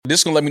This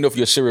is gonna let me know if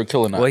you're a serial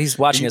killer or not. Well, he's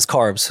watching his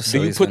carbs. So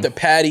do you put the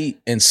patty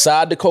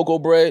inside the cocoa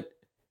bread,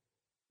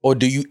 or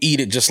do you eat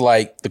it just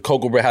like the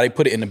cocoa bread? How they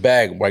put it in the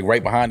bag, like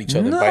right behind each other?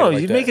 and bite No, it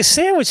like you that? make a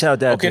sandwich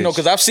out that. Okay, bitch. no,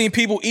 because I've seen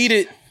people eat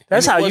it.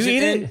 That's and how you wasn't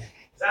eat in it.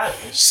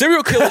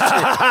 Serial killer shit.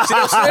 See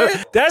what I'm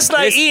saying? That's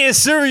like eating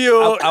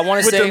cereal I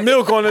wanna with say- the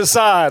milk on the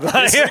side.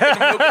 Like,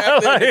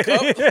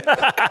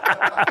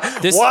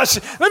 This, wash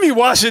it. Let me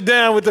wash it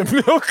down with the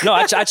milk. no,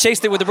 I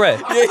chased it with the bread.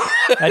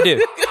 I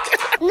do.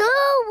 No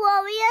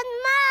worry,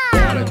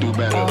 Gotta do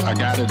better. I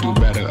gotta do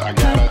better. I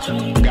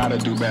gotta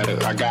do better.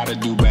 I gotta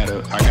do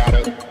better. I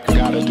gotta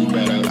do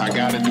better. I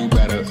gotta do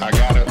better. I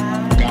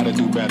gotta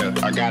do better.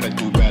 I gotta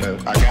do better.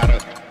 I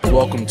gotta.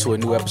 Welcome to a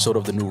new episode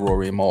of the New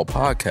Rory and Maul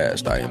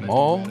podcast. I am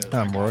Maul,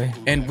 I'm Rory.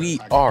 and we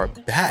are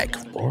back.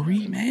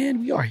 Rory, man,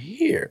 we are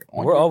here.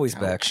 on We're your always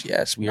couch. back.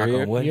 Yes, we are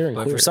Knock on here. wood.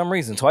 But for some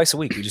reason, twice a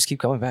week, we just keep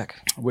coming back.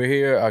 We're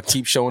here. I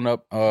keep showing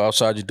up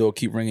outside your door,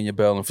 keep ringing your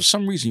bell, and for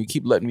some reason, you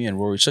keep letting me in.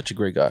 Rory's such a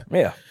great guy.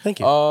 Yeah. Thank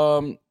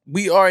you.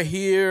 We are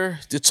here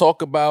to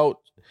talk about,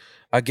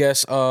 I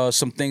guess,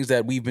 some things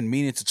that we've been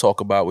meaning to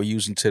talk about. We're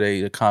using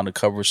today to kind of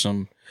cover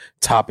some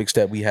topics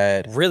that we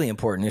had. Really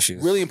important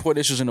issues. Really important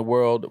issues in the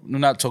world. We're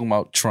not talking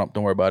about Trump.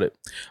 Don't worry about it.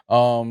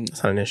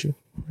 That's not an issue.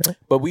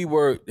 But we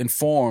were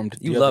informed.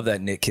 You love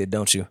that Nick kid,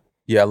 don't you?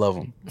 Yeah, I love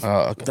him.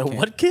 The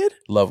what kid?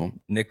 Love him.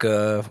 Nick,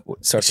 starts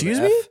with Excuse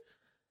an F. me?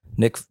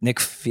 Nick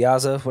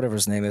Fiazza, whatever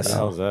his name is.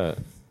 How's that?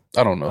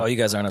 I don't know. Oh, you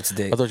guys aren't up to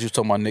date. I thought you were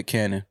talking about Nick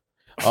Cannon.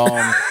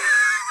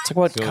 Talk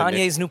about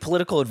Kanye's new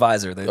political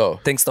advisor that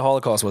thinks the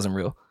Holocaust wasn't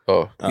real.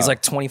 He's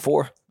like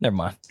 24. Never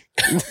mind.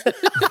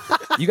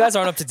 You guys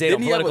aren't up to date on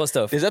Didn't he have political a-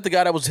 stuff. Is that the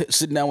guy that was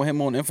sitting down with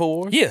him on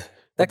InfoWars? Yeah,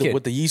 that kid.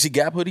 With the Yeezy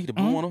Gap hoodie, the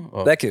blue one?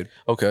 Oh. That kid.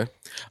 Okay.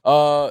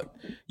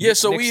 Yeah,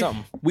 so Nick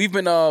something. we've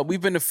been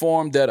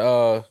informed that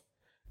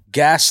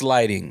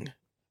gaslighting,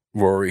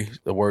 Rory,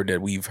 the word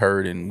that we've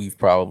heard and we've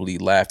probably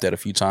laughed at a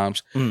few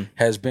times,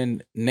 has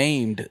been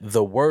named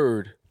the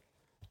word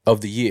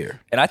of the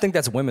year. And I think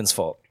that's women's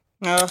fault.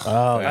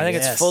 Oh, I think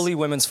it's fully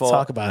women's fault.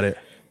 Talk about it.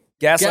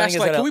 Gaslighting is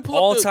Gaslight. at Can we an pull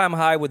up all-time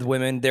high with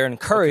women. They're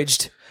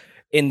encouraged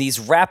in these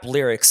rap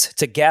lyrics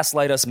to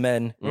gaslight us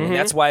men. And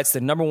that's why it's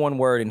the number one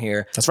word in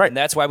here. That's right. And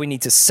that's why we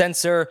need to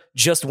censor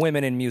just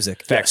women in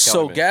music.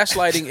 So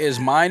gaslighting is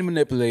mind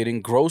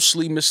manipulating,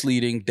 grossly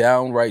misleading,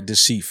 downright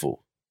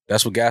deceitful.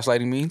 That's what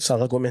gaslighting means?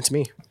 Sounds like women to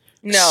me.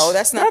 No,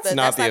 that's not That's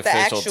not the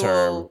official actual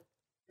term.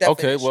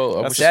 Okay, definition.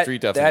 well, That's the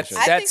street definition.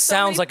 I That think so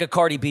sounds many- like a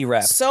Cardi B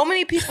rap. So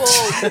many people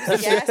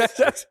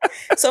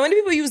so many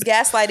people use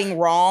gaslighting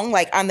wrong.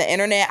 Like on the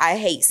internet, I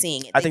hate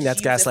seeing it. I They think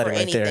just that's use it for gaslighting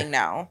right there. anything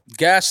now.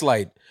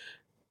 gaslight,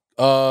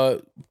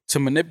 to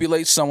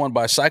manipulate someone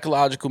by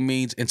psychological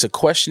means into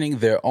questioning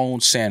their own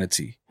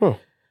sanity.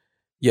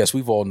 Yes,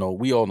 we all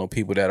know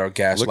people that are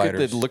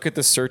gaslighters. Look at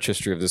the search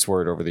history of this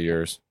word over the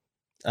years.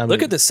 I mean,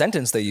 Look at the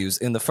sentence they use.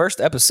 In the first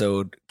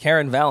episode,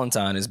 Karen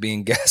Valentine is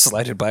being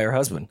gaslighted by her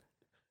husband.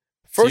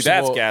 First See,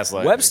 that's of all,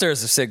 gaslighting.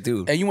 Webster's a sick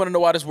dude. and you want to know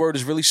why this word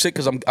is really sick?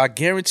 Because I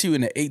guarantee you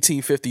in the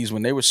 1850s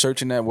when they were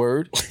searching that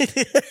word,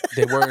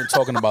 they weren't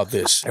talking about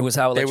this. It was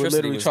how They were electricity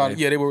literally was trying. made.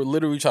 Yeah, they were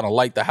literally trying to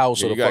light the house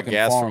Yeah, or you the got fucking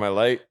gas farm. for my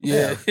light.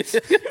 Yeah,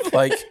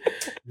 like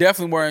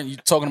definitely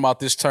weren't talking about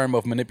this term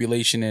of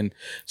manipulation and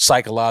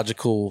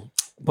psychological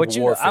But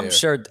you know, warfare. I'm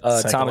sure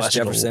Thomas Psychological.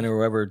 Jefferson or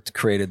whoever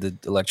created the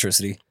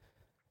electricity,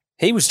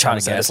 he was trying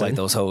Thomas to gaslight Edison.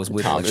 those hoes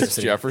with Thomas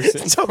electricity.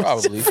 Jefferson.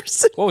 Probably.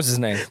 What was his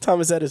name?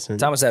 Thomas Edison.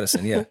 Thomas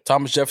Edison, yeah.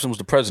 Thomas Jefferson was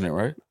the president,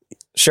 right?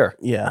 Sure.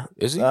 Yeah.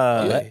 Is he?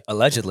 Uh, yeah.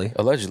 Allegedly.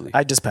 Allegedly.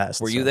 I just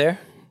passed. Were you so. there?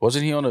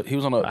 Wasn't he on a? He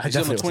was on a. I He's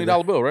on a definitely $20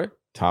 wasn't bill, right?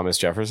 Thomas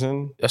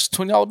Jefferson. That's a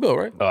 $20 bill,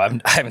 right? Oh,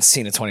 I haven't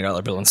seen a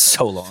 $20 bill in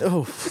so long.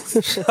 Oh.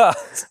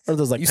 Are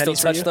those like You still pennies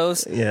for touch you?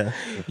 those? Yeah.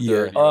 Third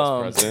Yeah.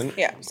 US president.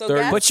 Yeah. So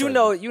Third- But you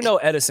know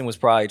Edison was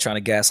probably trying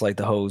to gaslight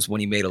the hoes when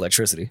he made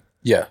electricity.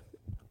 Yeah.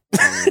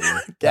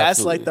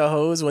 Gaslight the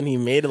hose when he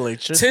made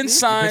electricity. 10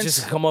 signs.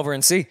 Just come over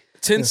and see.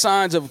 10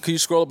 signs of. Can you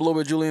scroll up a little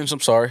bit, Julian? I'm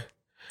sorry.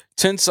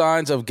 10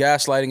 signs of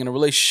gaslighting in a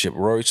relationship,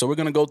 Rory. So we're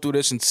gonna go through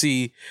this and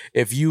see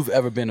if you've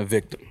ever been a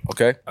victim.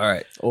 Okay. All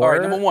right. All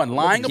right. Number one: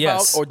 lying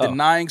Yes. about or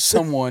denying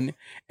someone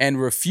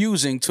and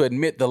refusing to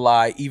admit the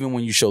lie, even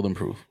when you show them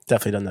proof.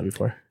 Definitely done that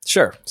before.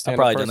 Sure. I've Stand-up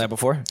probably person. done that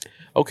before.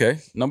 Okay.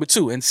 Number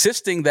two: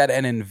 insisting that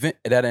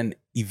an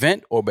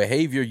event or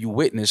behavior you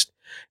witnessed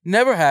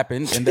never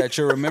happened and that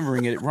you're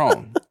remembering it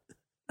wrong.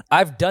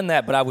 I've done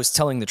that, but I was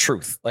telling the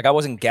truth. Like I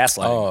wasn't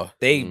gaslighting. Oh.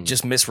 They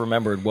just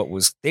misremembered what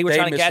was. They were They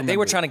they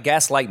were misremembered. trying to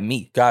gaslight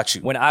me. Got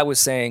you. When I was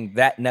saying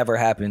that never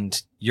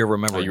happened, you're Oh,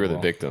 remembering. you were the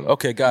wrong. victim.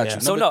 Okay. Got Yeah.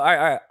 you. So no, all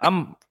right.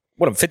 I'm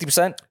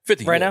 50%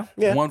 50 right yeah. now.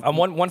 Yeah. I'm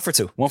one for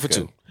two. One for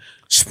two.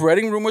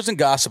 Spreading rumors and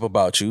gossip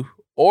about you,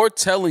 or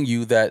telling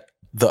you that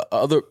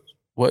other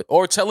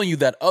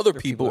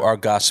people are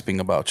gossiping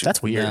about you.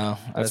 That's weird. No,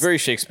 That's very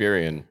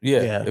Shakespearean.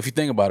 yeah. Yeah. If you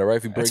think about it, right?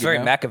 If you break it's it very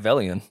down.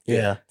 Machiavellian.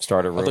 Yeah.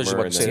 Start a I rumor. thought you were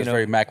about and to say then- it's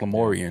very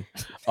Macklemorian.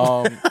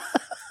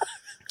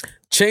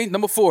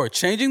 Number four,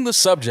 changing the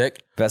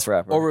subject Best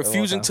rapper. or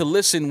refusing to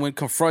listen when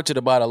confronted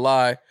about a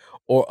lie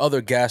or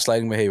other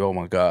gaslighting behavior. Oh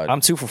my God. I'm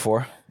 2 for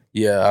 4.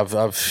 yeah,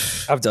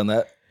 I've done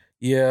that.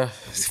 Yeah.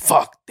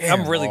 Fuck.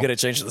 Damn. I'm really good at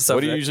changing the subject.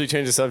 What do you usually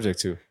change the subject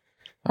to?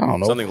 I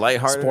don't know. Something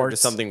lighthearted or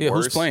Sports. something Yeah,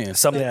 worse? who's playing?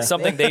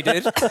 Something they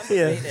did.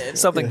 Yeah.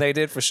 Something they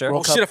did for sure.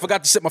 Oh shit! I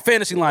forgot to set my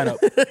fantasy lineup.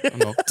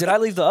 No. Did I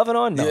leave the oven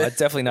on? No,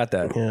 definitely not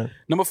that. Yeah.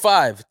 Number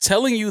 5,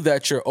 telling you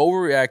that you're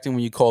overreacting when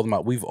you call them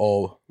out. We've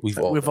all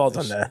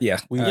done that. Yeah.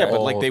 Yeah,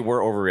 but like they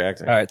were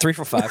overreacting. All right, 3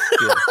 for 5.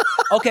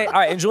 Okay, all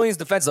right. In Julian's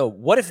defense, though,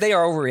 what if they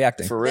are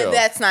overreacting? For real.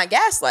 That's not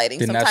gaslighting.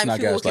 Then that's Sometimes not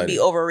people can be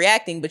gaslighting.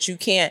 overreacting, but you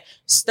can't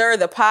stir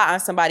the pot on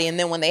somebody, and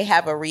then when they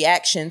have a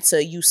reaction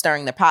to you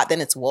stirring the pot,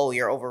 then it's whoa,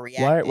 you're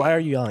overreacting. Why are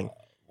you yelling?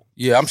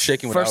 Yeah, I'm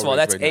shaking. With First of all,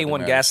 outrage that's right now, A1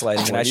 man.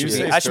 gaslighting,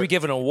 and I should be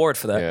given an award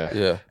for that.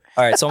 Yeah. Yeah.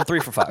 All right, so I'm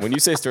 3 for 5. When you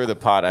say stir the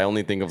pot, I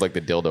only think of like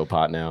the dildo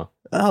pot now.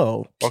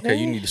 Oh, Okay,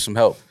 you need some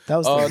help. That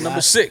was the number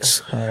last-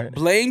 6. All right.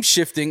 Blame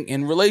shifting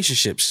in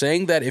relationships,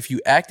 saying that if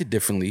you acted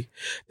differently,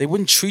 they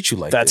wouldn't treat you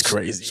like That's this.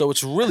 crazy. So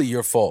it's really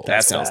your fault.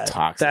 That sounds bad.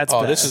 toxic. That's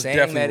Oh, bad. this is Saying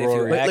definitely that if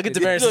you Rory. act- Look at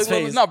Damaris'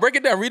 face. No, break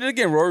it down. Read it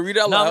again, Rory. Read it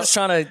out No, loud. I'm just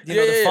trying to,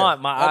 Yeah, the yeah.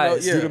 font, my I know,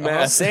 eyes. yeah. Do the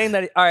math. I'm saying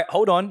that. All right,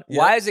 hold on.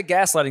 Why is it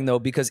gaslighting though?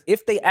 Because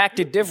if they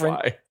acted different,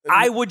 Why?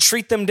 I would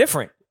treat them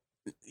different.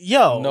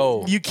 Yo,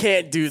 No. you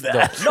can't do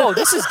that. No,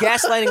 this is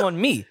gaslighting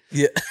on me.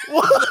 Yeah.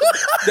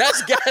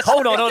 That's gas.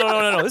 Hold on,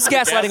 no. This is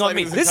gaslighting on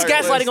me. Gaslighting This is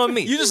entire gaslighting list. on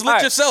me. You just All lit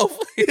right. yourself.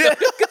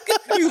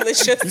 You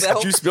lit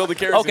yourself. You spilled the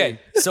kerosene. Okay,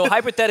 so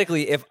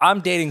hypothetically, if I'm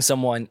dating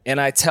someone and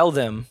I tell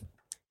them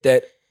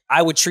that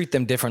I would treat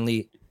them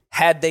differently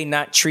had they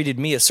not treated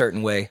me a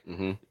certain way,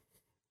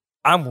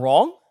 I'm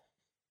wrong?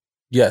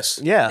 Yes.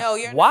 Yeah. No,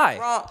 you're Why?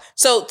 not wrong.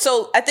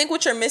 So I think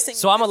what you're missing.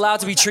 So I'm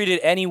allowed to be treated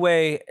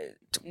anyway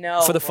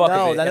no for the fuck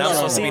No, of it. that And I'm is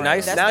supposed to be not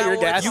nice? That's Now not you're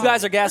what we're gaslighting. You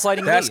guys are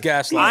gaslighting That's me.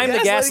 gaslighting. I'm the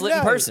Gaslighting gaslit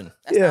guy. person.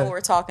 That's Yeah. not what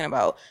we're talking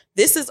about.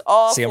 This is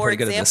all See, I'm for pretty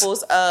good at this.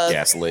 examples of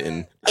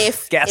Gaslitting.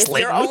 if Gaslighting.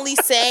 you're only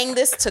saying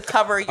this to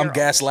cover your own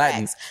gaslighting.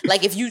 tracks.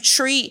 Like if you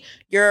treat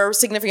your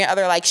significant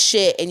other like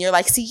shit and you're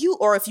like, see you,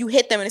 or if you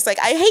hit them and it's like,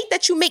 I hate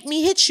that you make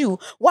me hit you.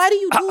 Why do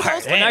you do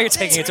those Well, now you're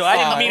taking it to. I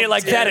didn't mean it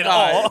like that at All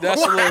all. right,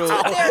 that's a little.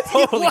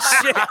 Holy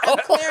shit. I'm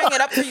clearing it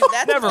up for you.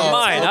 That's Never all.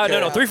 mind. okay.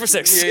 No, 3 for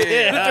 6.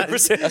 Yeah. 3 for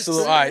 6. That's a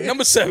little. All right.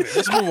 Number 7.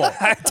 Let's move on.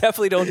 I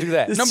definitely don't do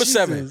that. Number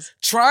 7.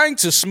 Trying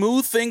to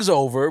smooth things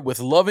over with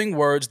loving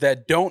words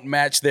that don't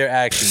match their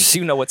actions.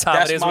 You know what time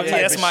That's it is. my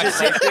type That's of my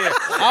shit right there.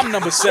 I'm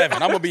number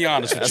 7. I'm gonna be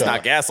honest with That's you.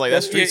 not gaslight.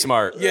 That's street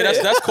smart. Yeah,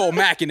 that's called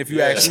macking if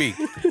you ask me.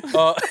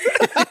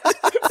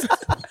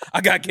 I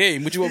got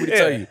game. What you want me to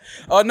tell you?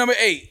 Number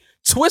 8.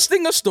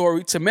 Twisting a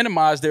story to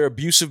minimize their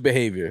abusive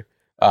behavior.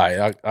 All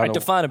right, I don't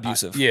define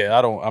abusive.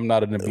 I'm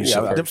not an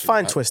abusive person.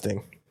 Define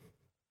twisting.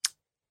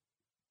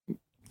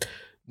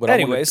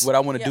 Anyways. What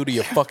I want to do to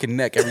your fucking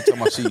neck every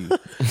time I see you.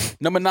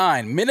 Number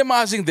 9,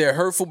 minimizing their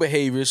hurtful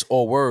behaviors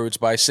or words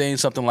by saying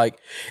something like,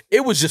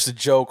 it was just a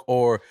joke,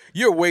 or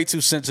you're way too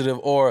sensitive,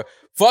 or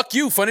fuck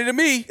you, funny to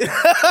me.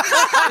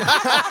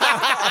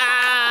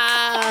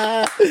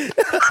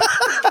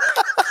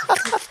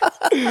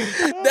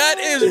 That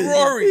is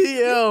Rory.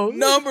 Yo.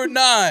 Number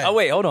 9. Oh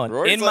wait, hold on.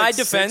 Rory's In like my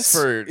 6 defense,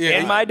 for-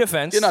 in my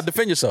defense, You're not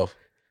defend yourself.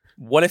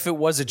 what if it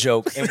was a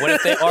joke, and what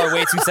if they are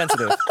way too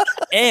sensitive,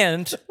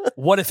 and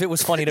what if it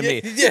was funny to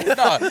me? Yeah,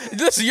 nah.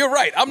 Listen, you're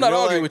right. I'm not You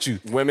know, arguing like, with you.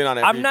 Women on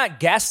every. I'm not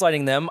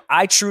gaslighting them.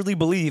 I truly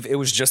believe it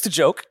was just a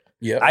joke.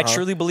 Yeah, I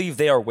truly believe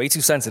they are way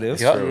too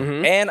sensitive, Yeah.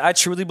 and I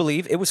truly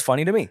believe it was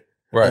funny to me.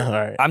 Right. All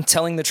right. I'm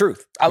telling the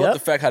truth. I love Yep. the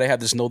fact how they have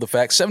this know the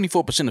fact.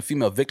 74% of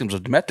female victims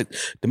of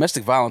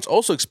domestic violence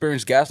also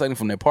experience gaslighting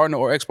from their partner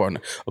or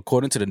ex-partner,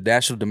 according to the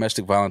National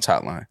Domestic Violence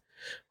Hotline.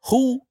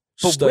 Who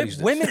But studies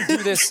this? women do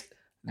this.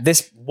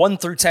 This 1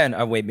 through 10.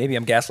 Oh wait, maybe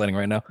I'm gaslighting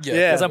right now.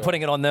 Yeah. because I'm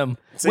putting it on them.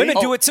 Women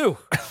do it too.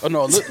 Oh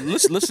no!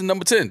 Listen.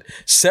 Number 10: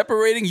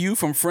 separating you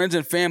from friends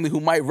and family who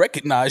might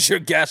recognize your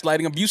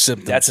gaslighting abuse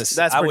symptoms.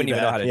 That's I wouldn't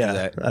even know how to do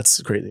that.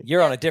 That's crazy.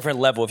 You're on a different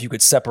level if you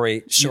could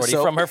separate Shorty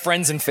Yourself? from her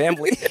friends and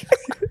family.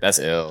 That's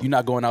ill. You're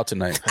not going out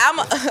tonight.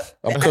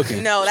 I'm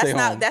cooking. No, that's Stay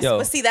not. home. That's Yo.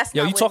 but see, that's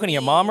Yo, not you what talking it to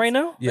your means. mom right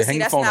now? Yeah, But hang see, your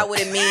that's phone not up. what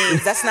it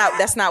means. That's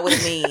not what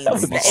it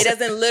means. It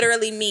doesn't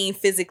literally mean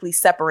physically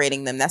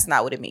separating them. That's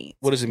not what it means.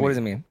 What does it mean? What does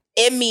it mean?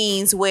 It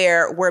means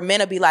where men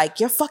will be like,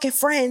 your fucking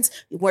friends,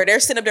 where they're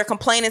sitting up there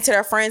complaining to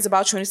their friends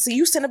about you. And so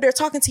you sitting up there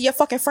talking to your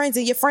fucking friends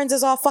and your friends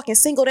is all fucking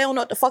single. They don't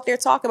know what the fuck they're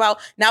talking about.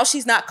 Now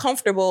she's not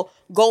comfortable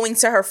going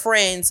to her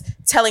friends,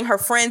 telling her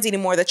friends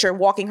anymore that you're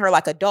walking her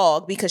like a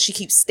dog because she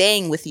keeps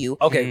staying with you.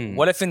 Okay,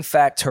 what if in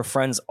fact her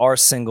friends are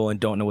single and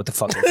don't know what the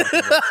fuck they're talking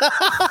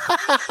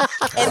about?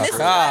 And this is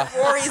why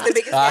Rory's the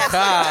biggest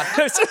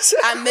gaslighter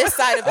on this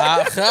side of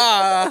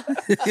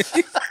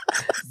the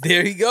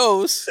There he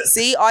goes.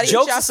 See, audience,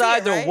 Jokes y'all aside, see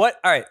it, though, right? what?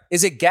 All right,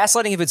 is it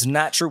gaslighting if it's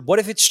not true? What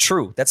if it's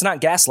true? That's not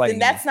gaslighting. Then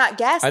that's not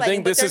gaslighting. I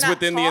think but this they're is not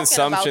within the talking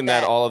assumption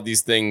about that all of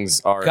these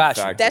things are in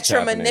Gotcha. fact that what's you're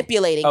happening.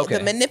 manipulating. Okay.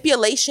 The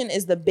manipulation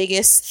is the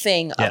biggest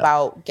thing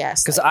about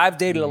gaslighting. because I've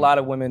dated a lot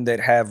of women that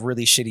have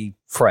really shitty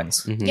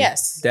friends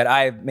Yes. that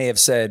I may have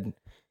said,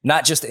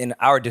 not just in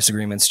our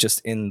disagreements, just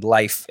in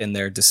life and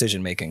their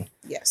decision making,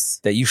 Yes.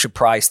 that you should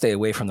probably stay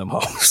away from them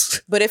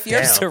hoes. But if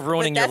you're They're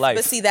ruining but your that's- life.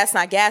 But see, that's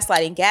not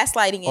gaslighting.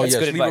 Gaslighting is Oh yes,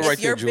 good leave advice. it right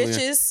if your there, Julian.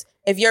 bitches,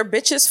 if your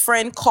bitch's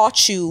friend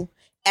caught you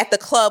at the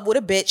club with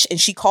a bitch and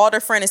she called her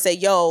friend and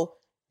said, yo,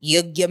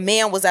 your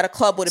man was at a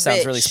club with a bitch.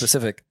 Sounds really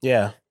specific.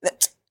 Yeah.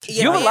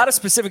 You have a lot of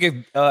specific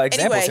examples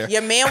Anyway, here.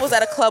 your man was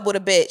at a club with a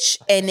bitch,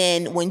 and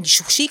then when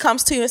she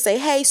comes to you and say,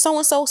 "Hey, so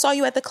and so saw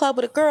you at the club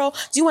with a girl.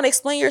 Do you want to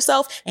explain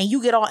yourself?" And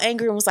you get all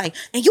angry and was like,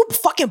 "And you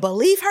fucking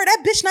believe her? That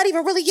bitch not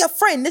even really your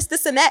friend.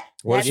 This, and that."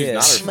 What That if she's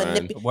is not her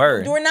friend?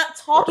 Word. We're not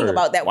talking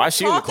about that. Why We're is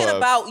she in the talking club?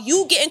 about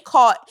you getting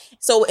caught.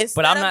 So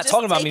instead But I'm of not just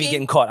talking about me taking-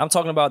 getting caught. I'm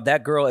talking about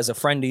that girl as a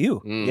friend to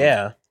you.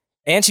 Yeah.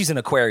 And she's an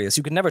Aquarius.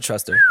 You could never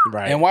trust her.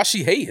 Right. And why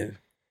she hating?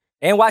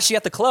 And why is she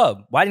at the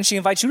club? Why didn't she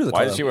invite you to the Why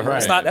club? is she with her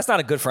That's friend? not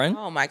a good friend.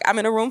 Oh my! I'm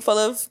in a room full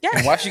of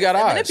And why she got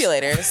eyes?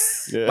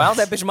 manipulators. Yeah. Why don't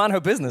that bitch mind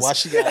her business? Why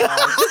she got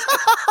eyes?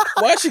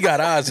 Why she got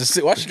eyes?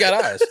 Why she got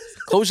eyes?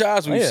 Close your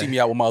eyes when you Yeah. see me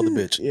out with my other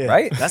bitch. Yeah.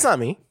 Right? That's not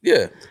me.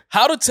 Yeah.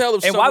 How to tell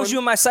if And someone... why was you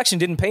in my section?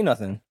 Didn't pay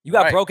nothing. You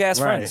got Right. broke ass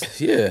Right. friends.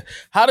 Yeah.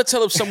 How to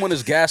tell if someone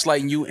is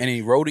gaslighting you and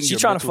eroding She your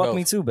trying to mental fuck health.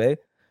 me too, babe.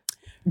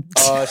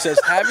 It says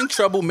having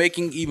trouble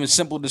making even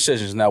simple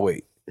decisions. Now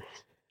wait.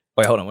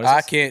 Wait, hold on. What is I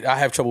this? can't. I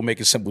have trouble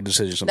making simple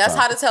decisions sometimes. That's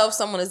how to tell if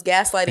someone is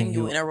gaslighting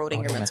you and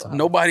eroding your mental health.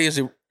 Nobody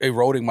is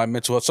eroding my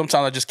mental health.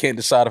 Sometimes I just can't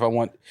decide if I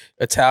want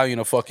Italian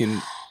or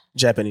fucking...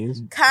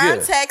 Japanese.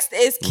 Context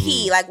is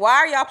key. Like, why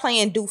are y'all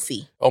playing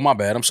doofy? Oh, my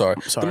bad. I'm sorry.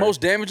 Sorry. The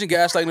most damaging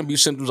gaslighting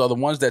abuse symptoms are the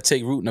ones that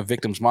take root in a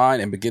victim's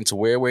mind and begin to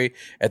wear away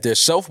at their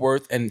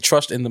self-worth and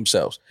trust in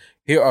themselves.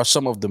 Here are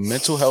some of the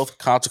mental health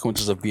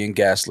consequences of being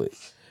gaslit.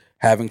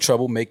 Having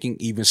trouble making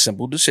even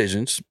simple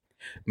decisions.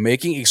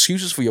 Making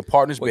excuses for your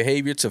partner's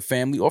behavior to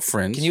family or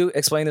friends. Can you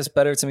explain this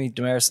better to me,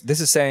 Damaris? This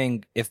is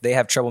saying if they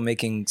have trouble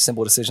making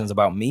simple decisions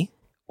about me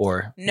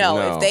or... No,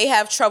 No. if they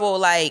have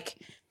trouble,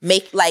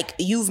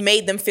 you've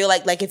made them feel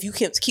like if you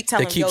keep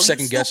telling They them, keep yo,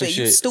 second-guessing you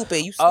shit.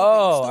 stupid, you stupid,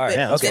 Oh, you stupid, all right.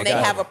 Yeah, okay, then they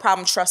got have it. a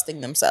problem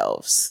trusting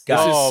themselves. This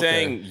Got is it.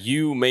 saying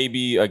you may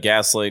be a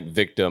gaslight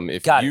victim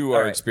if Got it. you All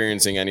are right.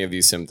 experiencing any of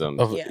these symptoms.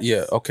 Yes.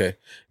 Yeah, okay.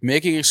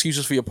 Making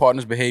excuses for your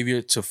partner's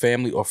behavior to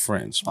family or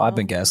friends. Oh, I've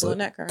been Doing gaslit.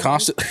 that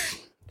currently.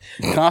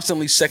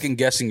 Constantly second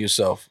guessing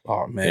yourself.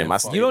 Oh man. Yeah, my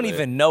Fuck. You don't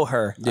even know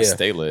her. I Yeah.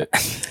 stay lit.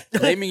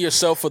 Blaming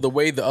yourself for the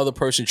way the other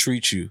person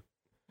treats you.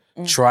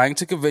 Trying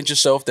to convince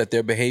yourself that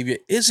their behavior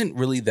isn't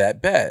really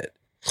that bad.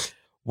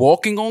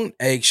 Walking on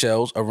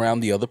eggshells around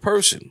the other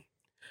person.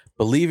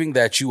 Believing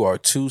that you are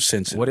too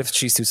sensitive. What if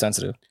she's too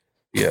sensitive?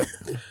 Yeah.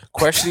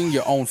 Questioning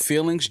your own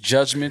feelings,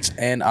 judgments,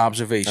 and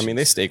observations. I mean,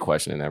 they stay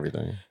questioning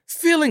everything.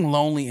 Feeling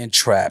lonely and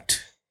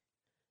trapped.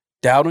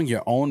 Doubting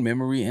your own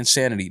memory and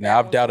sanity. Now,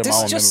 I've doubted my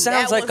This own just memory.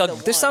 sounds That like was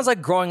the this one. sounds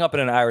like growing up in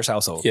an Irish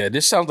household. Yeah,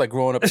 this sounds like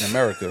growing up in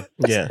America.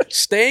 Yeah.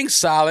 Staying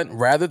silent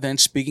rather than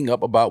speaking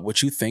up about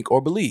what you think or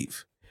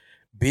believe.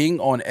 Being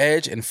on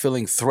edge and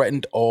feeling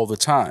threatened all the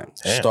time.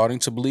 Damn. Starting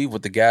to believe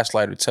what the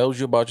gaslighter tells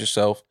you about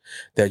yourself,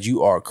 that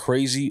you are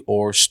crazy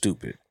or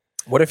stupid.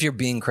 What if you're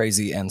being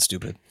crazy and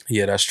stupid?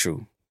 Yeah, that's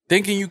true.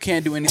 Thinking you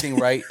can't do anything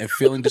right and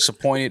feeling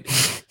disappointed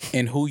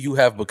in who you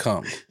have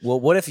become. Well,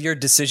 what if your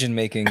decision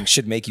making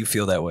should make you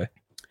feel that way?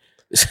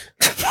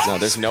 No,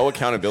 there's no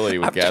accountability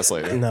with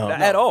gaslighting. No.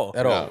 At all.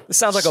 At all. This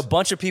sounds like a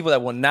bunch of people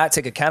that will not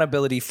take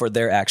accountability for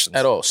their actions.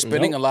 At all.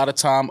 Spending a lot of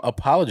time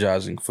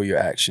apologizing for your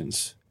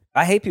actions.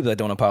 I hate people that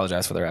don't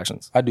apologize for their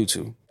actions. I do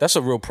too. That's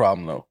a real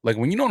problem though. Like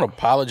when you don't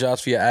apologize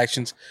for your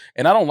actions,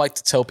 and I don't like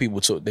to tell people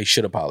they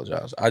should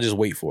apologize. I just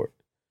wait for it.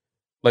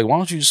 Like, why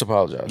don't you just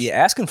apologize? Yeah,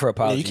 asking for Yeah,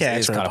 apologies you can't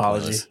is ask for an kind of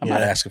apology. pointless. I'm not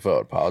Yeah. asking for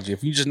an apology.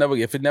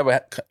 If it never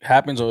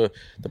happens or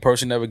the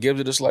person never gives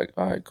it, it's like,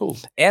 all right, cool.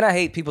 And I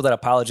hate people that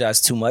apologize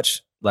too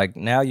much. Like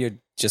now you're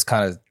just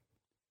kind of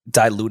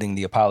diluting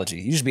the apology.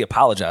 You just be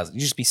apologizing. You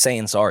just be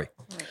saying sorry.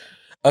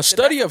 A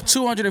study of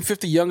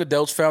 250 young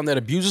adults found that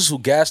abusers who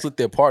gaslit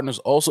their partners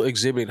also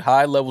exhibited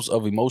high levels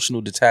of emotional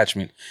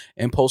detachment,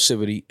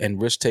 impulsivity, and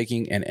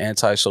risk-taking and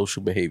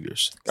antisocial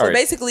behaviors. So All right.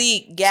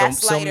 basically, So me.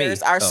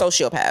 gaslighters are Oh.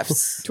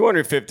 sociopaths.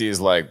 250 is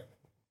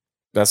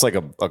that's like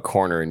a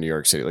corner in New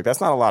York City. Like,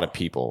 that's not a lot of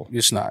people.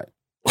 It's not.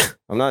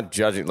 I'm not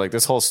judging. Like,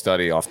 this whole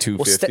study off Well,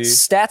 250.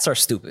 stats are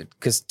stupid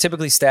because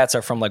typically stats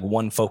are from like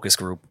one focus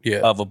group Yeah.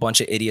 of a bunch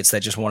of idiots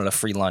that just wanted a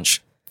free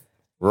lunch.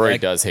 Rory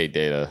like- does hate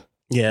data.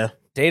 Yeah.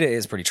 Data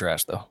is pretty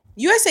trash though.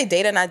 You guys say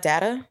data, not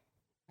data?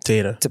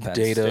 Data. Depends.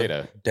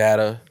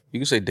 Data. You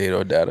can say data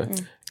or data,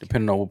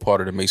 depending on what part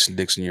of the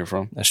Mason-Dixon you're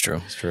from. That's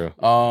true. It's true.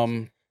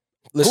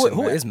 Listen,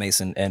 Who man. is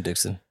Mason and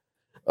Dixon?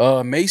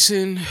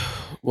 Mason?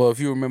 Well, if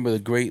you remember the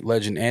great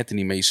legend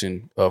Anthony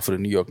Mason for the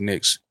New York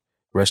Knicks,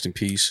 rest in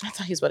peace. I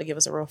thought he was about to give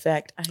us a real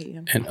fact. I hate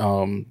him.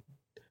 And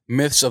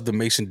myths of the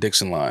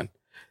Mason-Dixon line.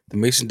 The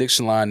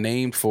Mason-Dixon line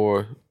named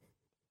for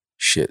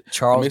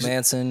Charles Mason-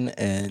 Manson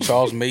and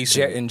Charles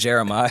Mason and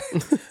Jeremiah.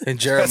 and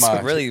Jeremiah.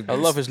 That's really- I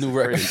love his new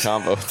record. Great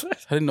combo.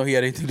 I didn't know he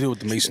had anything to do with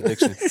the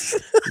Mason-Dixon.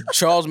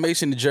 Charles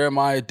Mason and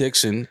Jeremiah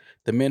Dixon,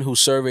 the men who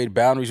surveyed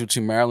boundaries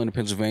between Maryland and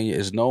Pennsylvania,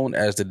 is known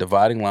as the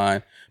dividing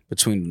line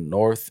between the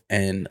North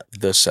and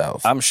the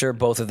South. I'm sure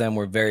both of them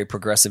were very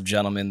progressive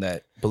gentlemen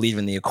that believe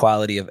in the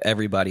equality of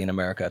everybody in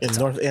America at the In the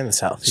time. north and the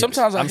south. yes.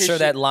 Sometimes I'm sure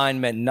that line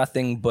meant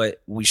nothing,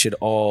 but we should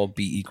all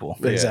be equal.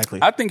 Exactly.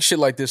 I think shit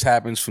like this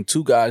happens from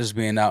two guys just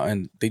being out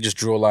and they just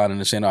draw a line and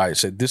they're saying, all right,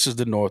 so this is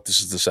the north, this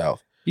is the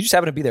south. You just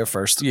happen to be there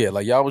first. Yeah,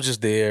 like y'all was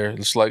just there.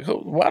 It's like,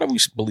 why do we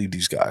believe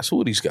these guys?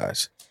 Who are these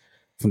guys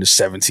from the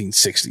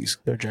 1760s?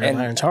 They're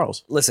Jeremiah and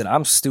Charles. Listen,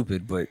 I'm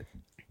stupid, but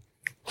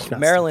Not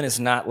Maryland is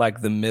not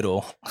like the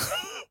middle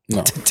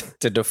No,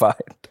 to divide.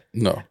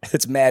 no.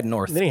 It's mad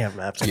north. They didn't have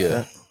maps like Yeah.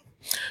 that.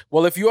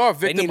 Well, if you are a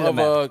victim needed a of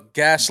map.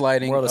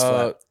 gaslighting, World is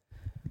flat.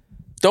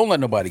 don't let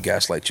nobody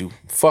gaslight you.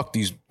 Fuck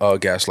these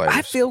gaslighters.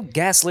 I feel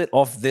gaslit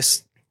off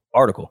this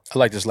article. I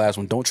like this last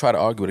one. Don't try to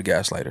argue with a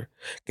gaslighter.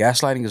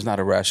 Gaslighting is not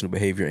a rational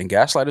behavior, and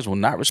gaslighters will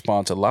not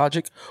respond to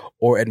logic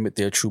or admit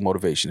their true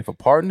motivation. If a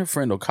partner,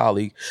 friend, or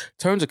colleague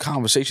turns a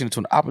conversation into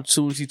an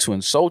opportunity to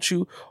insult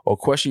you or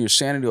question your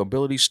sanity or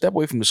ability, step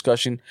away from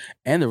discussion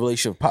and the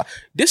relationship.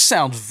 This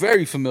sounds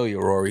very familiar,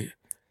 Rory.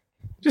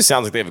 Just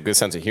sounds like they have a good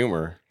sense of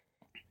humor.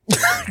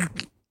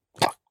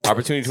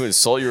 Opportunity to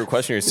insult you or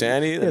question your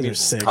sanity. guys are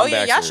sick. Oh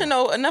yeah, y'all should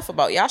know enough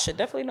about. Y'all should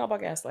definitely know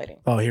about gaslighting.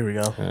 Oh, here we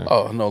go.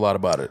 Oh, I know a lot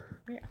about it.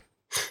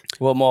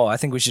 Well, Mo, I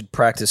think we should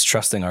practice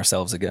trusting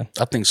ourselves again.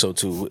 I think so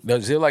too.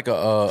 Is there like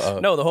a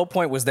No, the whole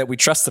point was that we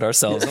trusted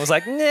ourselves. I was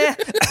like, nah.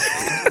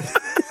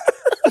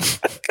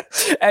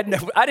 And no,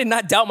 I did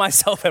not doubt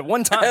myself at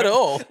one time. at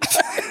all?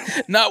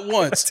 Not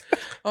once.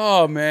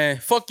 Oh man,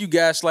 fuck you,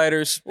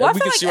 gaslighters. Well, I we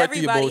feel can like see right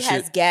through your everybody bullshit.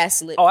 has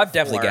gaslit. Oh, I've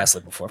definitely before.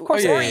 gaslit before. Of Of course.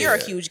 course, yeah, Rory, yeah, you're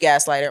yeah. a huge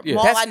gaslighter. Yeah.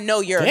 Maul, That's- I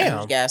know you're a Damn.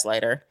 huge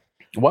gaslighter.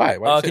 Why?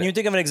 Why you say Can you that?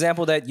 think of an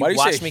example that you Why do you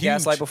say watched me huge?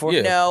 gaslight before?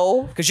 Yeah.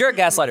 No, Because you're a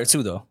gaslighter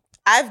too, though.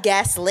 I've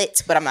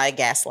gaslit, but I'm not a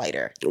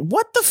gaslighter.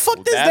 What the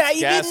fuck does That's that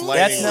even gaslighting mean?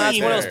 That's not right one of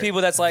there. those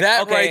people that's like,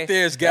 That okay, right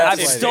there is I've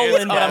gaslighting.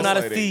 stolen, but I'm not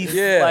a Gaslighting. thief.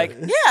 Yeah. Like,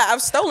 Yeah,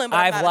 I've stolen, but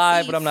I'm I've not a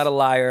lied, thief. but I'm not a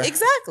liar.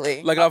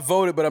 Exactly. Like I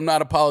voted, but I'm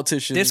not a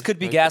politician. This could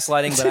be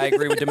gaslighting, but I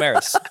agree with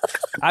Damaris.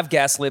 I've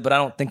gaslit, but I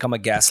don't think I'm a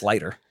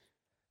gaslighter.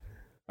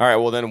 All right.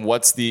 Well, then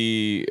what's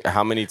the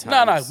how many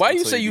times? No. Why you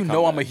until say you become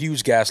know I'm that? a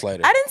huge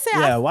gaslighter? I didn't say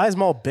Yeah, why is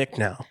Maul Bick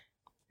now?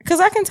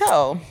 because I can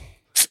tell.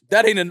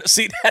 That ain't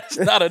see. That's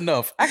not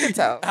enough. I can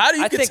tell. How do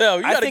you can tell?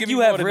 You I gotta think give you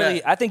me have more than really.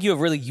 that. I think you have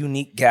really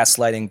unique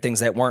gaslighting things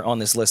that weren't on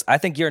this list. I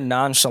think your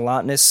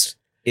nonchalantness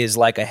is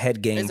like a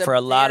head game It's for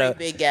a lot very of.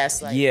 big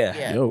gaslight.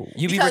 Yeah. Yo.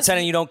 You be Because-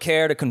 pretending you don't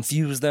care to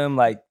confuse them.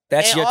 Like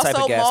that's And your also,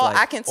 type of Maul, I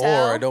gaslighting. can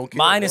tell. Or I don't care.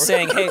 Mine is or-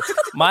 saying, "Hey,"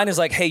 mine is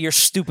like, "Hey, you're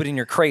stupid and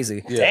you're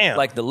crazy." Yeah. Damn.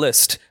 Like the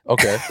list.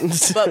 Okay.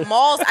 But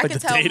Maul's, I can the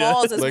tell data.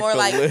 Maul's is Like more the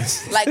like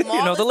list. Maul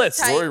You know is the list.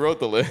 type- Rory wrote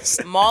the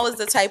list. Maul is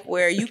the type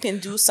where you can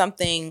do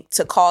something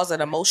to cause an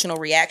emotional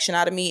reaction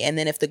out of me, and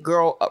then if the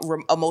girl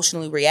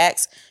emotionally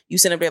reacts, you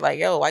sit up there like,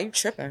 "Yo, why you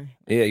tripping?"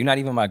 Yeah, you're not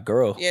even my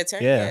girl. Yeah,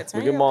 turn. Yeah. Yeah, turn Look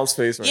at your- Maul's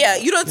face right Yeah,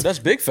 now. you don't. That's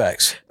big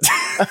facts.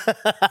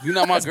 You're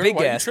not my girl. big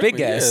Why you gas, tripping? big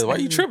gas. Yeah, why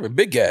you tripping?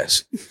 Big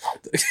gas.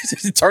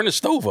 Turn the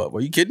stove up. Are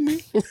you kidding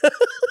me?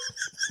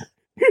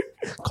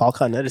 Call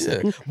Con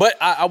Edison. Yeah. But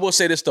I will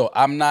say this though.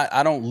 I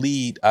don't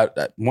lead.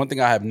 One thing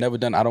I have never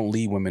done. I don't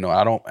lead women on.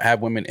 I don't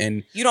have women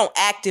in. You don't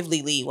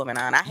actively lead women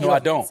on. I hate No, when I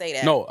people don't. say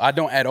that. No, I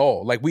don't at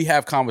all. Like we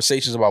have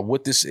conversations about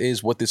what this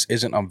is, what this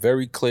isn't. I'm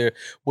very clear.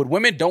 What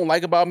women don't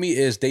like about me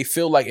is they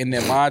feel like in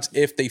their minds,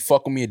 if they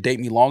fuck with me and date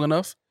me long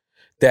enough,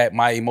 that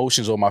my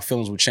emotions or my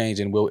feelings will change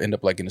and we'll end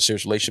up like in a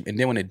serious relationship. And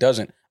then when it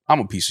doesn't,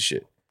 I'm a piece of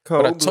shit.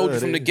 But I told you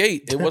from the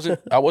gate, it wasn't.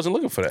 I wasn't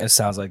looking for It that.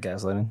 sounds like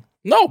gaslighting.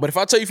 No, but if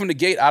I tell you from the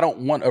gate, I don't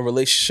want a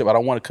relationship. I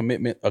don't want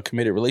a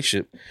committed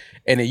relationship.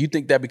 And then you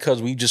think that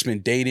because we've just been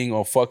dating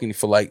or fucking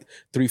for like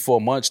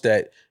 3-4 months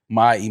that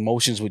my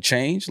emotions would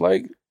change,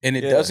 like, and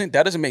it doesn't.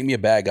 That doesn't make me a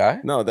bad guy.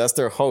 No, that's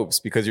their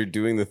hopes because you're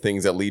doing the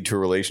things that lead to a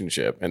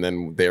relationship, and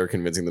then they're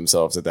convincing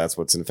themselves that that's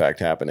what's in fact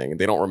happening.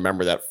 They don't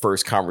remember that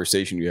first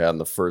conversation you had on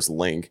the first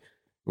link.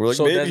 We're like,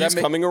 So does maybe that he's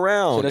make- coming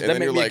around. So does And that then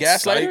make you're me a like,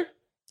 gaslighter? "Psych."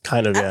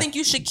 Kind of, I yeah. think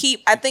you should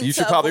keep. I think You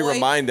should to probably avoid-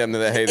 remind them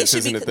that hey, It this should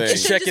isn't be, a thing. It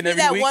should Checking just be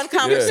every that week. one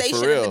conversation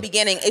for in real. the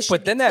beginning. It should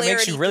But then that makes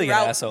clarity you really an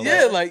throughout. asshole.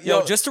 Yeah, like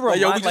Yo, yo, just to like, yo,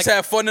 we remind, just like-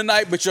 had fun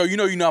tonight, but yo, you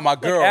know you're not my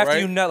girl, After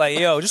right? you know, like,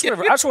 yo, I just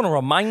want to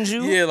remind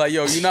you. Yeah, like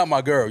yo, you're not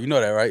my girl. You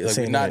know that, right? Like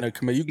Same you're not in way. a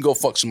commitment. You can go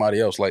fuck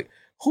somebody else. Like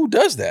who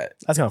does that?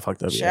 That's kind of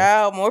fucked up. Yeah.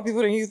 Child, more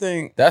people than you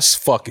think. That's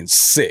fucking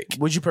sick.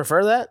 Would you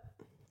prefer that?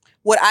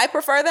 Would I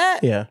prefer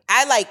that? Yeah.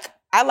 I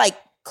like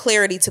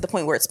clarity to the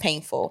point where it's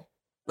painful.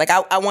 Like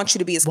I want you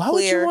to be as Why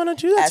would you clear wanna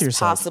do that as to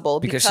yourself? possible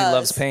Because she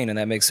loves pain and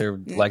that makes her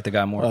like the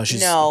guy more. Oh,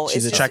 she's it's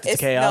just- attracted to it's-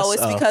 chaos. No,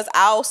 it's Oh. because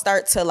I'll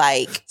start to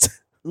like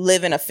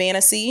live in a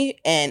fantasy,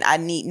 and I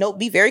need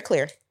be very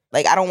clear.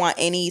 Like I don't want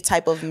any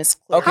type of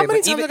misclear. Okay, How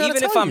many but times I even, gotta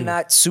even if tell I'm you?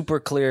 not super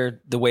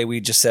clear the way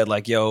we just said,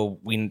 like, yo,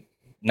 we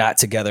not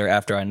together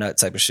after I nut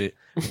type of shit.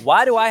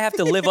 Why do I have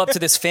to live up to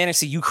this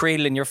fantasy you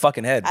created in your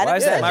fucking head? Why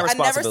is that my I never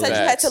responsibility?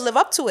 said you had to live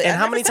up to it. And I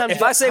how never many said times-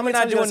 If I say How we're many not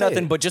times you doing gotta say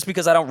nothing, it? but just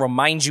because I don't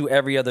remind you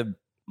every other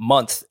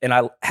month and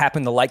I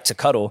happen to like to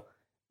cuddle,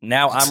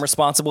 now I'm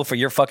responsible for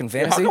your fucking How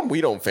fantasy? come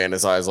we don't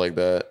fantasize like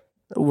that?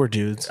 We're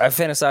dudes. I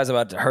fantasize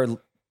about her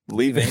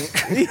Leaving.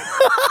 like,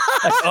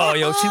 oh,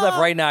 yo, she left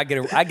right now. I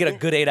get a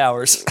good 8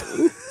 hours.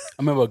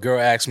 remember a girl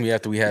asked me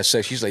after we had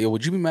sex. She's like, "Yo,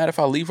 would you be mad if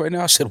I leave right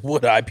now?" I said,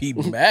 "Would I be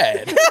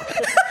mad?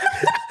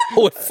 I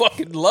would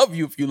fucking love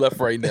you if you left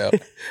right now.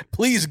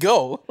 Please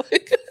go."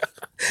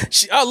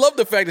 I love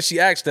the fact that she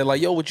asked that.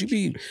 Like, "Yo, would you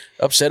be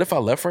upset if I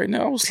left right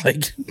now?" I was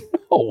like,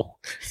 "No."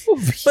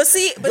 But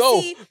see,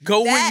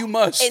 go where you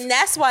must. And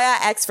that's why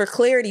I asked for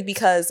clarity,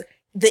 because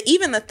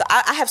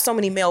I have so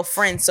many male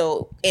friends,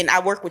 and I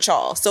work with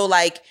y'all. So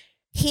like,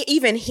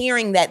 even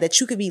hearing that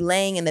you could be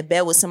laying in the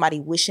bed with somebody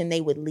wishing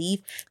they would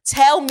leave,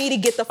 tell me to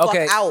get the fuck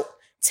out.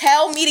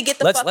 Tell me to get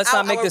the fuck out. Let's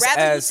not make I would this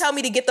rather as... you tell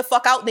me to get the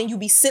fuck out than you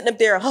be sitting up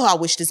there, I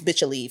wish this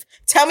bitch would leave.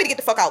 Tell me to get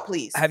the fuck out,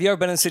 please. Have you ever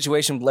been in a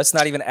situation, let's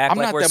not even act I'm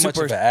like not we're that much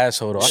super of an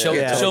asshole, though.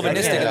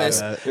 chauvinistic in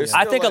this.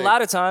 I think a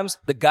lot of times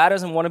the guy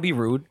doesn't want to be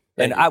rude.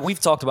 And we've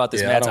talked about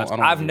this mad times.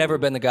 I've never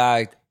been the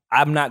guy.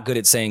 I'm not good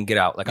at saying get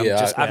out. Like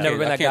I've never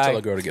been that guy. Tell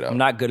a girl to get out. I'm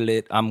not good at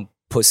it. I'm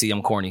pussy.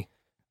 I'm corny.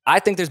 I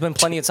think there's been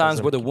plenty of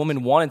times where the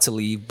woman wanted to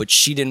leave, but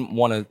she didn't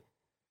want to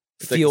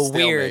feel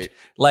weird.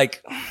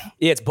 Like,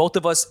 it's both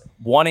of us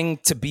wanting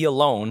to be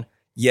alone,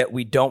 yet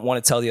we don't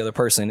want to tell the other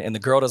person. And the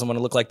girl doesn't want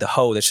to look like the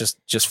hoe that's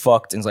just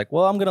fucked and is like,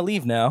 well, I'm going to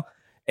leave now.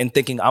 And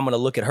thinking I'm going to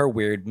look at her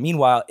weird.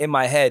 Meanwhile, in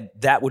my head,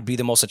 that would be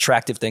the most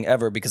attractive thing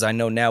ever, because I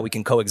know now we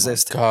can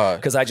coexist.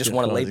 Because I just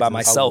want to lay by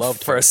myself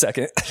for a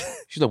second.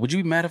 She's like, "Would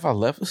you be mad if I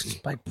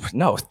left?" Like,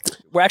 no,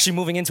 we're actually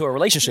moving into a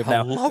relationship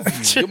now. I love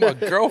you. You're my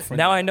girlfriend.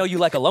 Now I know you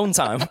like alone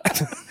time.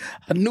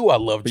 I knew I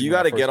loved you. But you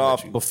got to get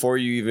off before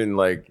you even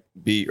like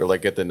beat or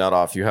like get the nut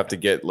off. You have to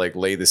get like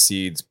lay the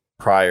seeds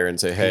prior and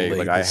say, hey,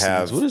 like I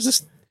have. What is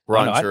this?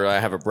 Brunch, or I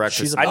have a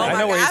breakfast. I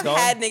know where he's going.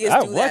 I've had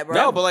niggas do that, bro.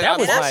 No, but like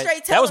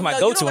that was my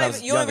go-to when I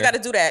was You don't even got to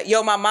do that.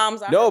 Yo, my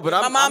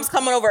mom's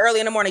coming over early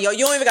in the morning. Yo,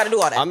 you don't even got to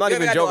do all that. I'm not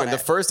even joking. The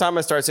first time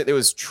I started saying it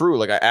was true.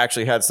 Like I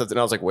actually had something.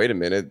 I was like, wait a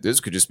minute, this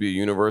could just be a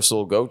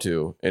universal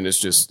go-to, and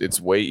it's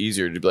way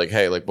easier to be like,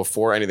 hey, like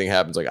before anything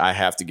happens, like I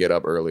have to get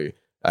up early.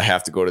 I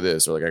have to go to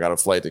this, or like I got a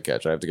flight to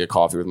catch. I have to get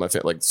coffee with my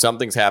family. Like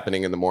something's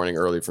happening in the morning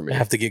early for me. I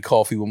have to get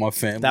coffee with my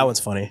family. That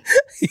one's funny.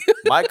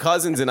 My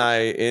cousins and I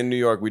in New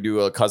York, we do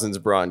a cousins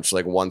brunch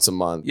like once a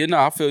month. Yeah, no,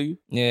 I feel you.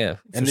 Yeah,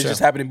 and it just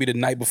happened to be the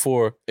night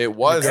before. It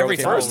was the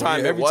first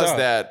time. It was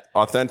that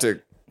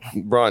authentic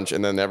brunch,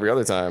 and then every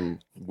other time,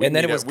 and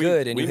then it was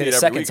good, and you hit a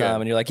second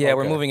time, and you're like, yeah,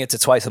 we're moving it to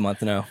twice a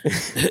month now.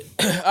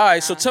 All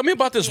right, so tell me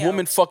about this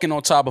woman fucking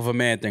on top of a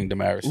man thing,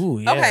 Damaris. Ooh,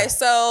 yeah. Okay,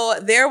 so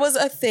there was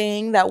a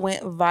thing that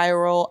went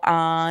viral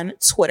on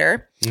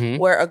Twitter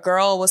where a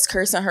girl was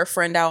cursing her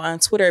friend out on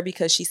Twitter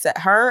because she said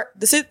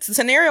the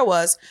scenario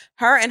was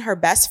her and her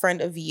best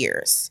friend of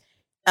years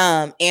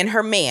and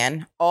her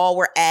man all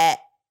were at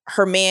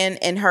her man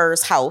and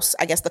her's house.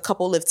 I guess the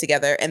couple lived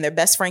together, and their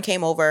best friend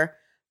came over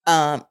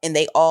and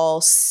they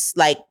all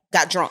like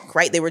got drunk,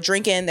 right? They were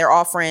drinking. They're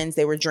all friends.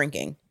 They were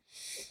drinking.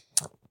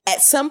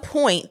 At some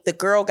point, the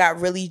girl got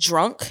really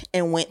drunk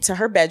and went to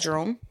her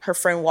bedroom. Her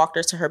friend walked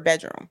her to her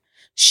bedroom.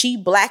 She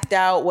blacked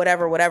out,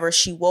 whatever.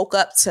 She woke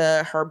up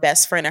to her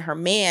best friend and her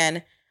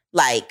man,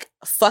 like,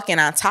 fucking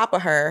on top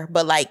of her,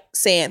 but, like,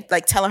 saying,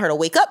 like, telling her to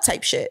wake up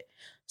type shit.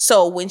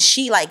 So when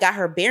she, like, got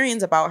her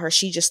bearings about her,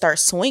 she just started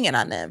swinging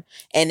on them.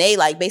 And they,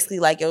 like, basically,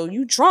 like, yo,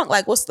 you drunk?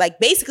 Like, what's, like,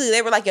 basically,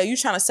 they were like, yo, you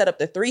trying to set up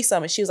the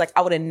threesome? And she was like,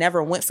 I would have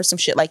never went for some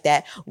shit like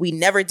that. We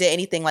never did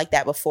anything like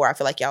that before. I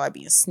feel like y'all are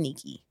being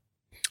sneaky.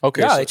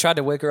 Okay. Yeah, they tried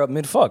to wake her up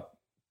mid-fuck.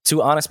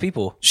 Two honest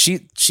people. She's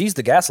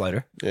the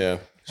gaslighter. Yeah.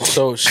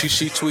 So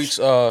she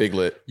tweets, Big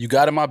lit. You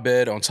got in my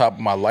bed on top of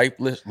my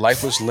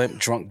lifeless, limp,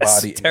 drunk body.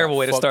 That's a terrible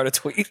way to start a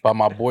tweet. By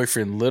my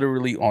boyfriend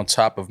literally on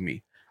top of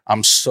me.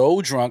 I'm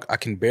so drunk I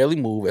can barely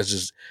move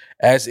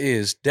as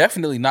is.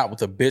 Definitely not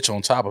with a bitch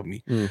on top of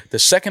me. The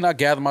second I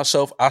gathered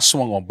myself, I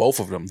swung on both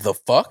of them. The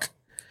fuck?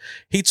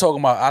 He talking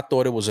about, I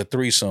thought it was a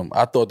threesome.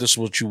 I thought this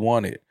was what you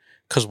wanted.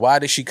 Because why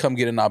did she come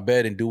get in our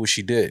bed and do what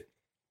she did?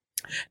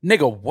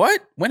 Nigga,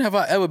 what? When have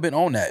I ever been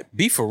on that?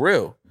 Be for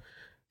real.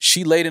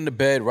 She laid in the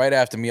bed right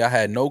after me. I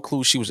had no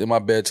clue she was in my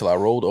bed till I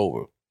rolled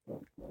over.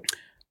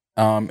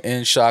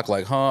 In shock,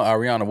 like,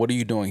 Ariana, what are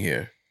you doing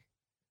here?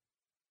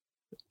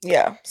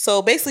 Yeah.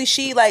 So basically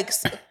she like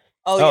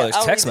there's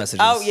text messages.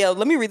 Oh yeah,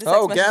 let me read the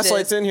text messages.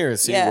 Gaslight's in here.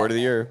 See, word of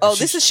the year. Oh,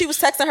 she was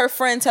texting her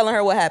friend telling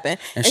her what happened.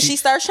 And she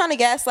starts trying to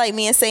gaslight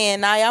me and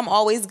saying, Naya, I'm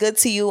always good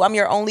to you. I'm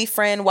your only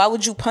friend. Why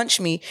would you punch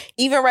me?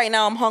 Even right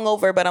now I'm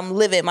hungover, but I'm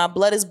livid. My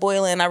blood is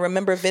boiling. I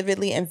remember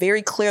vividly and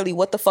very clearly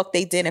what the fuck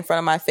they did in front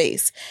of my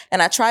face.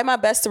 And I tried my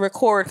best to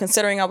record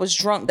considering I was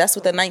drunk. That's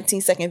what the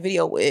 19-second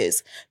video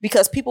is.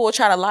 Because people will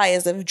try to lie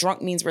as if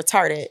drunk means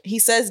retarded. He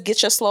says,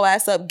 get your slow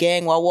ass up,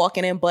 gang, while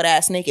walking in butt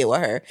ass naked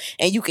with her.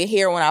 And you can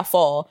hear when I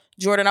fall.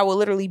 Jordan, I will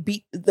literally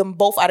beat them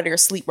both out of their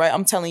sleep, right?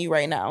 I'm telling you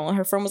right now. And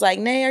her friend was like,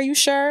 Nay, are you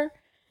sure?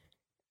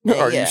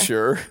 Are you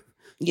sure?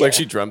 Yeah. Like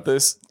she dreamt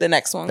this. The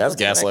next one. That's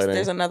What's the gaslighting.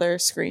 There's another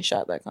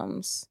screenshot that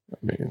comes. I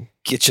mean,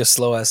 Get your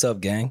slow ass up,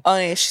 gang. Oh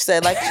yeah, she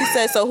said,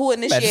 so who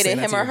initiated saying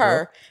that him to or your her?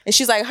 girl. And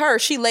she's like, her.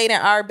 She laid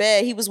in our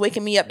bed. He was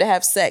waking me up to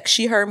have sex.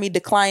 She heard me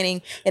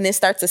declining and then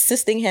starts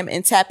assisting him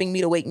and tapping me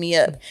to wake me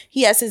up.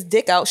 He has his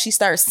dick out. She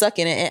starts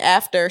sucking it. And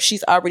after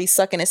she's already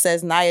sucking it,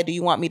 says, Naya, do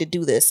you want me to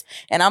do this?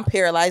 And I'm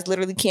paralyzed,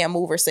 literally can't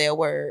move or say a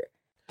word.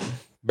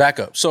 Back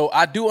up. So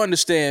I do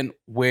understand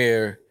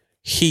where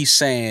he's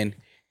saying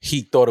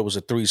he thought it was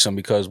a threesome,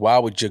 because why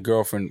would your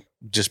girlfriend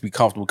just be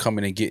comfortable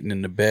coming and getting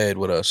in the bed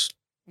with us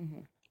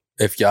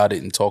if y'all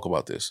didn't talk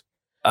about this?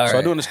 All So I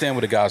right. do understand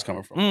where the guy's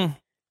coming from. Mm.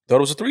 Thought it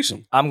was a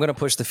threesome. I'm gonna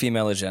push the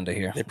female agenda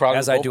here, They probably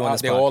as I do on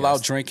this they're all out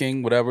podcast.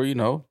 drinking, whatever, you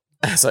know.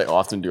 as I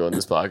often do on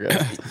this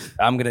podcast.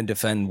 I'm gonna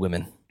defend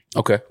women.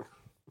 Okay.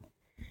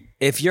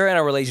 If you're in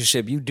a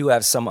relationship, you do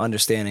have some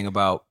understanding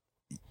about,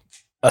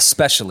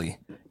 especially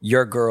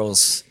your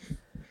girl's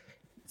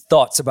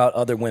thoughts about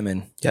other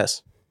women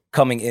Yes.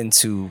 coming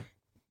into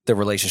the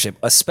relationship,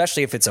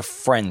 especially if it's a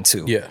friend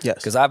too. Yeah. Yes.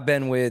 Because I've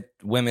been with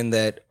women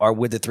that are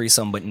with the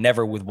threesome, but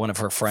never with one of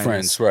her friends.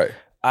 Friends, right.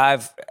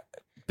 I've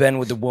been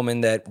with the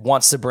woman that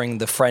wants to bring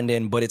the friend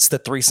in, but it's the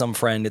threesome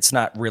friend. It's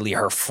not really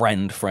her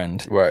friend.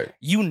 Right.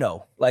 You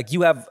know, like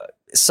you have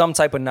some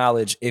type of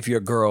knowledge if your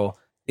girl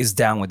is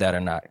down with that or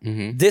not.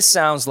 Mm-hmm. This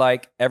sounds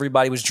like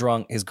everybody was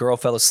drunk, his girl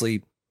fell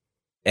asleep,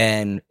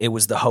 and it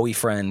was the hoey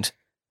friend,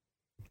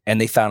 and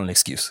they found an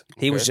excuse.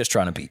 He was Okay. just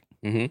trying to beat.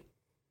 Mm-hmm.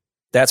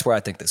 That's where I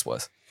think this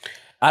was.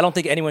 I don't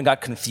think anyone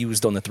got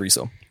confused on the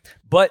threesome,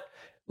 but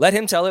let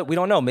him tell it. We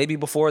don't know. Maybe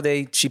before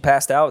she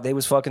passed out, they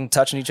was fucking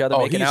touching each other,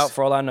 making out,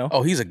 for all I know.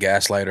 Oh, he's a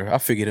gaslighter. I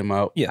figured him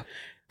out. Yeah.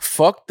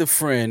 Fuck the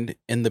friend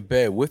in the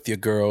bed with your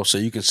girl so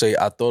you can say,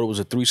 I thought it was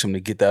a threesome, to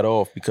get that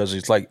off, because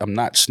it's like, I'm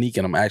not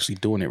sneaking. I'm actually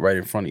doing it right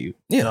in front of you.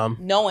 Yeah.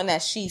 Knowing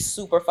that she's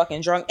super fucking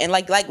drunk. And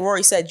like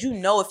Rory said, you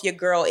know if your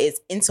girl is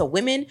into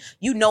women,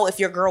 you know if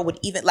your girl would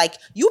even, like,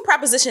 you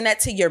proposition that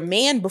to your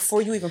man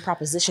before you even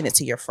proposition it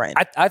to your friend.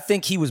 I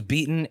think he was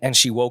beaten and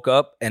she woke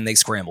up and they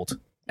scrambled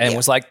and Yeah.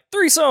 was like,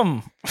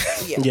 threesome.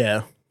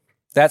 Yeah.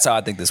 That's how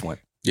I think this went.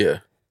 Yeah.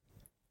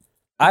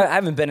 I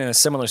haven't been in a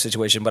similar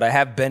situation, but I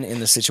have been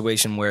in the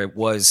situation where it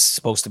was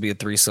supposed to be a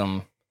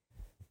threesome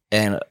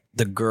and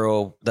the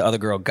other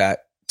girl got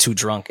too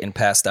drunk and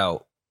passed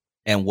out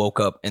and woke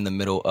up in the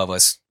middle of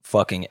us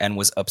fucking and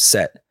was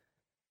upset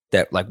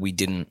that like we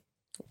didn't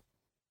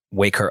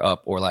wake her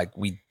up or like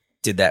we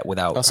did that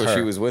without Also, her.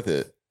 she was with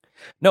it.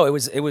 No, it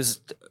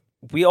was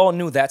we all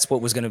knew that's what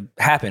was going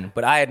to happen,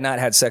 but I had not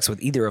had sex with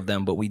either of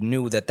them, but we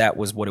knew that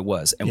was what it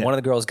was. And Yeah. one of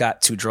the girls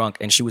got too drunk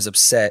and she was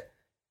upset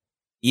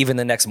even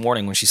the next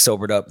morning when she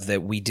sobered up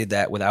that we did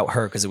that without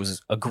her, because it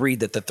was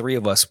agreed that the three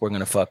of us were going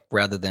to fuck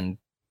rather than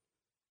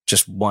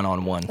just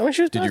one-on-one. I mean,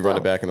 she was Did you run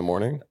it back in the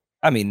morning?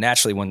 I mean,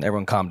 naturally when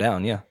everyone calmed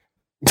down, yeah.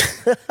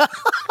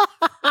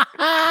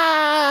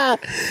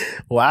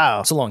 Wow.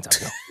 It's a long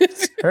time ago.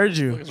 Heard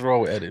you. What's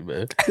wrong with Eddie,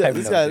 man?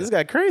 This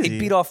guy crazy. He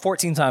beat off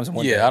 14 times in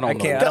one day. Yeah, I don't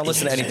know. I don't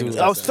listen to any dudes.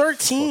 I was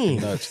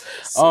 13. Nuts.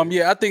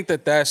 Yeah, I think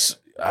that's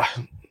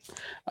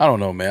I don't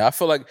know, man. I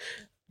feel like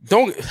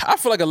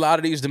a lot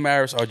of these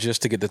Damaris are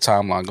just to get the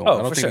timeline going. Oh,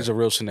 I don't for think sure. it's a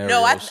real scenario.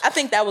 No, I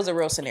think that was a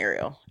real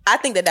scenario. I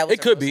think that was It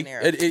a could real be.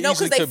 scenario. It No, easily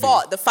because they could be.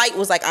 fought. The fight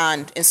was like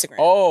on Instagram.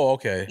 Oh,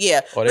 okay.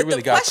 Yeah. Oh, they But really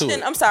the got to question,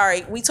 it. I'm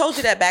sorry, we told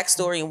you that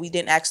backstory and we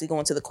didn't actually go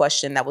into the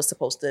question that was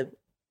supposed to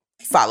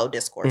follow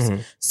discourse.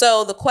 Mm-hmm.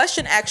 So the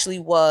question actually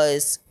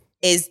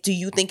is do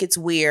you think it's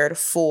weird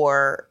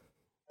for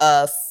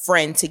a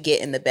friend to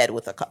get in the bed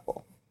with a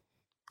couple?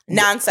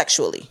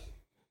 Non-sexually.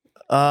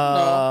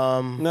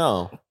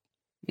 No.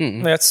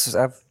 Mm-mm. I've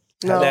had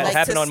No. that Like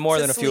happen to- on more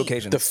to than a few sleep.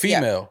 occasions. The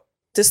female.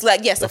 Just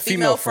like, yes, The a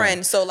female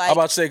friend. So like, I'm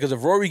about to say, because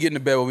if Rory get in the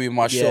bed with me and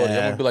my shorty, I'm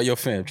gonna be like, yo,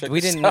 fam, check We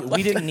this didn't out.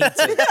 need to.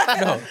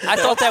 No, I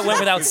thought that went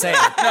without saying.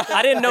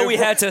 I didn't know we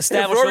had to If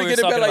establish what Rory we were get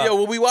in talking bed like, about. yo,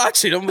 what we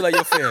watching? I'm gonna be like,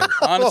 yo, fam,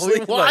 honestly,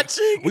 we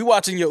watching? we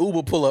watching your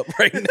Uber pull up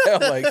right now.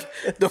 Like,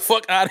 the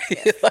fuck out of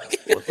here. Like,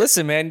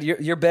 Listen, man,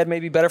 your bed may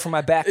be better for my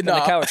back than the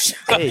couch.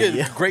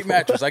 Hey. Great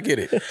mattress. I get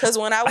it. because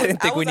when I was, I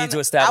didn't think we need to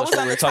establish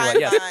what we were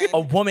talking about. Yeah, a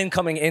woman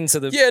coming into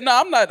the. Yeah, no,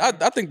 I'm not.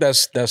 I think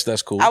that's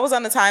cool. I was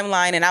on the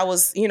timeline and I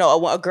was,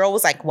 a girl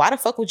was like, why the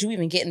fuck would you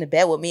even get in the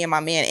bed with me and my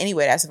man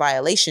anyway? That's a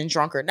violation,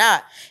 drunk or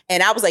not.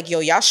 And I was like, yo,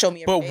 y'all show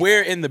me. But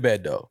where in the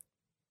bed though?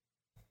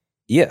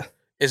 Yeah.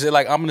 Is it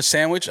like I'm in the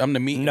sandwich? I'm the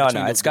meat. No,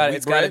 between it's the got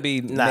wheat to bread?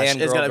 be Nah,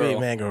 man, it's girl, gotta be girl.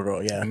 man,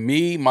 girl, yeah.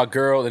 Me, my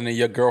girl, and then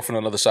your girlfriend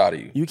on the other side of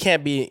you. You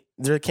can't be.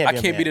 There can't I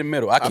be. can't be in the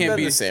middle. I I've can't done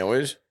be. the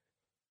sandwich.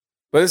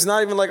 But it's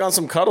not even like on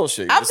some cuddle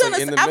shit. You're I've just, done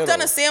like, in the I've middle.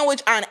 done a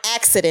sandwich on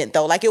accident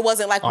though. Like it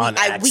wasn't like On we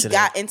accident.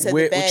 got into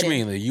Where, the bed. what you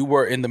mean? Like, you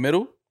were in the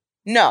middle?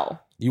 No,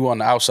 You were on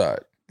the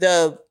outside.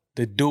 the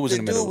The dude was the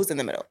in the dude middle. was in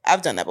the middle.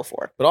 I've done that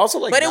before. But also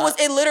like But not-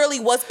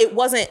 it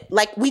wasn't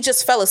like we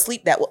just fell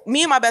asleep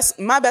me and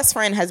my best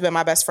friend has been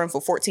my best friend for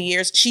 14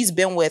 years. She's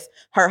been with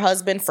her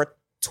husband for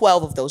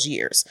 12 of those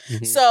years.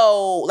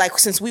 So like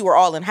since we were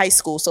all in high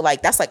school, so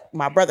like that's like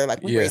my brother,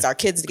 like we raised our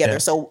kids together.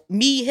 So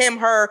me, him,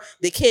 her,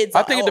 the kids.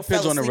 I think it all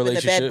depends fell on the asleep in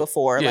relationship. bed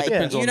before, Yeah, like it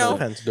depends on you know.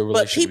 the But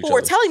relationship people with were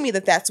each other. telling me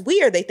that that's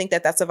weird. They think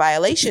that that's a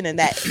violation and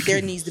that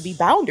there needs to be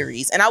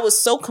boundaries. And I was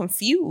so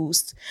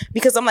confused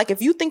because I'm like,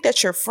 if you think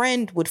that your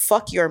friend would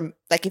fuck your,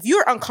 like if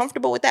you're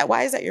uncomfortable with that,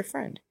 why is that your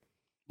friend?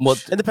 Well,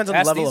 It depends on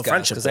the level of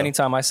friendship, Because though.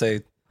 anytime I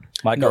say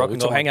my No, girl we're can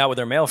go talking- hang out with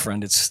her male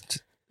friend, it's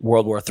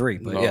World War III.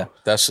 But No, yeah,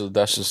 that's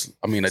just.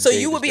 I mean, a So date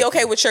you is would be okay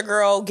different. with your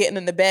girl getting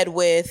into bed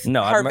with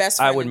no, her best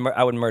friend?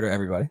 I would murder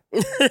everybody.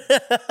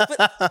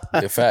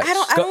 Yeah, facts.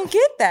 I don't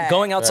get that.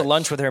 Going out to Facts.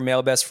 lunch with her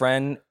male best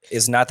friend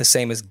is not the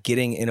same as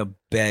getting in a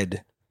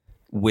bed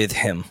with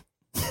him.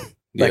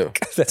 Yeah.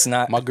 Like that's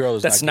not My girl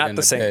is that's not, not getting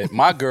the in same. bed.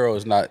 My girl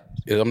is not.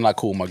 I'm not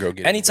cool with my girl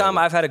getting. Anytime in the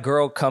bed. I've had a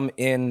girl come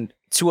in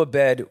to a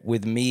bed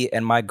with me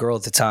and my girl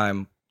at the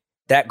time,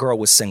 that girl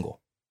was single.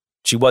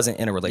 She wasn't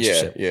in a Yeah,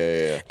 relationship.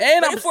 yeah.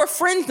 and But I'm if we're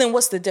friends, then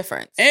what's the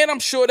difference? and I'm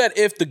sure that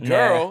if the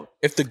girl,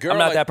 I'm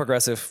not like, that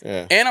progressive.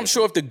 Yeah. and I'm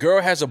sure if the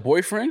girl has a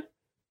boyfriend,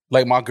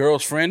 like my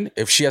girl's friend,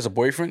 if she has a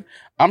boyfriend,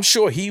 I'm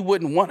sure he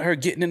wouldn't want her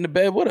getting in the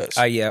bed with us.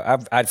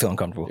 I'd feel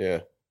uncomfortable. Yeah.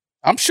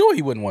 I'm sure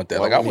he wouldn't want that.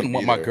 Why Like I wouldn't wouldn't he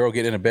want my either? girl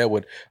getting in the bed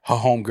with her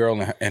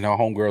homegirl and her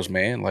homegirl's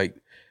man. Like,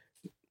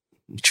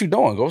 what you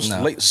doing? Go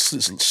No.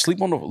 sleep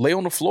lay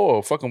on the floor,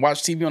 or fucking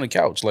watch TV on the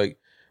couch. Like,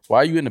 why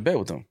are you in the bed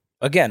with them?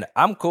 Again,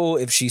 I'm cool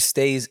if she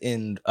stays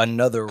in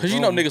another room. Because you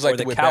know niggas or like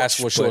the to wear couch,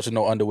 basketball but shorts and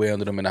no underwear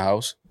under them in the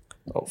house.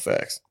 Oh,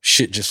 facts.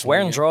 Shit, just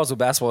Wearing swinging. drawers with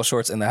basketball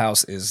shorts in the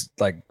house is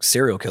like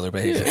serial killer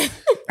behavior.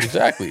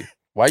 Exactly.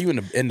 Why you in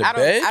the bed?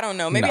 I don't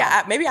know. Maybe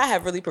Nah. maybe I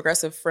have really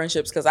progressive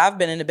friendships because I've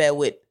been in the bed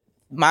with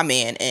my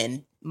man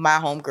and my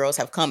homegirls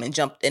have come and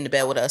jumped in the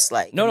bed with us.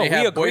 Like, No, They we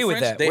have agree with boyfriends?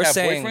 that. They We're have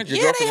saying, boyfriends? Your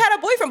yeah, they girlfriend- had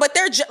a boyfriend, but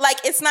they're like,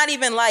 it's not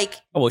even like.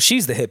 oh, well,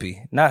 she's the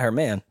hippie, not her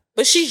man.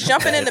 But she's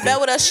jumping in the bed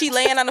with us. She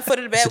laying on the foot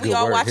of the bed. That's a We good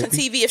all word, watching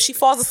hippie. TV. If she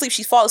falls asleep,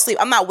 she falls asleep.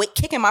 I'm not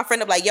kicking my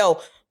friend up like, yo,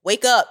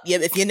 wake up. Yeah,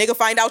 if your nigga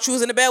find out you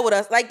was in the bed with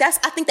us, like I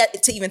think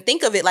that to even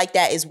think of it like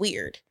that is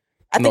weird.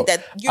 I think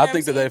that you know I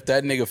think that if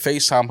that nigga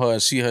FaceTime her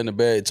and see her in the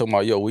bed talking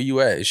about, yo, where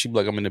you at? And she be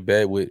like, I'm in the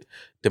bed with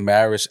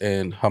Damaris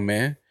and her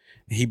man.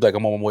 And he be like,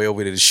 I'm on my way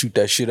over there to shoot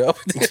that shit up.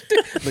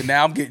 But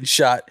now I'm getting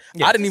shot.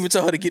 I didn't even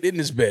tell her to get in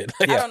this bed.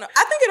 Like, I don't know.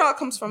 I think it all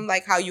comes from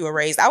like how you were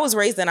raised. I was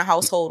raised in a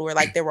household where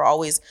like there were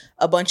always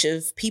a bunch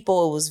of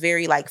people. It was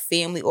very like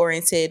family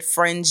oriented.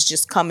 Friends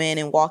just come in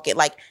and walk it.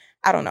 Like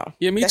I don't know.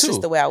 Yeah, me That's too.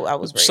 just the way I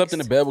was raised. Slept in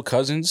the bed with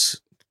cousins,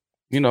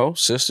 you know,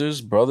 sisters,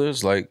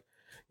 brothers, like,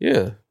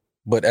 yeah.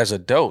 But as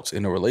adults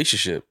in a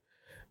relationship,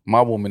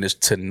 my woman is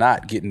to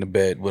not get in the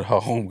bed with her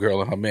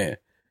homegirl and her man.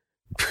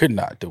 We're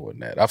not doing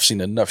that. I've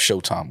seen enough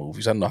Showtime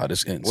movies. I know how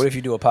this ends. What if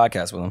you do a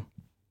podcast with him?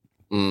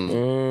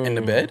 In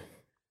the bed?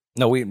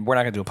 No, we're not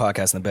gonna do a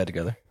podcast in the bed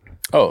together.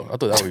 Oh, I thought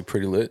that would be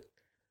pretty lit.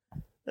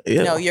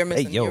 Yeah. No, you're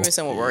missing. yo. You're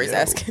missing what Rory's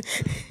asking.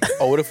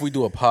 Oh, what if we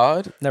do a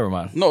pod? Never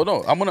mind. No, I'm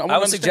gonna I was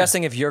understand.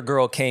 suggesting if your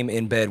girl came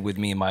in bed with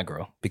me and my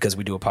girl because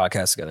we do a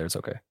podcast together, it's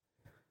okay.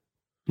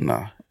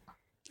 Nah.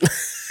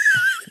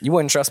 You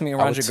wouldn't trust me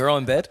around would your girl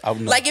in bed? I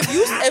would not. Like if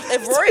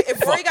Rory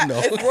no.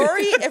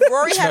 if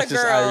Rory had a Trust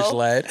this Irish girl.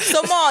 lad.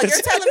 So Maul,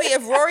 you're telling me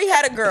if Rory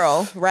had a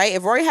girl, right?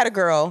 If Rory had a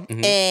girl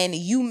Mm-hmm. and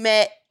you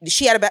met,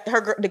 she had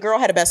the girl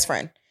had a best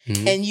friend,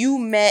 Mm-hmm. and you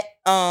met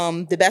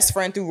the best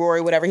friend through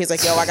Rory, whatever. He's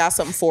like, yo, I got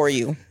something for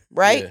you,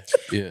 right?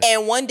 Yeah.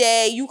 And one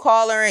day you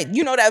call her, and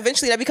you know that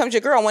eventually that becomes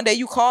your girl. One day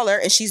you call her,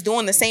 and she's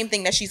doing the same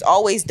thing that she's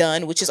always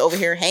done, which is over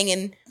here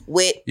hanging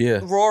with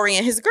Yeah. Rory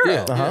and his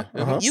girl.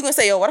 Yeah. You gonna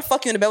say, yo, why the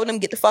fuck you in the bed with him?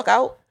 Get the fuck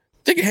out.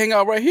 They can hang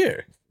out right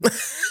here.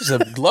 It's a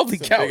lovely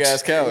couch. big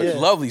ass couch.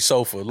 Lovely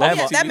sofa. Lovely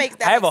Yeah, TV. that makes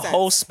I have a sense.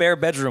 whole spare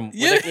bedroom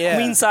with a Yeah.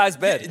 queen size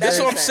bed. That's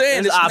what I'm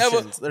saying. There's It's options.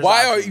 never. There's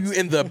Why options. are you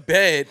in the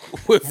bed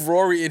with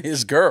Rory and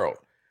his girl?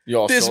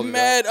 Y'all There's sold it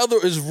mad other.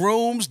 There's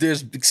rooms.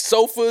 There's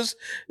sofas.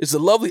 It's a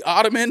lovely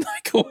ottoman.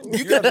 Like you You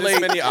have could this lay.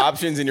 many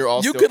options, and you're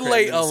all You still could crammed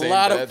lay in the a same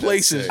lot bed. of That's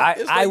places. sick.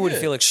 It's I like, would yeah.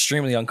 feel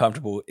extremely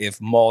uncomfortable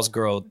if Maul's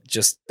girl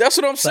just That's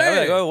what I'm like,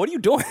 saying. oh, what are you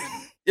doing?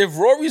 If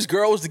Rory's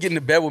girl was to get in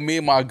the bed with me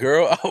and my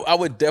girl, I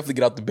would definitely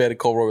get out the bed and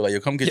call Rory like,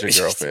 "Yo, come get your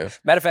girl, fam."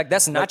 Matter of fact,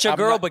 that's not Like, your I'm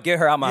girl, not- but get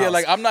her out my Yeah, house.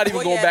 like I'm not even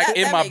Well, going yeah, back that-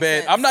 in that my makes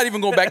bed. sense. I'm not even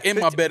going back in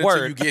my bed until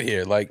Word. you get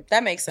here. Like,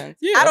 That makes sense.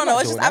 Yeah, I I'm don't know. not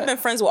It's just doing I've that. been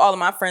friends with all of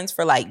my friends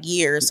for like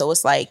years, so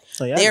it's like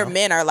Oh, yeah, I their know.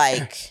 men are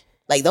like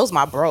those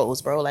my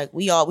bros, bro. Like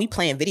we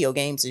playing video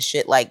games and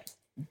shit, like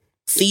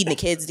feeding the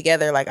kids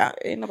together. Like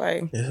ain't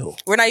nobody. Ew.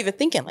 We're not even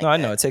thinking like no, I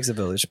that. know it takes a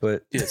village,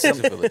 but yeah, it's a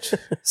village.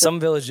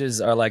 some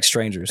villages are like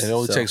strangers. It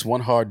only so. takes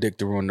one hard dick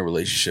to ruin the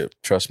relationship.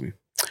 Trust me.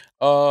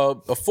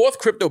 A fourth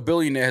crypto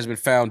billionaire has been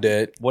found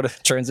dead. What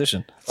a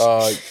transition.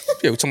 Yeah,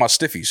 we're talking about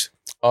stiffies.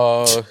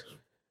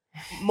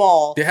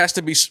 Maul. There has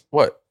to be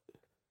what?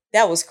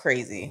 That was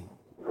crazy.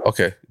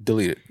 Okay,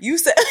 delete it. You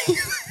said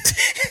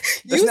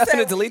There's nothing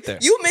to delete there.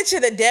 You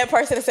mentioned a dead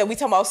person and said we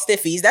talking about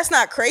stiffies. That's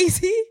not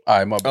crazy. All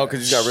right, my bad. Oh,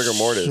 because you got rigor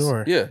mortis.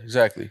 Sure. Yeah,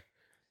 exactly.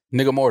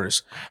 Nigga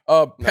mortars.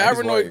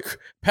 he's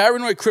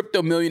Paranoid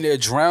crypto millionaire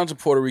drowns in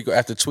Puerto Rico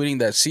after tweeting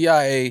that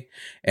CIA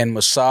and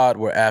Mossad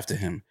were after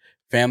him.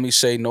 Families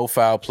say no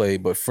foul play,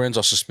 but friends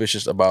are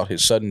suspicious about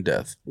his sudden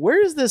death.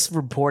 Where is this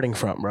reporting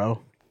from,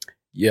 bro?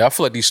 Yeah, I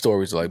feel like these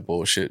stories are like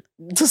bullshit.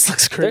 This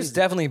looks There's crazy.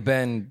 definitely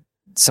been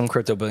some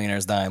crypto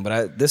billionaires dying,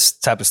 but this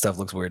type of stuff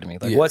looks weird to me.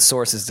 Like, Yeah. what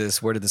source is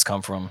this? Where did this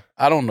come from?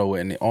 I don't know.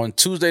 And on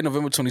Tuesday,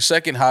 November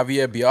 22nd,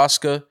 Javier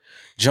Biosca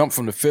jumped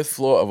from the 5th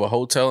floor of a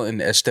hotel in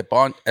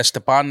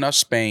Estepona,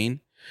 Spain.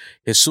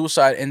 His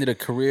suicide ended a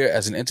career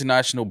as an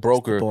international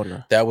broker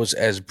Estepona. that was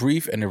as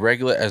brief and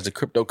irregular as the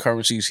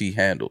cryptocurrencies he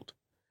handled.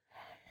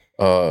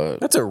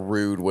 That's a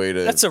rude way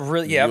to That's a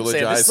really I'm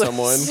saying eulogize this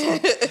someone.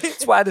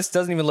 That's why this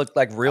doesn't even look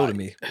like real to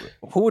me.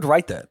 Who would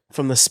write that?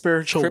 From the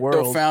spiritual Crypto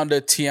world. founder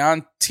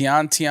Tian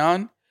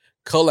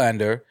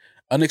Kullander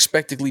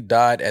unexpectedly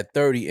died at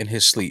 30 in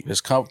his sleep.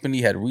 His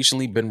company had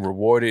recently been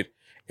rewarded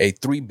a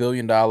 $3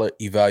 billion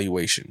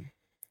evaluation.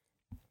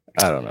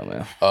 I don't know,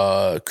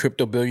 man.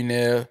 Crypto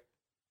billionaire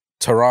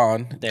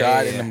Tehran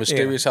died in a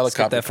mysterious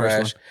helicopter that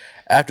first crash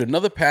after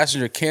another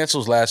passenger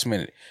cancels last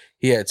minute.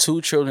 He had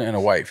 2 children and a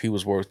wife. He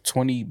was worth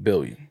 $20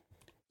 billion.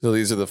 So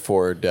these are the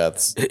 4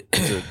 deaths.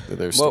 These are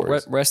their Well,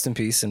 stories. rest in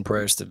peace and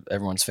prayers to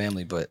everyone's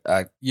family. But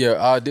Yeah,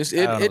 I don't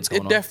know what's it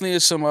going on. definitely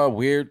is some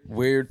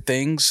weird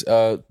things.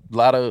 A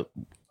lot of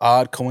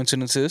odd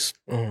coincidences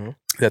Mhm.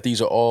 that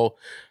these are all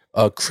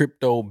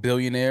crypto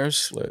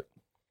billionaires.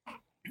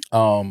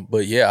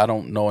 But yeah, I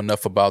don't know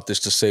enough about this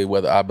to say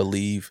whether I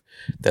believe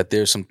that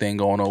there's something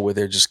going on where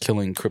they're just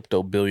killing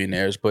crypto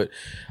billionaires. But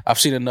I've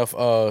seen enough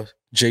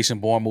Jason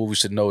Bourne movies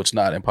to know it's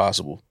not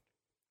impossible.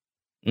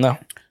 no,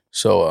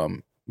 So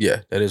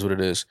yeah, that is what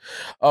it is.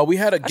 We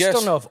had a I just guest.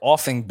 don't know if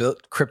offing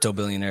crypto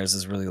billionaires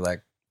is really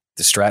like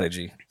the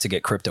strategy to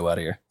get crypto out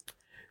of here.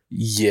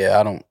 Yeah,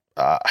 I don't.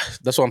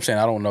 That's what I'm saying.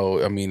 I don't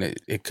know. I mean,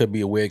 it could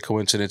be a weird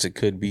coincidence. It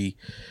could be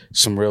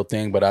some real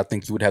thing, but I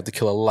think you would have to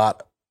kill a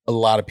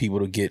lot of people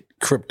to get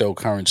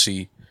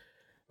cryptocurrency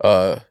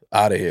out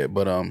of here.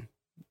 But I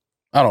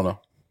don't know.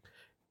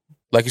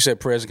 Like you said,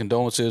 prayers and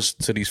condolences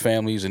to these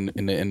families and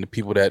the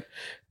people that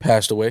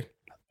passed away.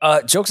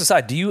 Jokes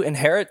aside, do you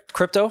inherit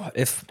crypto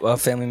if a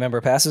family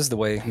member passes the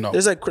way? No,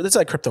 There's like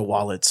crypto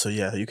wallets, so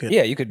yeah, you could.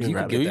 Yeah, you could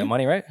grab get it. that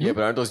money, right? Yeah,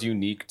 but aren't those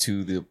unique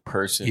to the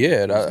person?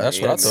 Yeah, who's that's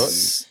what I named?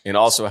 thought. And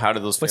also, how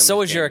did those? But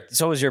families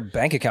so is your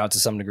bank account to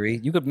some degree.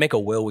 You could make a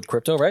will with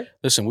crypto, right?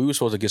 listen, we were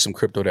supposed to get some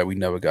crypto that we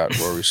never got,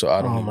 Rory. So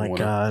I don't Oh even my want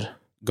to god.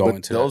 go But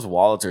into those that.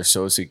 wallets are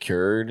so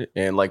secured,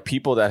 and like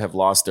people that have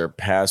lost their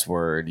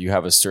password, you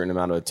have a certain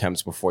amount of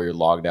attempts before you're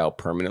logged out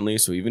permanently.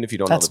 So even if you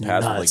don't That's know the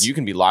password, nuts. like you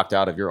can be locked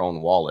out of your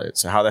own wallet.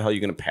 So how the hell are you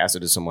going to pass it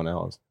to someone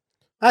else?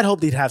 I'd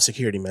hope they'd have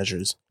security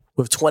measures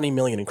with 20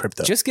 million in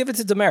crypto. Just give it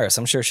to Damaris.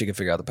 I'm sure she can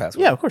figure out the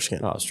password. yeah, of course you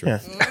can. Oh, it's true. Yeah.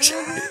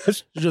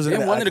 Just in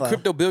Didn't one of the iCloud.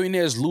 crypto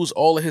billionaires lose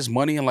all of his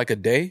money in like a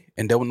day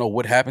and don't know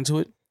what happened to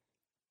it?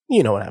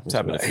 You know what happens. It's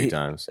happened a few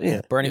times.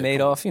 Yeah, Bernie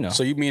Madoff, you know.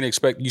 So you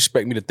expect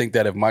me to think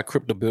that if my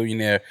crypto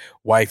billionaire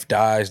wife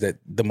dies, that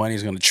the money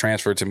is going to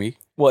transfer to me?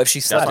 Well, if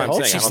she slept, what I'm if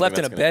saying. she I don't slept think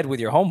in a that's gonna bed with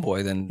your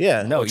homeboy, then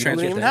Yeah. no, Oh, you you wouldn't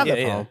get even that. have Yeah, that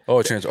yeah. problem.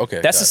 Oh, transfer.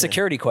 Okay, That's a gotcha.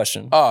 security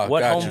question. Oh,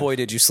 what gotcha. homeboy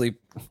did you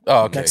sleep?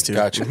 Oh, okay, Next to.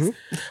 gotcha.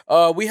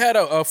 We had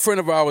a friend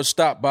of ours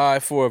stop by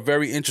for a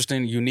very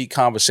interesting, unique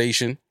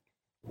conversation.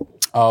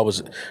 I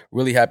was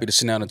really happy to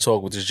sit down and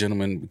talk with this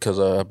gentleman because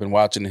I've been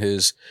watching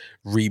his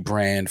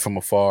rebrand from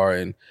afar,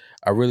 and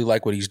I really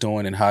like what he's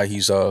doing and how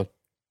he's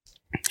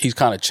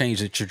kind of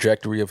changed the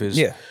trajectory of his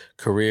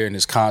career and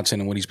his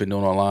content and what he's been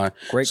doing online.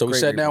 Great. So we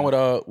sat down with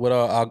our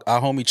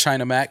homie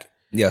China Mac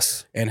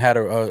Yes. and had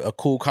a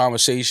cool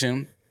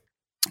conversation.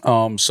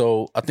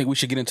 So I think we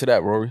should get into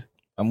that, Rory.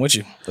 I'm with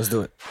you. Let's do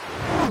it.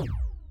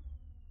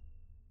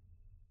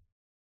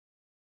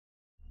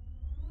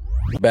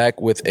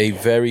 Back with a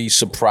very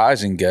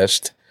surprising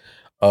guest,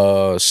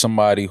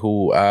 somebody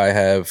who I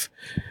have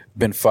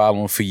been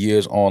following for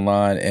years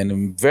online, and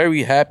I'm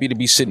very happy to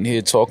be sitting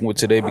here talking with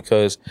today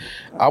because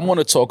I want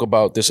to talk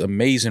about this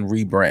amazing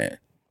rebrand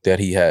that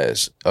he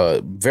has.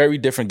 A very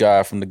different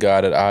guy from the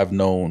guy that I've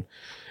known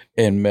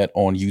and met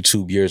on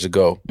YouTube years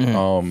ago.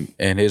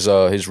 And his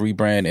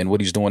rebrand and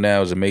what he's doing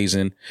now is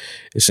amazing.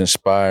 It's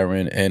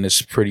inspiring and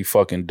it's pretty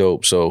fucking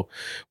dope. So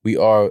we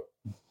are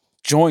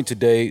joined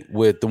today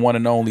with the one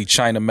and only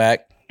China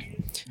Mac.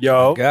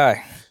 Yo,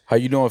 Guy. How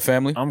you doing,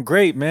 family? I'm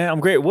great, man. I'm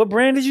great. What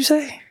brand did you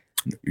say?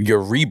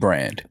 Your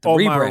rebrand. My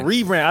rebrand.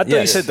 rebrand. I thought you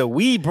Yes. said the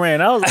weed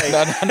brand. I was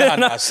like,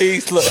 No. See,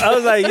 look. I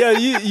was like, yo,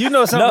 you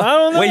know something? I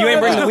don't know. Wait, you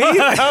ain't bring the weed?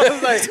 I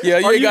was like, Yeah,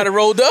 you are ain't got it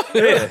rolled up.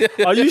 Yeah.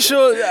 Are you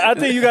sure? I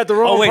think you got the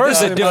wrong Oh wait, this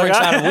person. is a different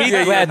Like, kind of weed.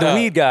 Yeah, Glad nah. the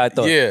weed guy. I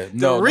thought. Yeah,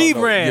 no,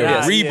 rebrand. Your Ah,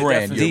 yeah, rebrand.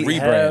 definitely. Your rebrand.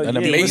 Hell An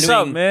yeah. amazing. What's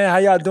up, man? How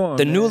y'all doing?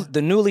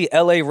 The newly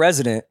LA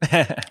resident.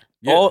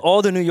 Yeah.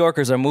 All the New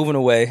Yorkers are moving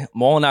away.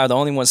 Maul and I are the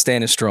only ones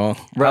standing strong.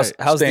 Right.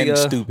 How's Standing the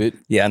stupid.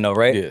 Yeah, I know,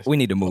 right? Yes. We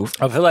need to move.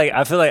 I feel like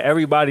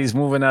everybody's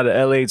moving out of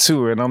LA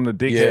too, and I'm the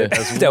dickhead Yeah.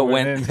 that's That moving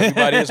went- in.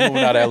 Everybody is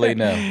moving out of LA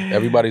now.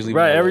 Everybody's leaving.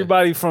 Right, LA.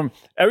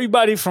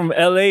 everybody from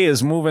LA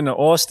is moving to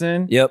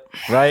Austin. Yep.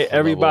 Right,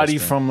 everybody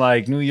Austin. from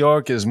like New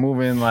York is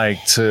moving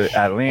like to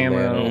Atlanta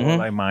Atlanta. or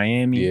like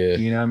Miami. Yeah.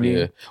 You know what I mean?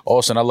 Yeah.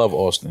 Austin. I love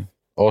Austin.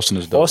 Austin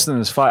is dope. Austin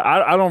is fire.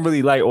 I don't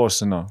really like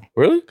Austin though.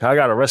 Really? I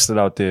got arrested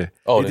out there.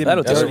 Oh, They did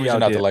that'll me do that's it. a dirty reason out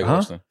not to there. like Huh?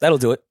 Austin. That'll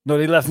do it. No,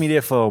 they left me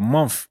there for a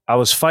month. I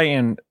was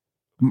fighting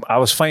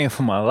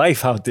for my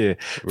life out there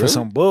for Really?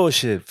 some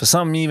bullshit. For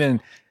something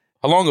even.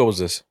 How long ago was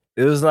this?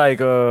 It was like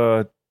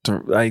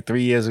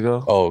 3 years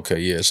ago. Oh, okay,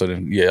 yeah. So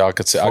then, yeah, I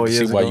could see 4 why years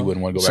you ago.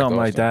 wouldn't want to go back. Something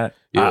to like Austin.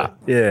 that.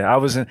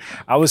 Yeah.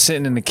 I was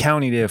sitting in the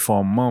county there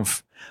for a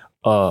month.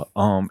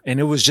 And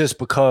it was just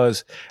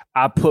because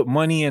I put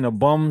money in a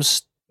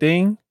bum's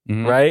thing,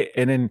 Mhm. right?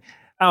 And then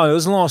I don't know, it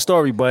was a long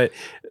story, but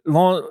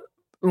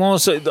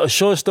a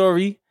short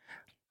story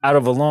out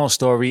of a long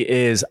story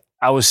is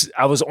I was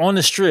on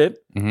the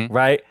strip, Mhm.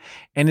 right?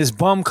 And this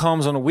bum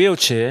comes on a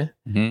wheelchair,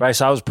 Mhm. right?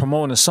 So I was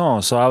promoting a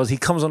song. So he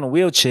comes on a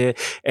wheelchair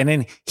and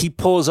then he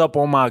pulls up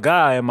on my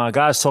guy and my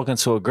guy's talking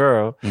to a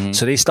girl. Mhm.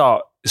 So they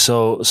start,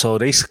 so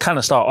they kind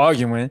of start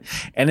arguing.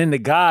 And then the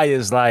guy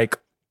is like,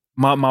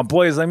 my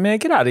boy is like, man,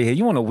 get out of here.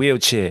 You on a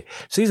wheelchair.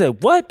 So he's like,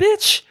 what,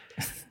 bitch?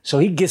 So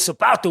he gets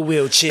up out the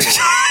wheelchair.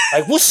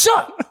 Like, what's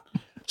up?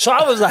 So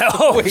I was like,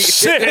 oh,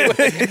 shit.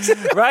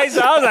 Right?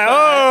 So I was like,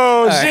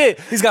 oh, shit.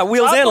 He's got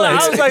wheels So and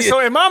legs. I was like, so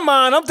in my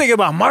mind, I'm thinking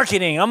about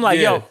marketing. I'm like,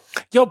 Yeah.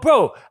 yo,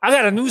 bro, I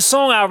got a new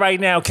song out right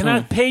now. Can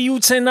I pay you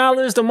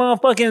 $10 to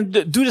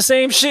motherfucking do the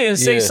same shit and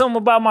say Yeah. something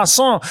about my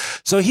song?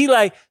 So he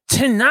like,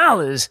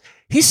 $10?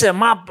 He said,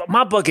 my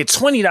bucket,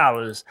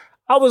 $20.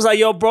 I was like,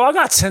 yo, bro, I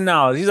got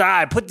 $10. He's like, all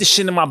right, put this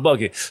shit in my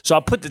bucket. So I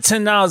put the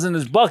 $10 in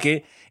his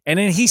bucket, and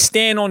then he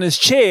stand on his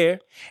chair,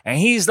 and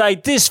he's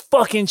like, this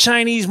fucking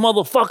Chinese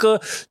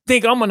motherfucker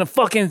think I'm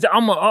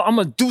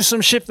gonna do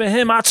some shit for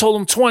him. I told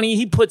him 20,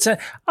 he put 10.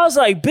 I was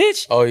like,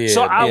 bitch. Oh, yeah,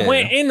 So I yeah.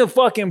 went in the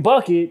fucking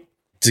bucket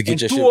To get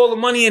and your threw shit. all the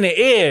money in the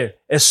air.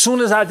 As soon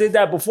as I did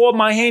that, before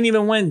my hand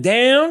even went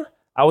down,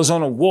 I was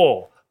on a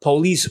wall.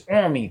 Police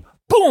on me.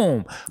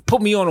 Boom!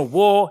 Put me on a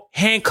wall,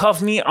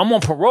 handcuffed me. I'm on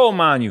parole,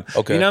 mind you.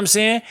 Okay. You know what I'm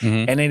saying?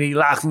 Mhm. And then he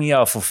locked me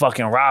up for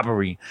fucking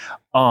robbery.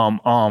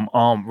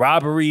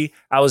 Robbery.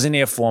 I was in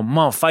there for a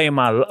month fighting.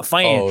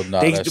 Oh,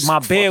 nah, that's my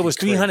bail fucking was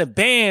 300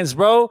 bands,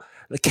 bro.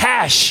 The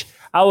cash.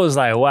 I was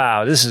like,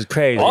 wow, this is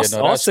crazy. Yeah, Austin,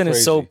 no, that's Austin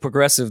is so crazy.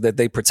 progressive that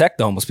they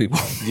protect homeless people.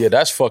 Yeah,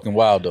 that's fucking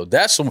wild though.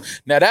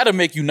 Now that'll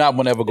make you not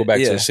want to ever go back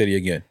to Yeah. the city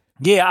again.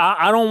 Yeah,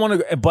 I don't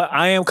want to, but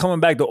I am coming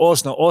back to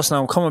Austin. Austin,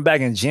 I'm coming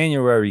back in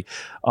January.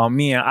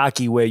 Me and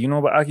Aki Way. You know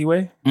about Aki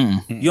Way?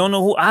 You don't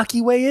know who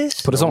Aki Way is?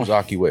 Put us That on. was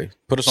Aki Way.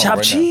 Put us on Chopped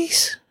right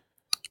cheese?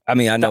 I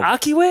mean, I The know.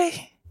 Aki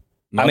Way?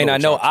 now. I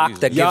know what Ak cheese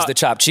that is. gives Y'all- the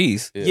chopped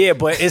cheese. Yeah,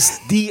 but it's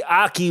the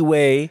Aki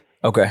Way.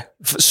 Okay.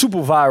 Super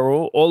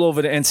viral all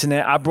over the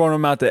internet. I brought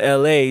him out to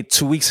LA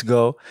 2 weeks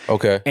ago.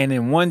 Okay. And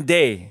in one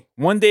day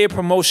of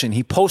promotion,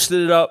 he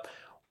posted it up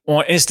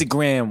on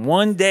Instagram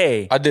one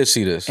day. I did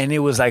see this. And it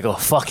was like a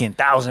fucking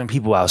 1,000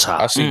 people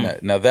outside. I seen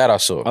that. Now that I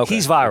saw. Okay.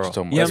 He's What viral. you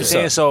talking about? You know what I'm That's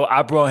saying? what's So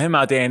I brought him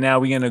out there, and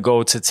now we're gonna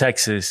go to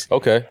Texas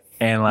Okay.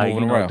 and like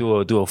Moving around.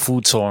 do a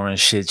food tour and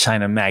shit.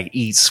 China Mac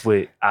eats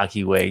with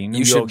Aki Way, New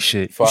You York should-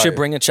 shit. You Fire. should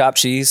bring a chopped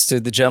cheese to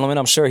the gentleman.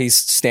 I'm sure he's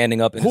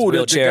standing up in his Who, the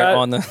wheelchair guy-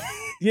 on the.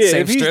 Yeah,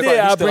 same if he's strip.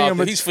 there, I'll He's still bring out him.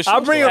 there. He's for sure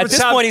I'll bring still him out a At this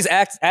chop. point, he's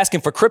asking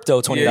for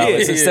crypto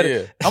 $20 instead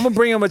of I'm gonna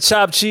bring him a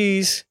chopped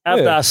cheese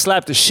after Yeah. I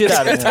slap the shit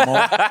out of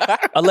him.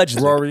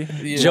 allegedly. Rory,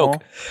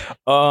 Joke.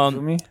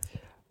 Me?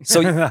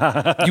 So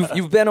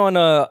you've been on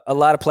a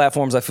lot of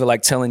platforms, I feel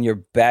like, telling your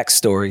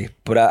backstory,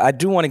 but I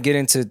do want to get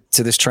into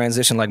this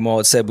transition, like Maul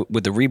had said,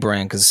 with the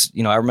rebrand, because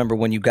I remember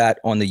when you got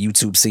on the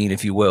YouTube scene,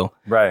 if you will,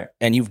 Right.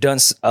 and you've done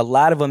a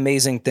lot of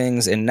amazing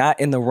things, and not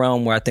in the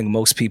realm where I think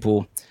most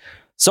people.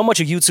 So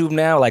much of YouTube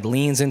now like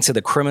leans into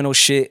the criminal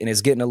shit, and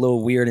it's getting a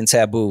little weird and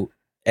taboo.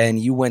 And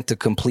you went the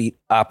complete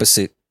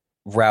opposite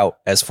route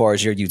as far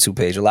as your YouTube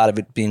page. A lot of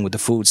it being with the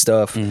food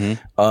stuff, Mm-hmm.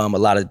 a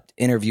lot of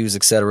interviews,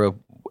 etc.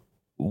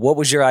 What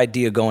was your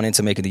idea going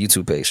into making the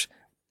YouTube page?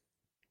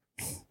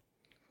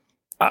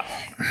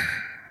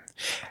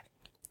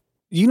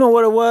 You know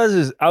what it was?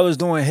 Is I was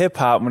doing hip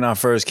hop when I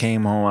first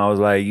came home. I was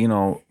like,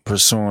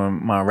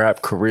 pursuing my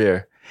rap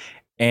career.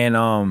 And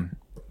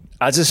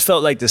I just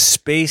felt like the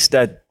space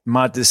that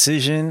my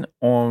decision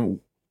on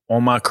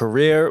my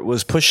career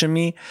was pushing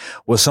me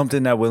was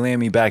something that would land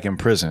me back in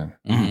prison.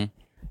 Mm-hmm.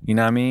 You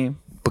know what I mean?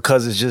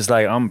 Because it's just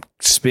like I'm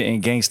spitting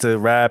gangster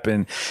rap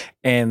and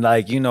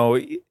like,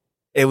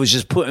 it was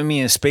just putting me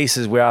in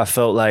spaces where I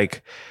felt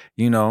like,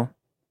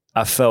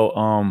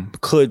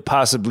 could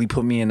possibly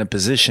put me in a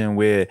position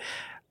where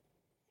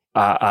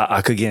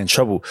I could get in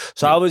trouble.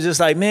 So I was just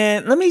like,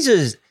 man, let me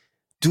just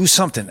do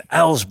something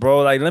else,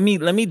 bro. Like, let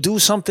me do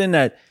something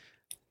that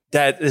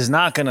is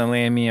not gonna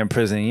land me in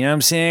prison. You know what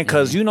I'm saying?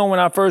 Because when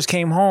I first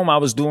came home, I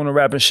was doing the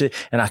rapping shit,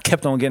 and I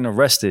kept on getting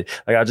arrested.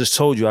 Like I just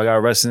told you, I got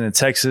arrested in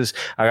Texas.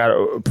 I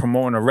got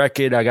promoting a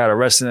record. I got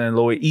arrested in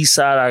Lower East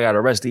Side. I got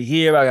arrested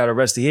here. I got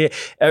arrested here,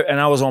 and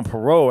I was on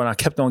parole, and I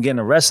kept on getting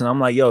arrested. I'm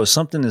like, yo,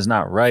 something is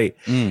not right.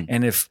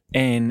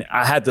 And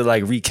I had to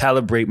like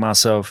recalibrate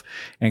myself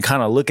and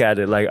kind of look at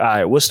it like, all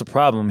right, what's the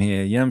problem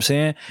here? You know what I'm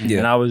saying? Yeah.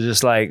 And I was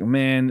just like,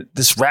 man,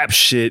 this rap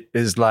shit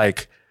is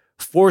like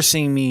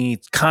forcing me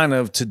kind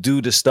of to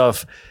do the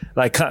stuff,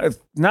 like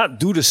not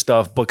do the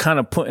stuff, but kind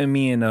of putting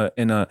me in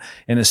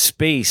a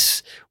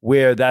space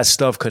where that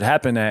stuff could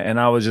happen at. And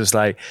I was just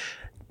like,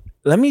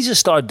 let me just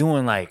start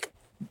doing like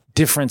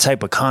different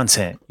type of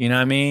content, you know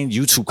what I mean?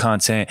 YouTube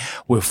content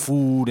with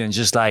food and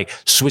just like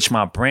switch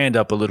my brand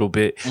up a little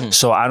bit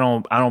so I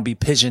don't be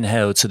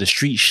pigeonholed to the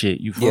street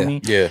shit. You feel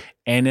me? Yeah.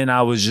 And then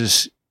I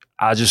just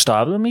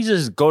thought, let me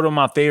just go to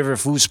my favorite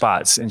food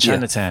spots in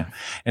Chinatown.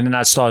 And then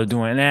I started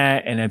doing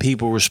that, and then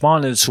people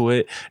responded to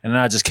it, and then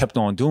I just kept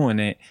on doing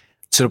it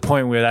to the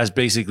point where that's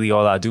basically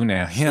all I do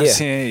now. You know what I'm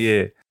saying?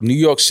 Yeah. New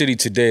York City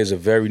today is a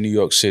very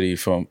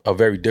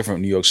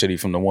different New York City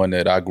from the one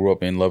that I grew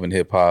up in, loving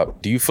hip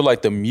hop. Do you feel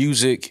like the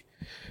music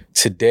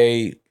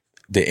today,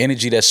 the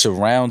energy that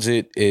surrounds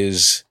it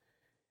is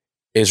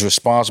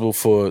responsible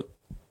for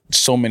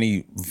so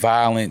many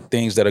violent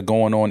things that are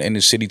going on in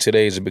the city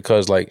today? Is it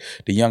because like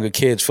the younger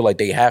kids feel like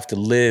they have to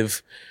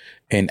live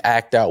and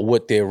act out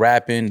what they're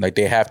rapping, like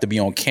they have to be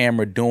on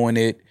camera doing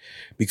it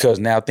because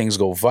now things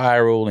go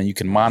viral and you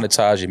can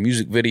monetize your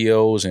music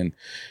videos, and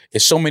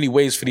it's so many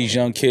ways for these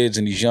young kids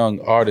and these young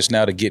artists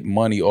now to get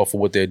money off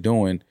of what they're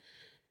doing.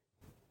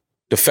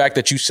 The fact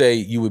that you say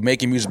you were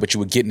making music but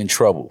you were getting in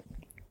trouble,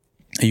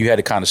 and you had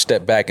to kind of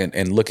step back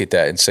and look at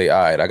that and say,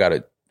 all right, I got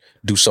to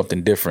do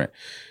something different.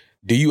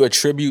 Do you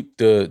attribute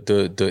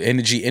the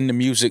energy in the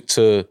music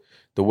to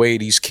the way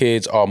these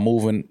kids are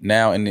moving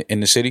now in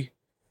the city?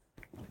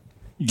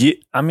 Yeah,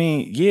 I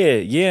mean,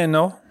 yeah, and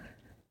no,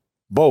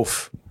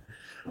 both,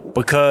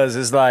 because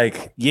it's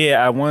like,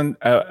 in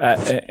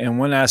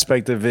one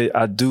aspect of it,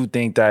 I do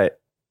think that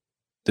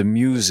the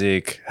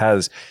music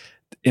has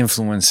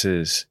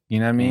influences. You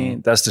know what I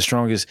mean? That's the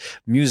strongest.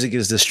 Music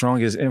is the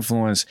strongest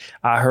influence.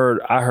 I heard,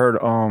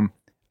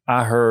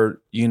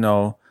 you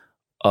know,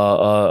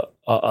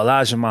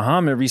 Elijah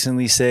Muhammad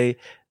recently say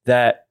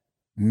that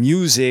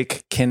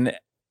music can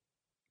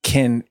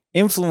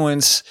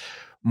influence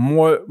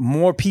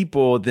more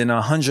people than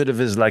 100 of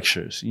his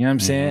lectures. You know what I'm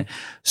saying?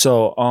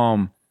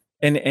 So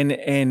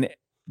and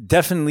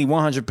definitely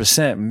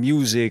 100%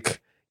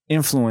 music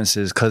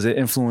influences, because it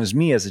influenced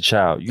me as a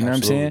child. You know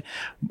Absolutely.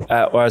 what I'm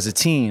saying? Or as a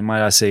teen,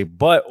 might I say.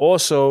 But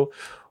also,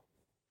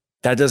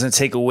 that doesn't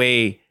take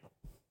away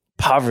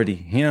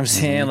poverty. You know what I'm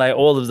saying? Like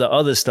all of the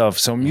other stuff.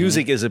 So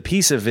music is a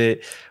piece of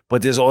it,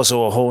 but there's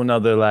also a whole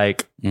nother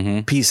like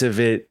piece of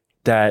it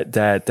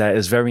that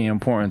is very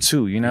important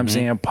too. You know what I'm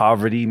saying?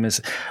 Poverty,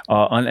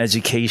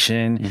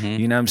 uneducation,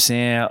 you know what I'm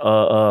saying?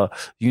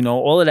 You know,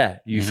 all of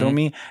that. You feel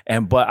me?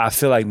 But I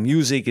feel like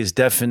music is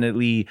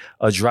definitely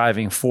a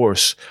driving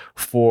force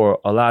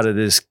for a lot of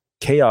this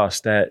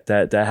chaos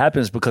that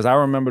happens, because I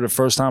remember the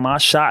first time I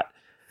shot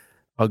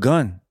a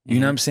gun.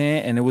 You know what I'm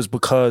saying? And it was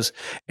because,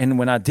 and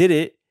when I did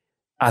it,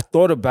 I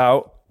thought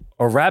about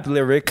a rap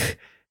lyric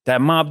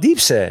that Mobb Deep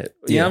said.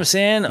 You know what I'm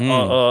saying? You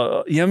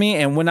know what I mean?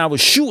 And when I was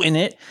shooting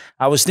it,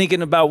 I was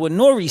thinking about what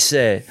Nori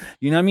said.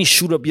 You know what I mean?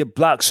 Shoot up your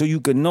block so you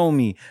could know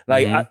me.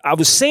 Like I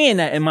was saying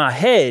that in my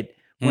head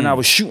when I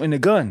was shooting the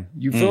gun.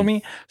 You feel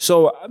me?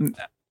 So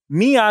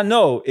me, I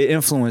know it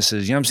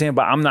influences, you know what I'm saying?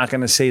 But I'm not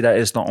going to say that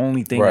it's the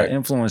only thing that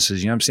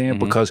influences, you know what I'm saying?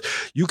 Because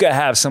you could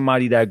have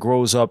somebody that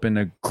grows up in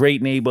a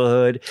great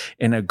neighborhood,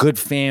 in a good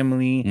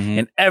family,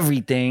 and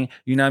everything,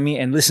 you know what I mean?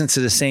 And listen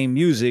to the same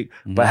music,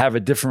 but have a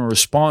different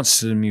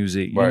response to the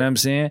music, you know what I'm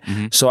saying?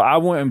 So I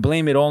wouldn't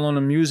blame it all on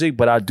the music,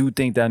 but I do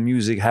think that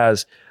music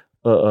has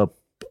a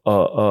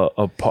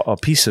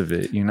piece of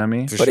it, you know what I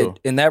mean? But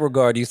in that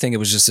regard, do you think it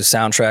was just a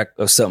soundtrack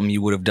of something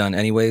you would have done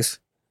anyways?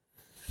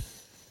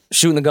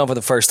 Shooting the gun for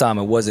the first time,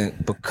 it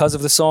wasn't because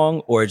of the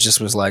song, or it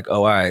just was like, oh,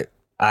 all right,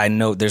 I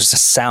know there's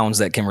sounds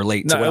that can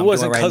relate to what I'm doing right now. No, it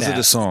wasn't because of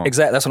the song.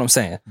 Exactly, that's what I'm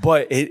saying.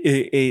 But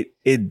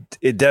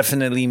it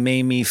definitely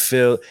made me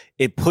feel,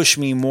 it pushed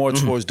me more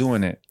towards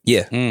doing it.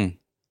 Yeah.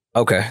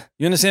 Okay.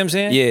 You understand what I'm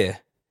saying? Yeah.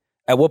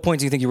 At what point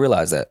do you think you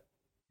realized that?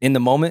 In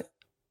the moment?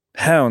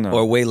 Hell no.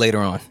 Or way later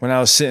on? When I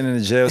was sitting in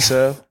the jail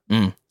cell. You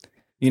know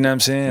what I'm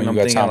saying? When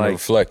you got time to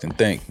reflect and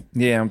think.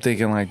 Yeah, I'm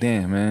thinking like,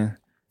 damn, man.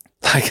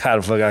 Like, how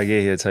the fuck I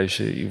get here type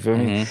shit, you feel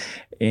me?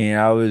 And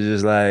I was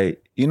just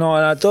like, you know,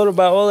 and I thought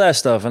about all that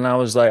stuff, and I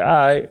was like, all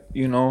right,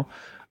 you know,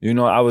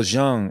 I was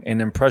young and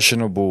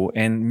impressionable,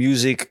 and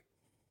music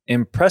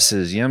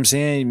impresses, you know what I'm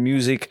saying?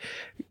 Music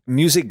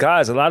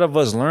guys, a lot of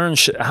us learn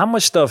shit. How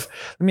much stuff,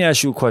 let me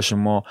ask you a question,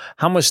 Mo.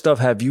 How much stuff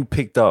have you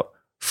picked up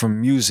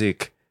from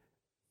music,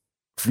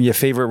 from your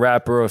favorite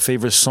rapper or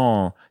favorite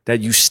song, that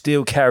you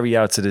still carry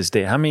out to this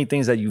day? How many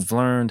things that you've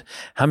learned?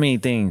 How many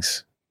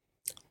things?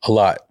 A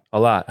lot. A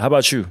lot. How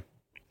about you?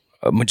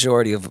 A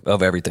majority of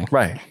everything.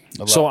 Right.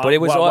 So, but it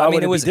was all, I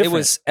mean, it was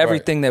different?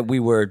 everything that we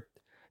were,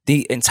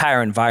 the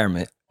entire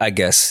environment, I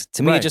guess.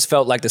 To me, it just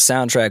felt like the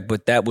soundtrack,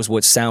 but that was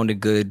what sounded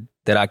good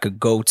that I could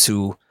go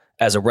to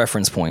as a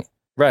reference point.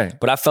 Right.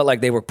 But I felt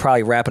like they were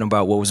probably rapping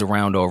about what was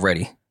around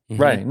already.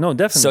 Right. No,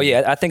 definitely. So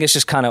yeah, I think it's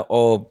just kind of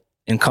all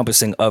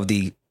encompassing of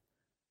the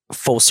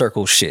full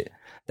circle shit.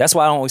 That's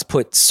why I don't always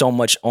put so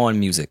much on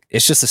music.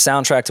 It's just a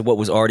soundtrack to what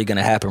was already going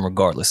to happen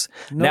regardless.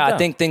 Now, I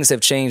think things have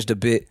changed a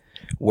bit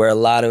where a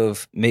lot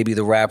of maybe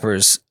the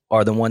rappers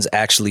are the ones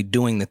actually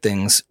doing the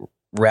things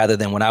rather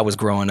than when I was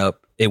growing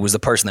up, it was the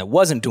person that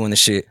wasn't doing the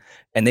shit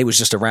and they was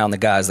just around the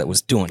guys that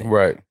was doing it.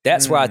 Right.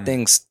 That's where I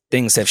think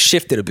things have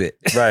shifted a bit.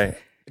 Right.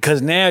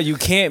 Because now you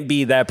can't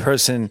be that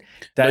person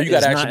that No, you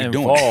gotta is not actually be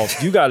doing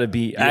involved. You got to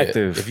be Yeah.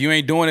 active. If you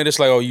ain't doing it, it's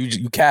like, oh,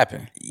 you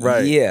capping.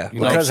 Right. Yeah. You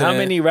know what Because I'm how saying?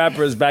 many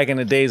rappers back in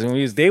the days when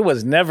they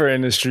was never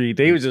in the street.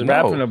 They was just No.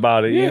 rapping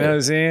about it. You Yeah. know what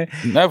I'm saying?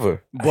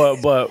 Never.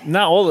 But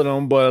not all of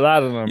them, but a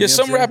lot of them. Yeah, you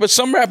know what I'm saying?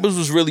 some rappers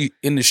was really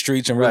in the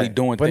streets and really Right.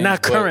 doing but things.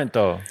 not current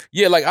though.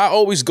 Yeah, like I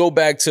always go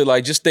back to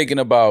like just thinking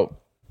about,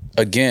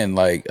 again,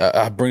 like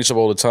I bring this up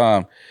all the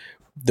time,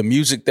 the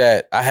music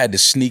that I had to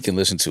sneak and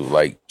listen to,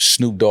 like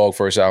Snoop Dogg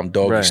first album,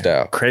 Doggy Right.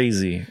 Style.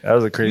 Crazy. That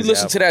was a crazy. You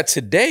listen to that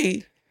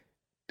today,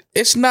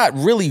 it's not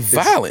really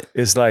violent.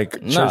 It's like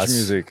church it's-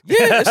 music.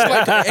 Yeah, it's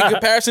like in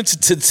comparison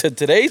to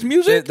today's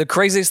music. The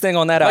craziest thing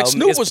on that Like album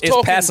Snoop is, was is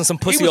talking, passing some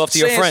he pussy was off to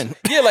your saying- friend.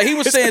 Yeah, like he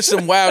was saying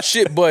some wild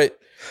shit, but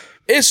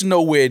it's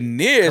nowhere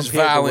near as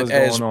Compared to violent what's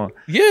as going on.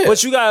 yeah.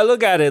 But you gotta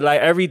look at it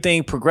like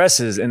everything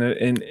progresses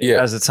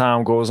Yeah. as the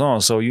time goes on.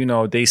 So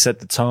they set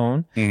the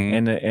tone,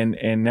 Mm-hmm.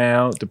 and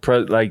now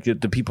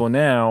the people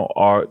now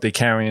they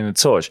carrying the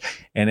torch,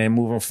 and then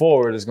moving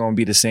forward it's gonna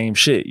be the same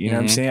shit. You know Mm-hmm.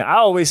 what I'm saying? I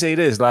always say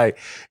this, like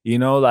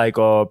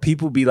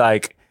people be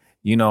like,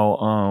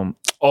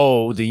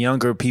 oh, the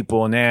younger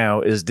people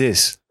now is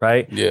this,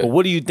 right? Yeah. But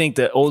what do you think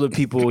the older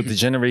people, the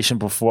generation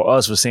before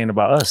us, was saying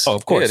about us? Oh,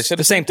 of course. Yeah, they said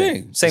the same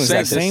thing. Same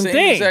exact same thing.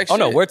 thing. exact Oh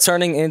no, shit. we're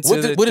turning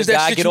into What is the that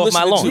guy shit get you off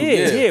my listening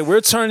lawn. to? Yeah,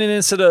 we're turning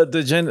into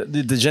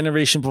the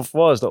generation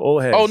before us, the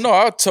old heads. Oh no,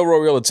 I tell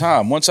Rory all the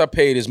time. Once I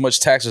paid as much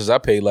taxes as I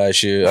paid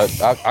last year,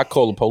 I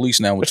call the police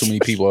now when too many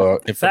people are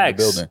in front of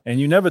the Facts. building. And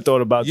you never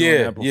thought about doing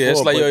Yeah, that before. yeah.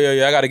 It's like but-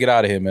 yo, I got to get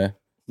out of here, man.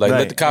 Like Right.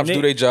 let the cops And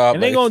do their job.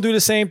 And they're Like, gonna do the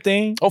same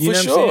thing. Oh, you for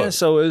know sure. What I'm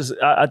saying? So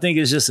I think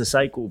it's just a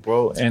cycle,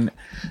 bro. And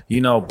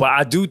but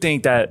I do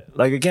think that,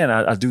 like again,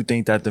 I do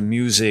think that the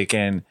music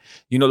and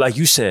like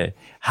you said,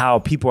 how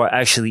people are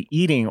actually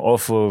eating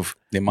off of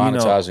They're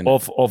monetizing it.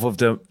 off of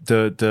the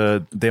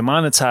they're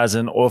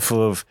monetizing off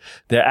of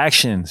their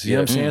actions. You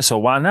know what I'm saying? So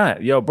why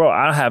not? Yo, bro,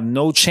 I have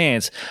no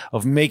chance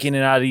of making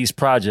it out of these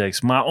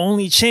projects. My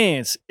only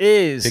chance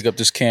is pick up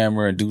this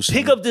camera and do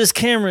something. pick up this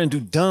camera and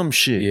do dumb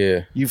shit.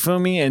 Yeah. You feel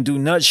me? And do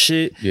nut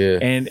shit. Yeah.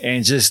 And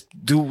just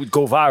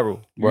go viral.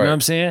 You know Right. what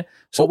I'm saying?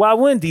 So why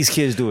wouldn't these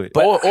kids do it?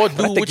 or do I what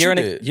think you you're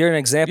did. you're an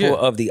example Yeah.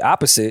 of the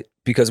opposite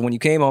because when you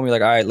came home, you're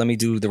like, all right, let me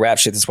do the rap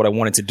shit. This is what I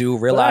wanted to do.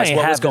 But I Realize ain't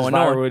what was half as going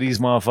viral on. with these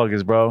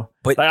motherfuckers, bro.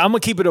 But- like, I'm gonna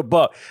keep it a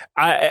buck.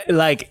 I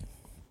like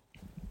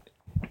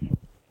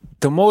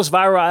the most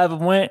viral I ever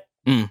went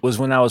was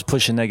when I was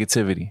pushing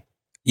negativity.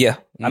 Yeah,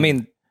 I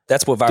mean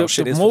that's what viral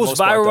shit The is. for the most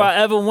part, viral though. I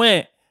ever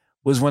went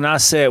was when I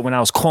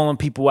was calling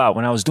people out,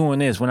 when I was doing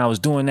this, when I was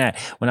doing that,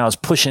 when I was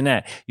pushing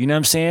that. You know what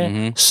I'm saying?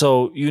 Mm-hmm.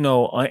 So,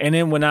 and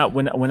then when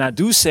I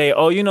do say,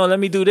 oh, let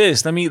me do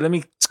this, let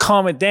me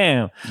calm it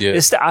down. Yeah.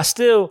 I'm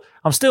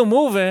still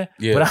moving,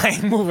 Yeah. but I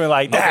ain't moving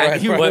like that.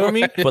 Right, You right, feel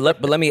me? but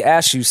let me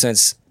ask you,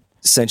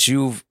 since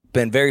you've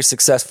been very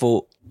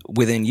successful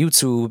within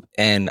YouTube,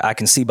 and I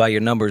can see by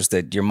your numbers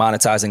that you're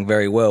monetizing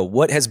very well,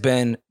 what has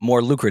been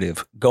more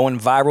lucrative, going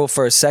viral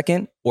for a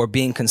second or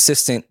being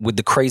consistent with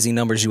the crazy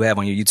numbers you have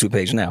on your YouTube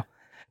page now?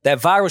 That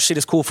viral shit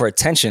is cool for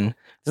attention.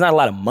 There's not a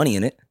lot of money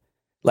in it.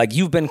 Like,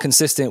 you've been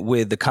consistent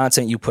with the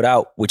content you put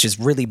out, which is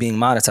really being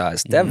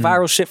monetized. That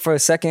viral shit for a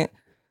second,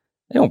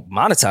 they don't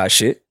monetize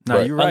shit. No,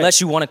 you're right. Unless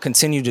you want to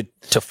continue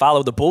to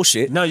follow the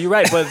bullshit. No, you're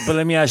right. But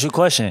let me ask you a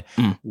question.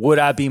 Would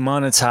I be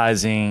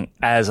monetizing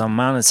as I'm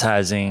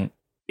monetizing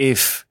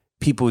if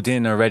people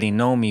didn't already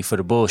know me for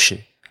the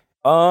bullshit?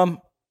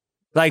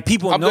 Like,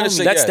 people I'm know gonna me.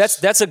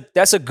 say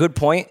That's a good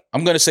point.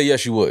 I'm gonna say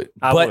yes, you would,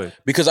 I but- would.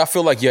 because I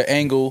feel like your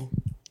angle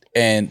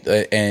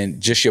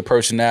and just your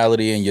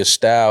personality and your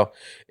style,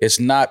 it's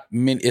not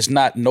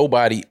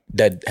nobody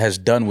that has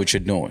done what you're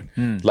doing.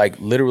 Like,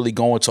 literally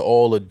going to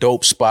all the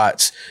dope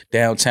spots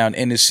downtown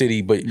in the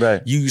city, but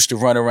Right. you used to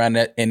run around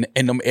that in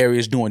them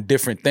areas doing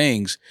different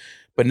things.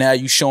 But now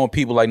you showing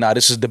people like, nah,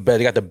 this is the best.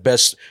 They got the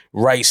best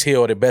rice here,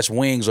 or the best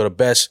wings, or the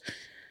best.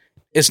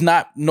 It's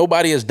not.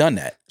 Nobody has done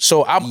that.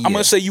 So I'm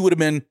gonna say you would have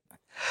been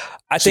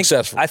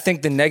successful. I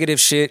think the negative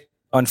shit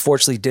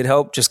unfortunately did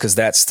help, just because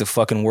that's the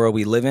fucking world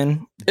we live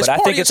in. It's But I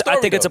part think of your it's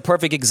story, a though.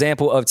 perfect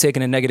example of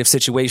taking a negative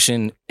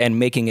situation and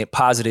making it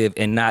positive,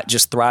 and not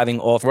just thriving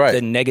off Right.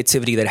 the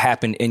negativity that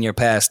happened in your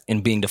past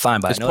and being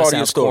defined by it. It's I know part it of your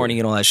sounds story. corny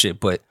and all that shit,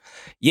 but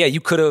yeah,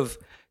 you could have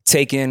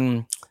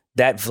taken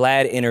that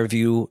Vlad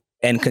interview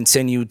and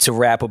continued to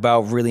rap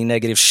about really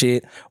negative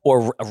shit,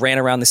 or ran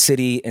around the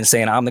city and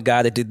saying, I'm the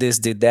guy that did this,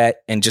 did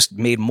that, and just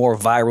made more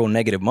viral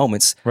negative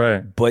moments.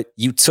 Right. But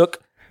you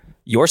took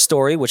your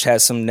story, which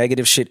has some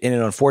negative shit in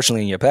it,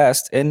 unfortunately, in your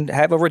past, and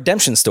have a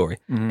redemption story,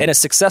 and a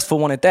successful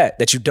one at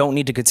that you don't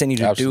need to continue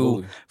to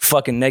Absolutely. do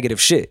fucking negative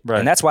shit. Right.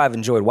 And that's why I've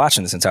enjoyed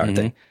watching this entire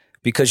thing,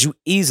 because you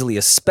easily,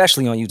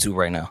 especially on YouTube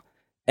right now,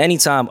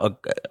 anytime a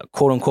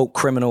quote unquote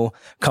criminal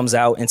comes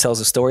out and tells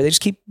a story, they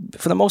just keep,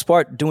 for the most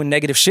part, doing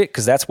negative shit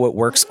because that's what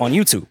works on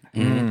YouTube.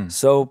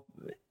 So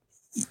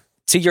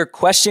To your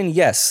question,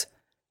 yes.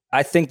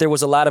 I think there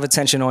was a lot of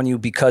attention on you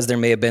because there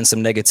may have been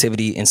some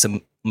negativity and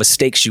some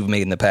mistakes you've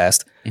made in the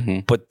past.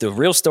 But the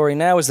real story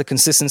now is the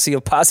consistency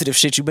of positive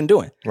shit you've been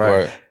doing.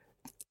 Right.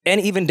 And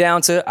even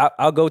down to,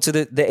 I'll go to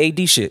the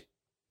AD shit.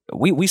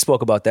 We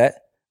spoke about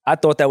that. I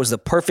thought that was the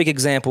perfect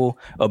example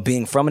of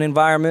being from an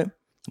environment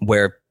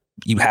where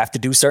you have to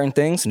do certain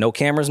things. No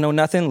cameras, no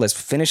nothing. Let's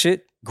finish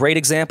it. Great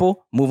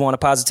example. Move on to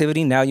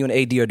positivity. Now you and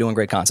AD are doing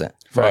great content.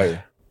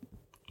 Right.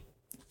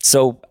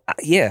 So,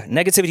 yeah,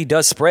 negativity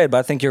does spread, but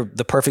I think you're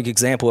the perfect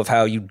example of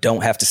how you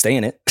don't have to stay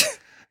in it.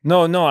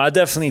 No, I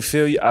definitely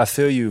feel you. I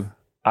feel you.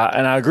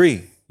 And I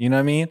agree. You know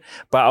what I mean?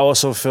 But I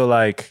also feel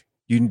like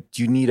you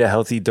need a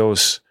healthy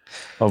dose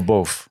of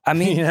both. I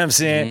mean, you know what I'm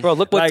saying? Bro,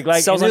 look what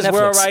like sells in on this Netflix.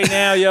 world right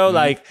now, yo,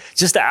 like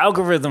just the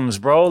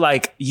algorithms, bro.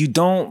 Like you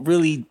don't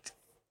really,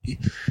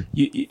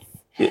 it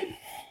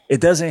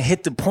doesn't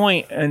hit the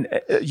point, and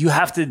you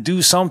have to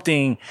do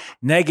something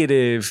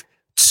negative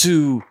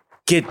to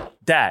get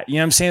that. You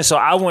know what I'm saying? So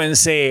I wouldn't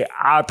say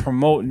I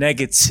promote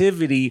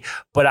negativity,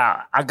 but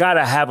I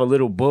gotta have a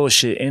little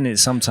bullshit in it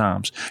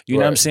sometimes. You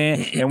know what I'm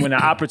saying? And when the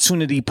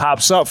opportunity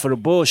pops up for the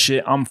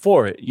bullshit, I'm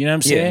for it. You know what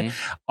I'm saying?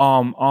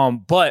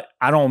 But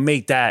I don't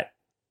make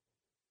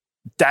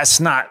that's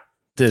not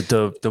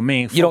the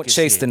main focus. You don't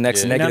chase the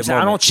next You know what I'm negative saying?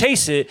 I moment. don't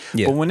chase it,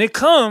 but when it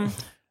comes,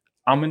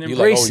 I'm gonna You're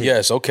like, embrace oh it.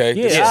 yes, okay.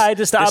 Yeah, This all right,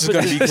 this is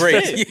gonna be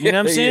great. You know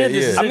what I'm saying?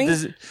 Yeah, yeah.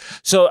 This is-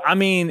 so I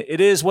mean,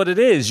 it is what it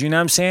is. You know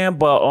what I'm saying?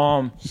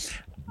 But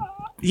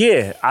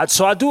yeah.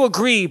 So I do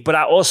agree, but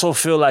I also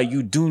feel like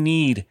you do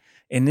need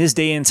in this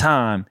day and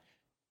time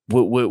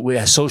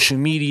with social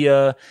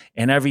media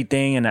and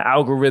everything and the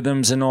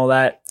algorithms and all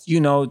that.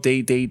 You know,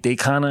 they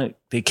kind of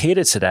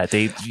cater to that.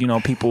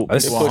 People.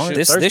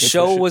 This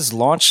show was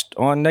launched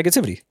on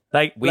negativity.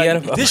 We had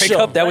a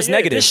breakup that was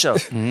negative. This show.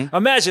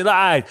 Imagine, all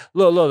right,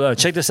 look,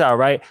 check this out,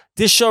 right?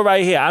 This show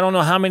right here, I don't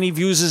know how many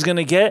views it's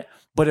gonna get,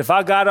 but if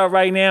I got up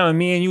right now and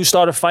me and you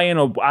started fighting,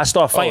 or I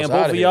start fighting it's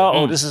both outta of y'all,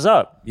 here. this is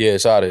up. Yeah,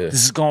 it's out of here.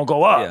 This is gonna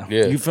go up.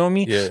 Yeah. You feel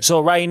me? Yeah.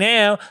 So right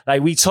now,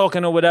 like we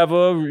talking or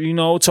whatever,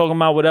 talking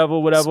about whatever.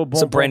 It's Boom,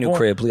 a brand boom, new boom.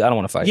 crib, please. I don't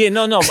want to fight. Yeah,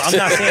 no, I'm not saying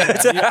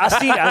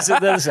that. I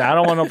said, listen, I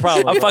don't want no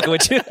problem. I'm fucking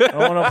with you. I don't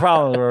want no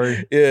problem,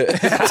 Rory. Yeah.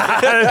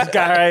 This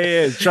guy right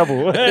here is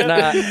trouble.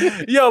 Nah.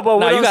 Yo, but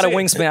what you I'm got a saying-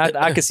 wingspan.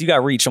 I can see you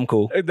got reach. I'm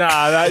cool.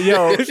 Nah,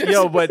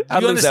 yo, but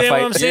I'd you lose that understand what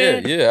fight. I'm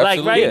saying? Yeah, yeah, like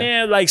right absolutely.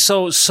 now, like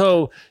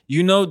so,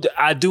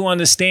 I do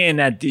understand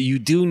that you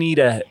do need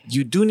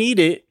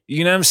it.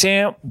 You know what I'm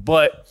saying?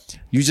 But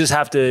you just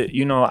have to,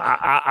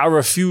 I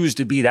refuse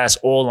to be. That's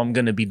all I'm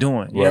gonna be doing.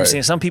 You know what I'm Right.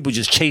 saying? Some people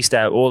just chase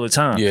that all the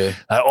time. Yeah.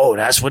 Like, oh,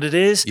 that's what it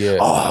is. Yeah.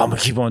 Oh, I'm gonna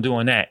keep on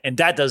doing that, and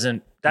that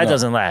doesn't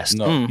last.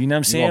 No. You know what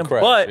I'm saying? gonna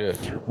crash, But yeah.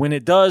 when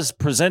it does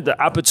present,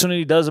 the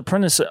opportunity does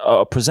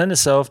present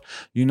itself,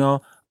 I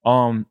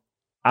don't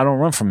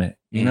run from it.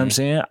 You know what I'm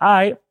saying? All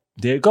right,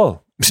 there it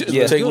go.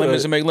 Yeah. Take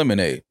lemons and make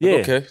lemonade. Yeah.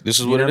 Okay. This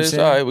is You what know it what I'm is.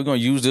 saying? All right, we're gonna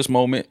use this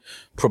moment,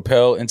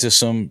 propel into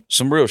some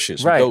real shit,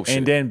 some Right, dope shit.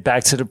 and then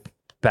back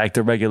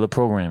to regular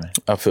programming.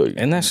 I feel you.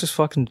 And that's just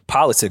fucking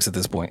politics at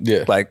this point.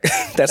 Yeah. Like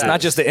that's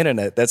not just the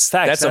internet. That's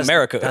Facts.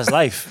 America. That's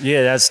life.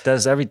 Yeah,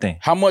 that's everything.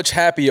 How much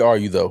happier are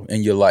you though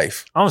in your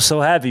life? I'm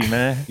so happy,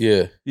 man.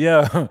 Yeah.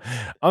 Yeah,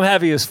 I'm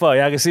happy as fuck.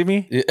 Y'all can see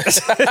me. Yeah.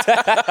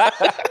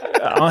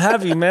 I'm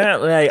happy,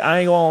 man. Like I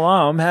ain't gonna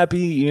lie, I'm happy.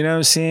 You know what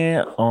I'm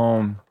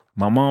saying?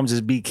 My mom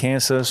just beat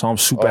cancer, so I'm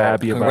super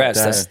happy about congrats.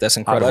 that. That's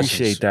incredible. I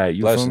appreciate that.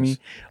 You Blessings.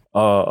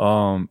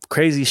 feel me?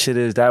 Crazy shit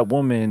is that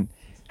woman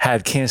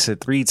had cancer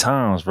 3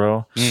 times,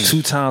 bro.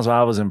 2 times while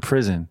I was in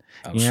prison.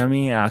 You know what I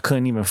mean? I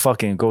couldn't even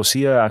fucking go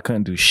see her. I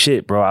couldn't do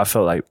shit, bro. I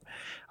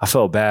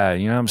felt bad.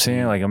 You know what I'm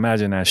saying? Like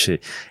imagine that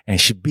shit. And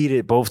she beat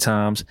it both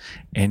times.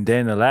 And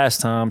then the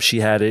last time she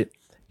had it,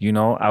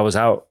 I was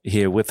out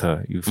here with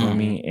her. You feel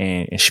me?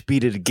 And she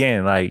beat it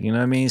again. Like, you know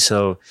what I mean?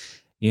 So,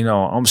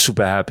 I'm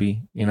super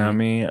happy. You know what I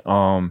mean?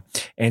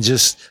 And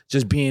just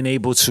being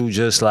able to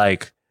just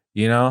like,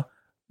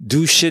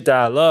 do shit that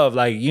I love.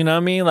 Like, you know what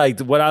I mean? Like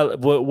what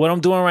I'm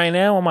doing right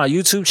now on my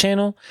YouTube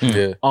channel.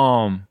 Yeah.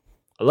 I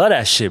love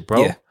that shit,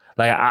 bro. Yeah.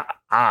 Like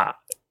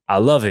I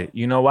love it.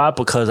 You know why?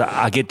 Because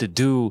I get to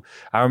do.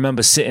 I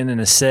remember sitting in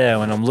a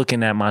cell and I'm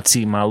looking at my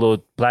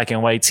little black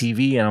and white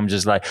TV, and I'm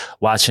just like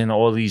watching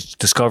all these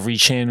Discovery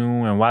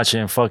Channel and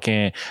watching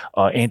fucking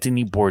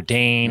Anthony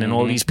Bourdain and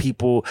all these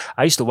people.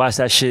 I used to watch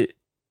that shit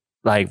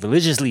like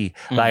religiously.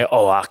 Like,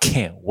 oh, I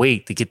can't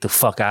wait to get the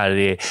fuck out of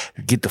there,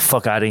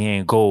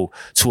 and go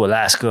to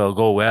Alaska or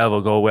go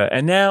wherever.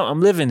 And now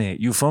I'm living it.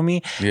 You feel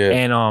me? Yeah.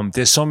 And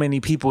there's so many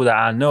people that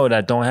I know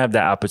that don't have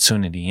that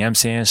opportunity. You know what I'm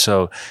saying?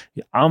 So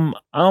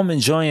I'm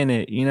enjoying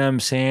it. You know what I'm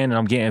saying? And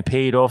I'm getting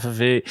paid off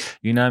of it.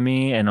 You know what I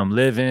mean? And I'm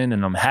living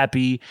and I'm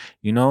happy.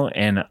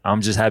 And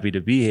I'm just happy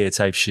to be here.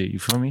 Type shit. You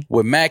feel me?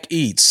 With Mac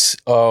Eats,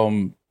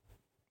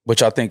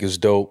 which I think is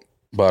dope,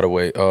 by the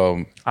way.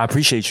 I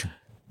appreciate you.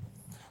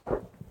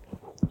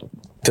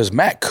 Does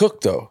Mac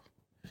cook though?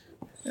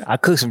 I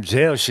cook some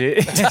jail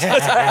shit.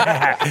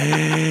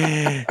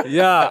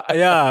 yeah,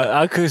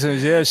 I cook some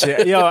jail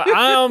shit. Yo,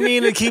 I don't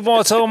mean to keep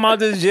on talking about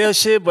this jail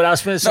shit, but I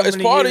spent so it's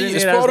many part years of in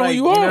it's there. part of Like, who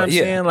you know are. what I'm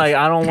saying? Like,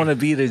 I don't want to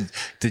be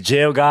the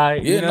jail guy.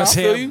 You know what I'm I feel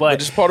saying? you, but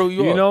it's part of who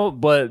you are. You know,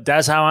 but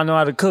that's how I know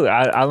how to cook.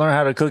 I learned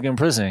how to cook in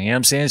prison. You know what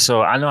I'm saying?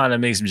 So I know how to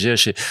make some jail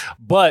shit.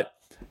 But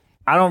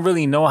I don't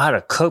really know how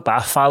to cook, but I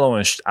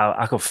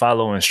could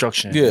follow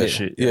instructions. Yeah, and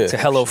shit. yeah. To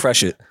Hello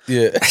Fresh it.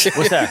 Yeah.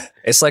 What's that?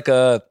 It's like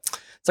a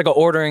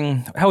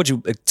ordering. How would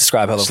you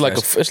describe Hello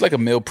Fresh? It's like a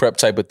meal prep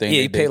type of thing.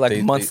 Yeah, you pay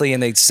like monthly,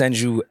 and they send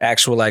you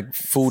actual like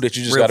food that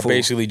you just real got to food.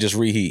 basically just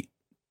reheat.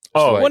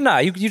 Oh, Well, nah,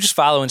 you just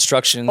follow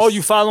instructions. oh,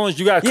 you following?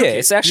 You got to cook yeah, it.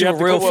 it's You actually have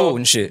to real cook- food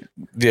and shit.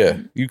 Yeah,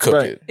 you cook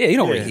Right. it. Yeah, you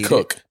don't Yeah. reheat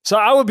Cook. it. So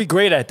I would be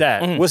great at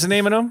that. What's the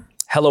name of them?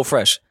 Hello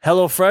Fresh.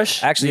 Hello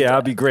Fresh. Actually, yeah,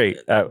 I'd be great.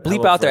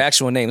 Bleep out their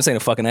actual name. This ain't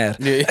a fucking ad.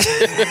 Yeah,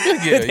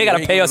 They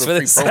gotta pay us for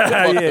this.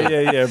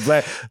 yeah.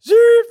 Black.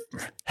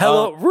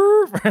 Hello.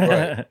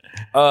 Right.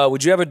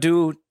 Would you ever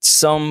do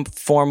some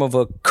form of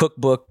a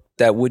cookbook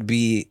that would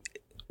be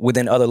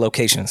within other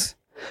locations?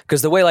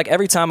 Because the way, like,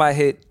 every time I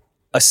hit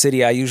a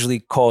city, I usually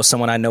call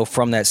someone I know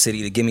from that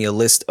city to give me a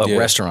list of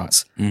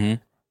restaurants. Mm-hmm.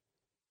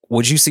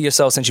 Would you see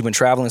yourself, since you've been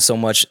traveling so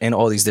much in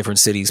all these different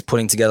cities,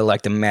 putting together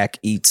like the Mac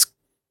Eats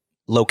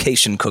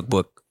location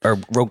cookbook or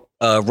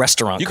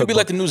restaurant You could be cookbook?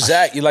 like the new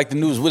Zag. You like the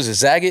news? What is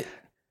it? Zagat?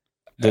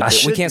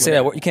 We can't say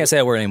that word. You can't say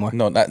that word anymore.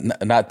 No,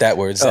 not that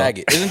word.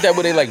 Zagat. Isn't that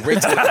where they like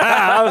rate the,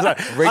 I was like,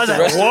 rate the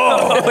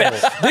restaurant?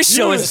 whoa. This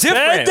show is said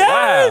different.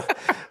 that?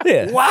 Wow.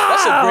 Yeah. Wow.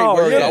 That's a great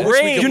word. You're I wish we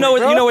brave, could You know where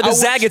the I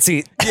wish- Zaggets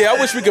eat. Yeah,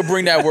 I wish we could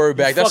bring that word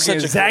back. That's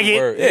Fucking such a great Zagat.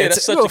 word. Yeah,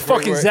 that's such you're a a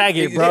fucking great word.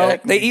 Zagat, bro.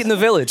 Exactly. They eat in the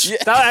village.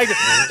 Stop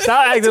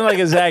acting like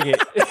a Zagat.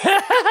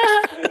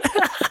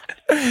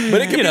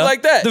 But it could You be know,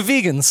 like that. The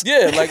vegans.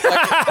 Yeah,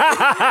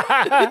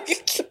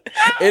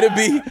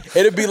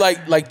 it'd be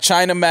like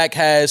China Mac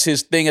has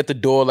his thing at the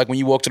door. Like when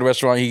you walk to the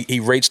restaurant, he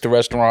rates the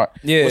restaurant.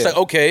 Yeah. It's like,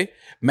 okay,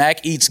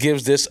 Mac Eats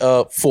gives this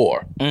a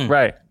 4.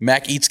 Right.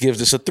 Mac Eats gives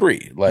this a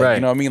 3. Like, Right.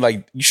 you know what I mean?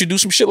 Like, you should do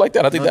some shit like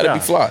that. I think No that'd be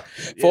doubt.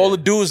 fly. For all the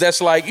dudes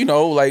that's like, you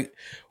know, like,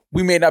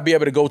 we may not be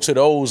able to go to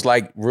those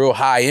like real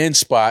high end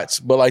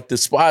spots, but like the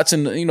spots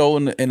in the, you know,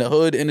 in the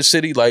hood, in the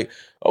city, like,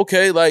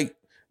 okay, like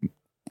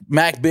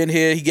Mac been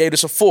here, he gave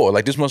us a 4.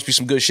 Like, this must be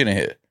some good shit in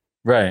here.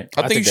 Right.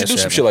 I think you should that do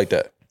some shit shit like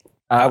that.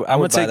 I'm would gonna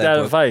buy take that that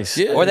book. advice.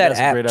 Yeah. Or that That's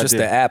a app, great just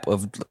idea. the app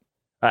of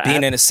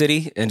being in a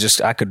city and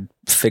just I could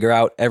figure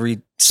out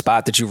every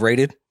spot that you've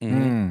rated.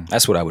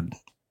 That's what I would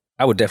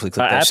definitely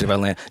click that app? shit if I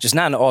land. Just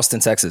not in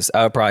Austin, Texas.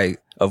 I would probably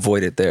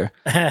avoid it there.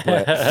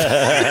 But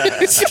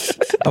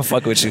I'll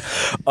fuck with you.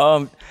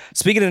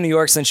 Speaking of New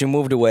York, since you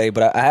moved away,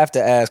 but I have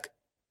to ask,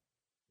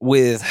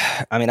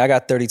 I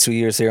got 32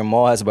 years here.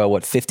 Maul has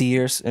about, 50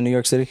 years in New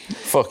York City?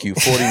 Fuck you,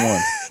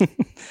 41.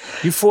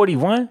 You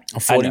 41? I'm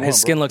 41. His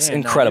skin bro. looks Yeah, no,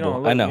 you incredible.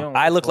 don't look- I you know. don't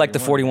I look look like the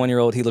 41.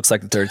 41-year-old. He looks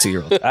like the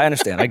 32-year-old. I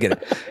understand. I get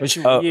it. What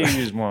year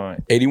you was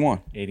born?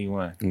 81.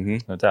 81.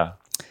 Mhm. No doubt.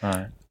 All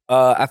right.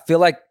 I feel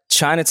like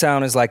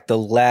Chinatown is like the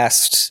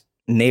last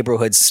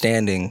neighborhood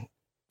standing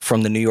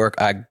from the New York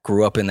I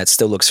grew up in that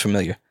still looks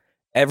familiar.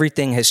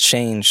 Everything has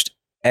changed.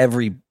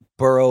 Every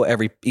borough,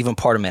 even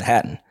part of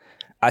Manhattan.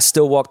 I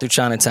still walk through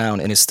Chinatown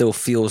and it still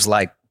feels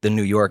like the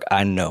New York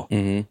I know.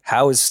 Mm-hmm.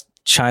 How has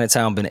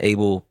Chinatown been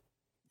able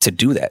to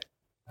do that?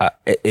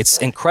 It's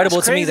incredible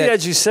It's to me crazy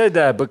that you said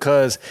that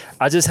because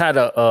I just had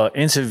a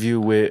interview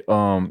with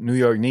New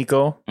York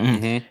Nico.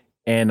 Mm-hmm.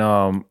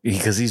 And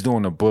because he's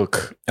doing a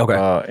book,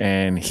 Okay.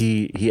 and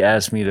he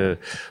asked me to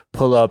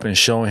pull up and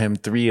show him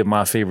 3 of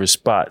my favorite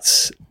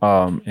spots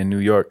in New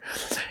York,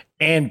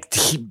 and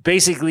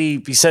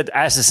he said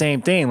asked the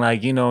same thing,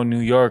 like, you know, New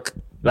York,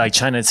 like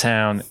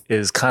Chinatown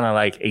is kind of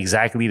like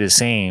exactly the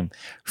same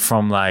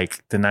from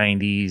like the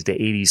 90s, the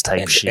 80s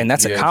type shit, and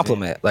that's a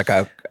compliment. Like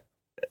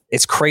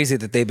it's crazy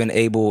that they've been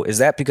able. Is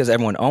that because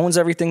everyone owns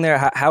everything there?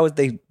 How have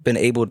they been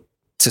able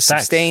to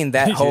sustain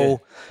that Yeah.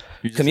 wole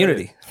You just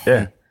community?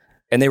 said it.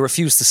 And they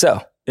refuse to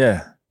sell.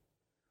 Yeah.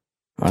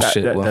 Well,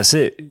 That's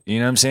it. You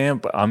know what I'm saying?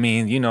 But I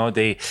mean, you know,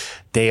 they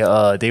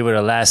were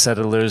the last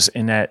settlers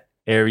in that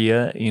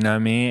area, you know what I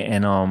mean?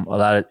 And a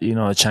lot of, you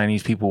know,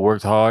 Chinese people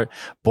worked hard,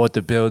 bought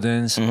the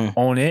buildings,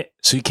 own it.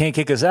 So you can't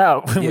kick us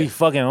out when we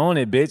fucking own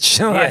it, bitch.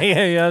 Like, you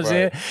know what I'm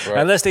saying? right.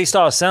 Unless they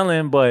start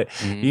selling, but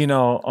you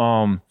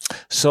know,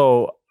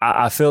 so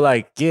I feel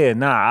like,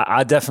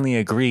 I definitely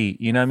agree.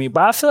 You know what I mean?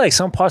 But I feel like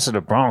some parts of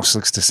the Bronx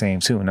looks the same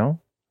too, no?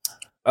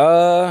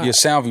 Your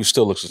Soundview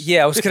still looks.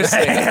 Yeah, I was gonna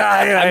say.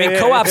 I mean,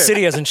 Co-op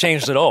City hasn't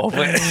changed at all.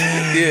 But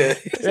Yeah.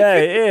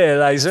 Yeah,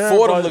 like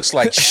Fordham looks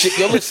like shit.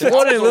 Yo, listen.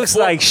 Fordham looks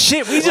like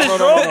shit. We just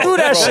drove through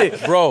that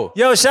shit. Bro.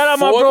 Yo, shout out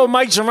my Fordham- bro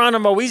Mike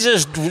Geronimo. We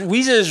just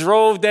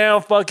drove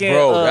down fucking.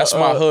 Bro, that's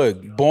my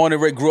hood. Born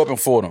and grew up in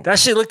Fordham. That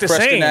shit looked the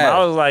Preston same. Ave.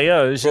 I was like,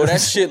 yo, this Bro, shit.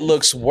 that shit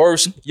looks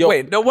worse. Yo,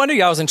 wait, no wonder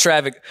y'all was in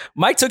traffic.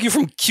 Mike took you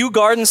from Kew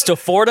Gardens to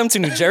Fordham to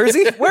New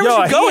Jersey. Where Yo,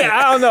 was you going?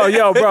 I don't know,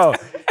 yo, bro.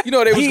 you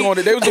know they was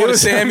going to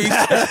Sammy's.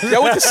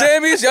 Y'all went to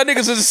Sammy's? Y'all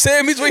niggas was at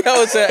Sammy's? Where y'all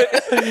was at?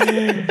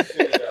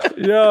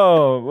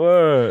 Yo,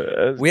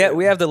 word. We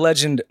have the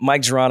legend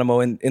Mike Geronimo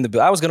in the.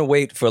 I was gonna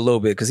wait for a little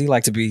bit because he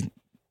liked to be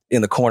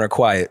in the corner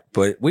quiet,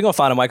 but we're gonna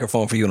find a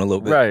microphone for you in a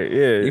little bit. Right?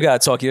 Yeah. You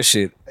gotta talk your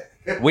shit.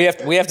 We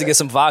have to get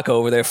some vodka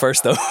over there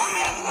first though.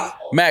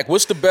 Mac,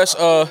 what's the best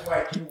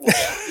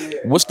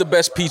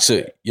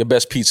pizza? Your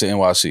best pizza in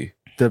NYC?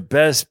 The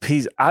best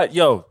pizza.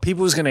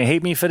 People's gonna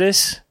hate me for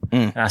this.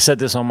 And I said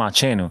this on my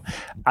channel.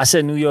 I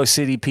said New York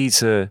City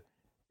pizza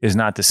is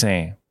not the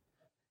same.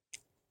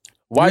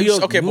 Why New you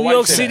York, okay? But New why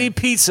York you say City that?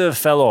 pizza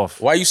fell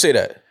off. Why you say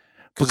that?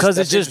 Because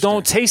it that's just don't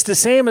interesting. taste the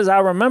same as I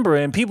remember.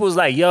 And people was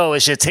like, yo,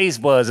 it's your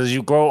taste buds. As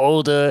you grow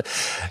older,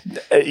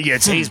 your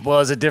taste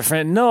buds are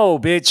different. No,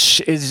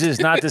 bitch, it's just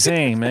not the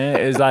same, man.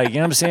 It's like, you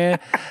know what I'm saying?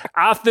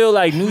 I feel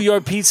like New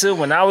York pizza,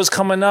 when I was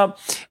coming up,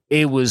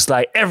 it was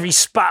like every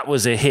spot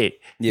was a hit.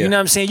 Yeah. You know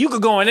what I'm saying? You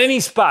could go in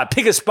any spot,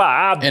 pick a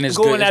spot. And it's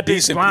go good. in that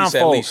It's bitch decent pizza at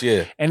blindfold, least,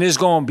 yeah. and it's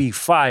going to be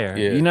fire.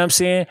 Yeah. You know what I'm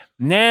saying?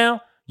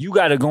 Now, you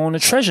got to go on a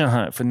treasure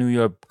hunt for New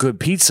York good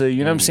pizza. You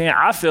know what I'm saying?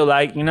 I feel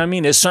like, you know what I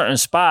mean? There's certain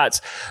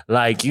spots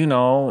like, you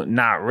know,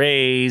 Not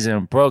Ray's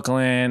in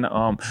Brooklyn.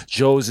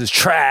 Joe's is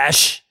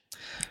trash.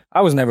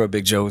 I was never a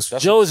big Joe's.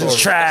 Joe's is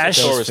trash.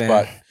 That's a tourist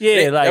fan. spot.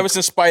 Yeah, like ever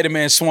since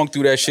Spider-Man swung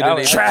through that shit, I and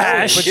was they-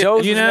 trash. But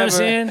Joe's You was know what I'm never-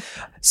 saying?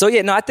 So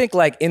yeah, no, I think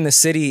like in the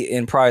city,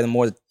 in probably the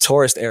more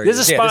tourist areas.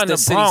 There's a yeah, spot in the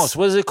city's- Bronx.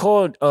 What is it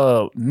called?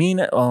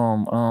 Mina.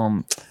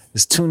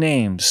 There's two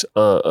names.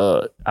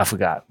 I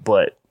forgot,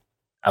 but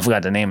I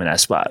forgot the name of that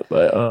spot.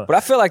 But I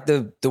feel like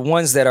the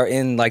ones that are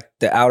in like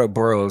the outer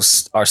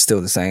boroughs are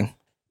still the same.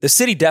 The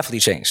city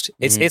definitely changed.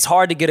 It's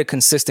hard to get a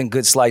consistent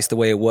good slice the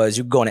way it was.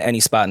 You could go into any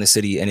spot in the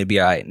city and it'd be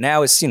all right.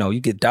 Now it's, you know, you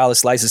get dollar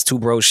slices, two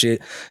bro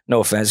shit. No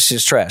offense, it's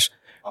just trash.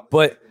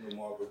 But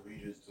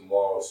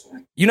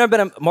you never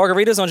been to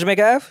Margaritas on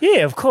Jamaica Ave?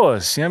 yeah, of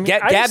course. You know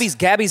what I mean?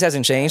 Gabby's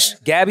hasn't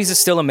changed. Gabby's is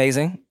still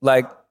amazing.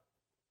 Like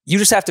you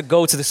just have to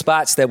go to the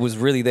spots that was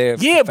really there.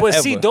 Yeah, but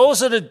forever. see,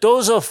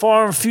 those are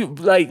far and few.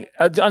 Like,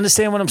 I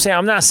understand what I'm saying.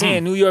 I'm not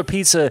saying New York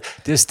pizza.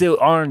 There still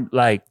aren't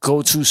like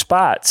go-to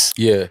spots.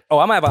 yeah. Oh,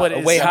 I might have But a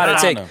it's way how to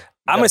not- take.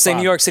 I'm gotta gonna say find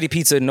New York City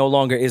pizza no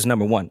longer is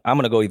number one. I'm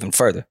gonna go even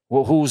further.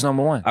 Well, who's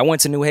number one? I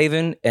went to New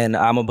Haven and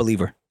I'm a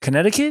believer.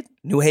 Connecticut?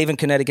 New Haven,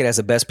 Connecticut has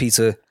the best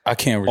pizza I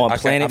can't. on I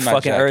can't- planet I'm not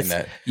fucking jacking Earth.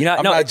 That. You know,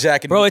 I'm no, not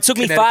jacking. bro. It took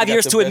me Connecticut 5 got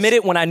years the to best- admit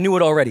it when I knew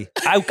it already.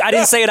 I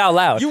didn't say it out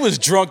loud. You was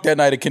drunk that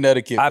night in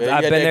Connecticut. I've man. You been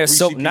had that there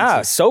greasy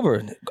pizza.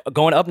 sober,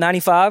 going up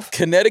 95.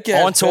 Connecticut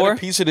has on tour. better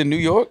pizza than New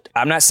York.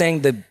 I'm not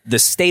saying the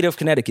state of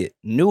Connecticut.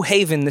 New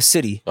Haven, the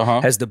city,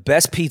 has the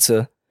best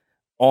pizza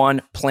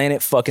on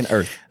planet fucking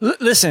Earth.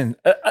 Listen,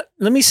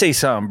 let me say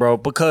something, bro.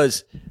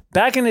 Because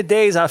back in the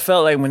days, I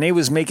felt like when they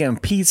was making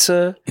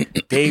pizza,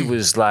 they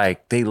was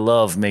like they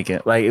loved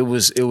making like it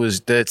was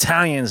the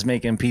Italians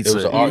making pizza.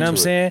 was You an know art what I'm to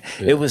it. saying?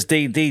 Yeah. It was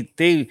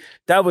they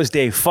that was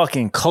their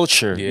fucking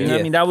culture. You know what I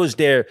Yeah. mean? That was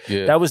their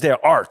Yeah. that was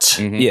their art.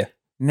 Yeah.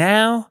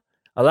 Now,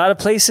 a lot of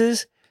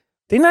places,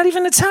 they're not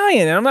even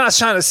Italian. And I'm not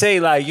trying to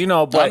say like, you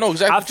know, but know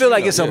exactly I what feel you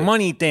like know, it's a yeah.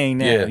 money thing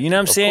now. Yeah, You know what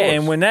I'm of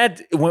saying?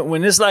 course. And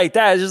when it's like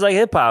that, it's just like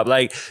hip hop.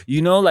 Like,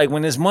 you know, like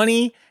when it's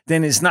money,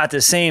 then it's not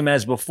the same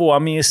as before. I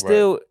mean, it's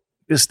still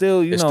you It's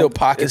know, still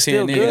pockets it's here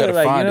still and there. You good, gotta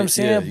like, find you know what it. I'm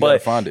saying? Yeah, you gotta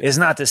but find it. it's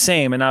not the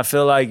same. And I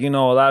feel like, you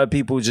know, a lot of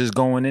people just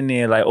going in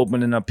there, like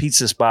opening up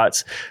pizza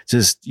spots,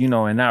 just, you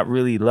know, and not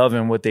really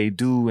loving what they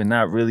do and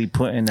not really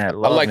putting that I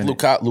love like in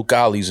it.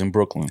 Lucali's in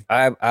Brooklyn.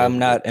 I'm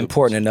not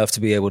important enough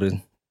to be able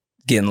to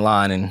get in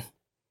line and,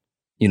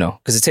 you know,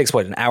 because it takes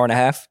what, an hour and a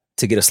half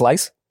to get a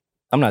slice?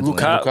 I'm not doing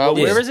that.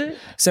 Lucali's? Where is it?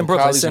 It's in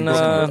Brooklyn. Lucali's It's in in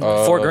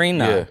Brooklyn. Fort Greene.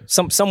 Nah. Yeah.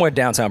 Somewhere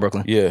downtown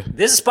Brooklyn. Yeah.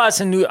 There's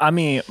spots in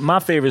my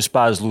favorite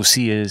spot is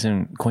Lucia's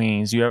in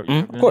Queens. You ever?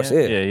 Of course,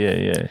 yeah.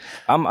 Yeah.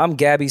 I'm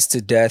Gabby's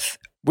to death.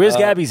 Where's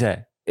Gabby's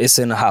at? It's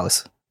in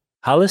Hollis.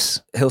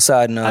 Hollis?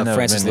 Hillside and I've never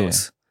Francis been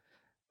Lewis.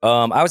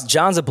 I was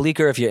John's a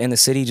Bleecker if you're in the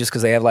city just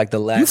because they have like the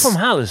last. You from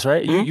Hollis,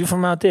 right? You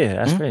from out there?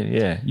 That's great.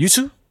 Yeah. You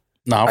too?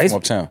 No, I'm He's- from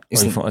uptown.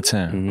 Oh, you from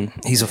uptown?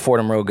 He's a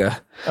Fordham Road guy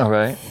All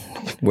right.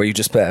 where you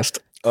just passed.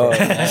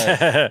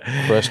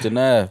 Preston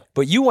Ave.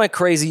 But you went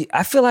crazy.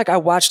 I feel like I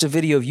watched a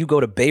video of you go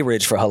to Bay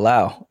Ridge for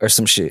halal or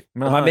some shit.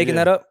 Am I Uh-huh, making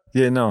yeah. that up?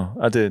 Yeah, no,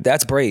 I did.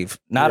 That's brave.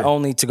 Not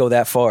only to go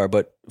that far,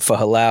 but for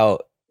halal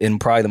in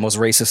probably the most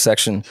racist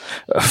section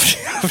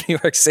of New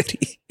York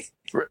City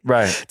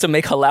Right, to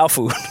make halal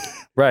food.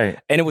 right.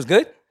 And it was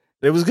good?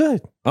 It was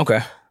good.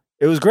 Okay.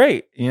 It was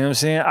great. You know what I'm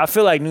saying? I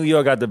feel like New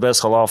York got the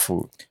best halal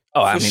food.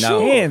 Oh, I For mean,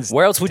 sure. Hands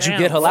where else would you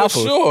down. get halal For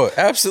food? sure.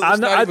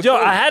 Absolutely.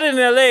 I had it in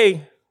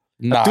LA.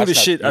 Nah, I threw it's the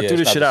not- shit. I yeah, threw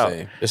the it's not shit the out.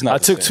 same. It's not I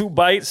the took same. 2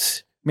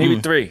 bites, maybe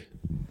 3,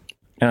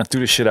 and I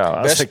threw the shit out.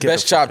 I was like, get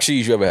Best the chopped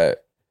cheese you ever had.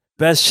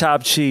 Best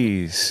chopped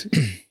cheese.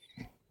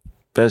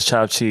 Best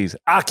chopped cheese.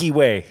 Aki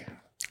Way.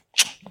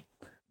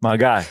 My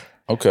guy.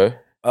 Okay.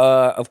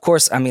 Of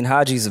course, I mean,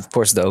 Haji's, of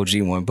course, the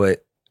OG one,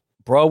 but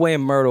Broadway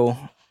and Myrtle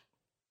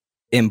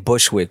in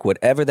Bushwick,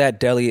 whatever that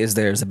deli is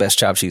there is the best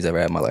chopped cheese I've ever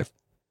had in my life.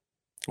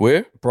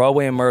 Where?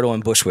 Broadway and Myrtle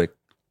in Bushwick.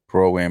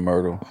 Broadway and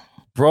Myrtle.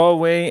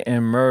 Broadway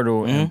and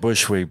Myrtle and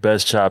Bushwick.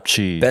 Best chopped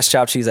cheese. Best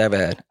chopped cheese I ever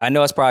had. I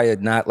know it's probably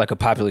not like a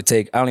popular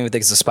take. I don't even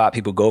think it's a spot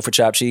people go for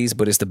chopped cheese,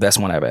 but it's the best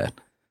one I've had.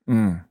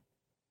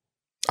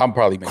 I'm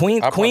probably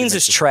Queens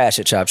is trash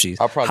at chopped cheese.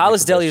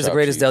 Hollis Deli is the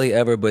greatest deli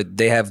ever, but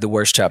they have the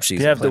worst chopped cheese.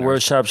 They have the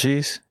worst chopped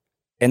cheese.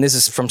 And this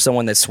is from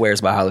someone that swears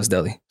by Hollis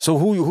Deli. So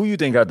who you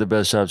think got the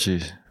best chopped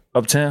cheese?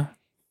 Uptown?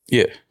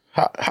 Yeah,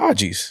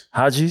 Haji's.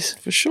 Haji's?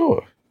 For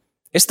sure.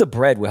 It's the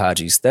bread with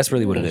Haji's. That's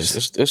really what it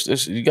is.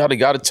 It's you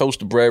gotta toast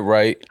the bread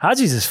right.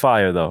 Haji's is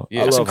fire though.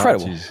 Yeah, it's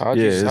incredible.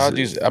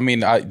 Haji's. I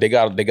mean, they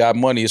got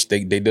money.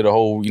 They did a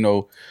whole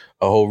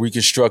a whole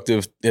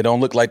reconstructive. It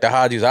don't look like the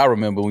Haji's I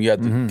remember when you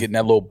had to get in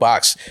that little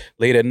box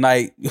late at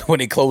night when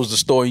they closed the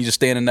store. And you just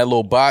stand in that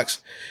little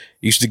box.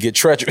 You used to get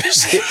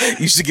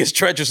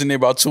treacherous. In there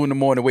about 2 a.m.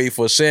 waiting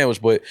for a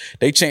sandwich. But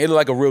they changed it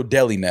like a real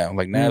deli now.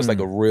 Like now it's like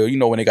a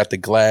real. When they got the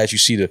glass, you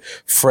see the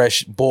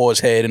fresh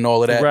boar's head and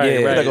all of that.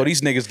 Right, right. Like, oh,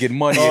 these niggas getting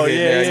money Oh, in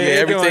here. yeah, Yeah,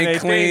 everything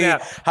clean.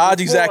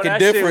 Haji's acting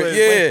different.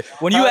 Yeah.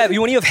 When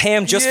you have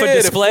ham just for Yeah,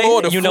 display,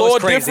 the you know floor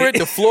it's crazy. different.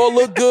 The floor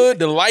look good.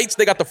 The lights,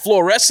 they got the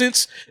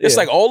fluorescence. It's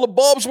like all the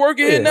bulbs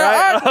working in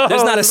now. Right.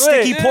 There's not a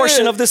sticky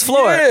portion of this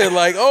floor. Yeah,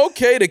 like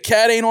okay, the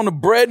cat ain't on the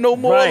bread no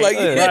more. Right, Like,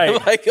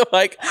 right.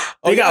 like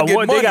oh, They got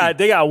y'all getting money.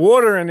 they got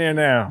water in there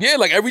now. Yeah,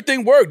 like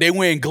everything worked. They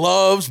wearing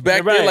gloves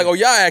back Right. there. Like, oh,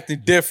 y'all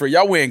acting different.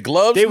 Y'all wearing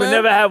gloves. They would now?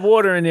 never have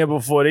water in there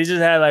before. They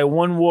just had like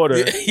one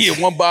water.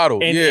 Yeah, one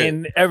bottle. And, yeah.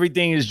 and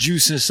everything is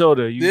juice and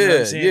soda. You know what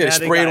I'm saying? Yeah. Now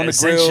they Spray it got on the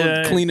grill,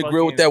 Essentia clean the and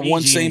grill with that fucking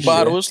one Fiji same and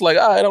bottle. shit. It's like,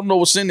 I don't know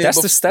what's in there. That's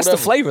but the whatever.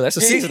 flavor. That's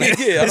the seasoning.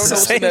 Yeah, I don't know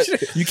what's in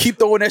that. You keep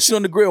throwing that shit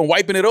on the grill and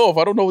wiping it off.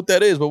 I don't know what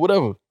that is, but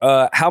whatever.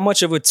 How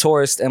much of a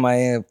tourist am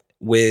I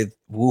with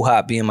Woo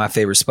Hop being my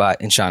favorite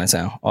spot in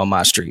Chinatown on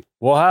my street?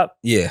 Woo Hop?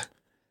 Yeah.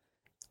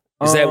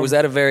 Was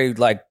that a very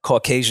like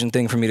Caucasian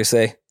thing for me to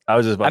say? I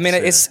was just about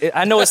to say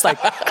I know it's like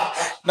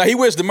Now he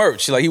wears the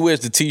merch. Like he wears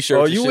the t-shirt.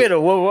 Oh, you wear the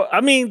what?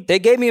 I mean, they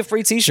gave me a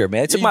free t-shirt,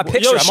 man. They took my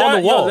picture. I'm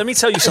on the wall. let me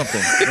tell you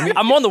something.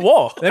 I'm on the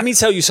wall. Let me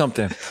tell you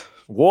something.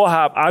 Woo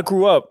Hop, I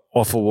grew up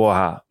off of Woo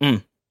Hop,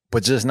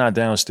 but just not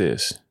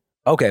downstairs.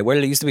 Okay, where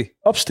did it used to be?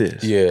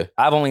 Upstairs. Yeah.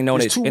 I've only known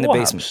There's it two in the Woo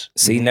basement. Hops.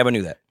 See, never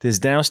knew that. There's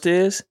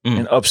downstairs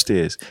and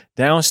upstairs.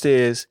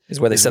 Downstairs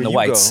Is where they send the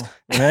where you whites. go,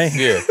 right?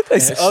 Yeah.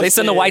 They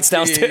send the whites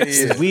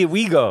downstairs. Yeah.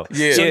 We go.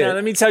 Yeah. So Yeah. now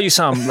let me tell you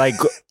something. Like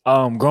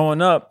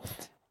growing up,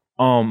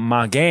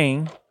 my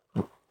gang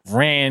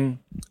ran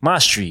my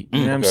street.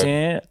 You know what I'm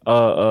saying?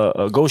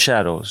 Go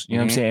Shadows. You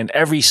know what I'm saying? And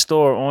every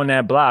store on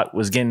that block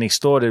was getting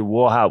extorted.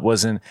 Woo Hop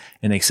wasn't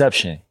an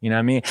exception. You know what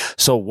I mean?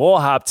 So Woo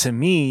Hop to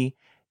me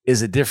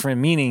is a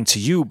different meaning to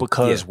you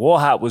because Woo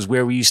Hop was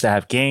where we used to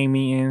have gang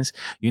meetings.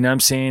 You know what I'm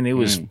saying? It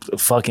was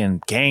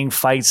fucking gang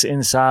fights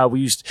inside.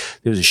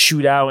 There was a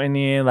shootout in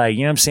there. Like, you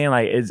know what I'm saying?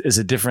 Like it's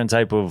a different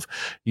type of,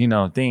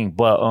 thing.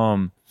 But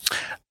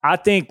I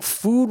think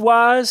food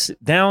wise,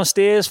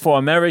 downstairs for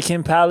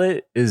American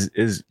palate is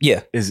good. You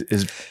know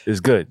And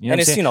what I'm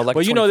it's, saying? like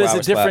but a there's a 24-hour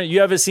spot. different.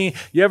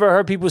 You ever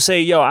heard people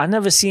say, "Yo, I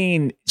never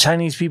seen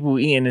Chinese people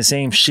eating the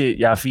same shit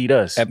y'all feed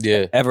us."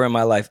 Yeah. Ever in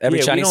my life. Every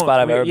Yeah, we Chinese don't-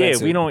 spot I've ever yeah, been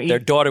to. we don't Their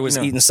eat, daughter was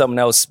eating something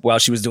else while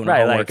she was doing her Right,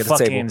 homework like at the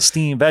fucking table.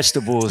 steamed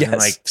vegetables and Yes.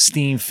 like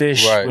steamed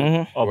fish,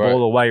 Right. a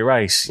bowl of white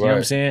rice. You know what I'm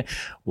Right. saying?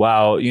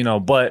 Wow,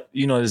 but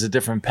there's a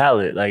different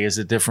palate. Like it's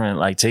a different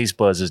like taste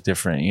buds is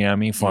different. You know what I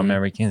mean? For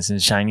Americans and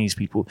Chinese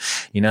people.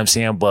 You know what I'm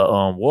saying? But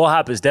Woo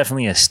Hop is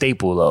definitely a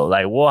staple though.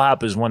 Like Woo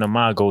Hop is one of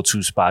my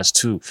go-to spots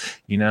too.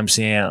 You know what I'm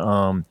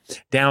saying?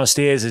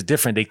 Downstairs is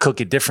different. They cook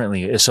it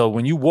differently. And so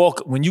when you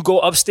go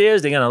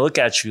upstairs, they're gonna look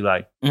at you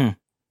like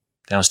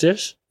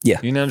downstairs? Yeah.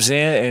 You know what I'm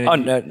saying? And Oh,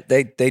 no,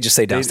 they just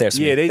say downstairs.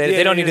 to me.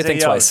 They don't need to say,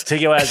 think "Yo, twice.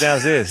 Take your ass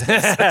downstairs.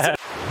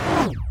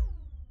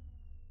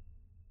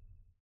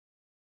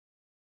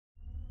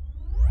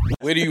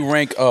 Where do you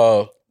rank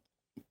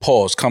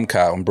pause Cum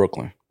Cow in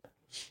Brooklyn?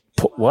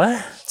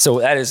 What? So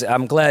that is,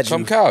 I'm glad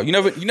Cum you Cow. You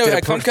never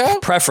had Cum Cow?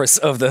 preface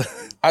of the.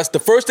 The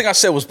first thing I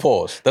said was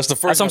pause. That's the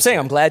first. That's what I'm saying.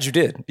 I'm glad you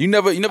did. You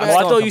never Oh, had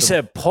I thought you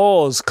said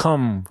pause,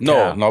 come. No,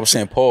 cow. I was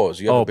saying pause.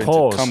 You ever Oh, been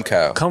pause. to Cum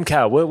Cow? Cum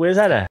Cow. Where's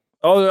that at?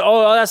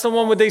 Oh, that's the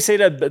one where they say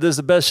that there's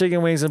the best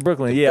chicken wings in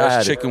Brooklyn. Yeah, I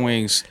Best had chicken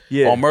wings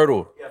Yeah. on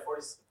Myrtle.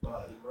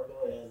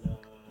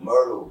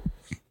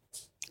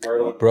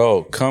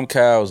 Bro, Cum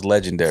Cow is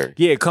legendary.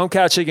 Yeah, Cum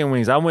Cow chicken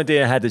wings. I went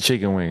there and had the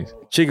chicken wings.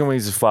 Chicken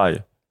wings is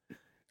fire.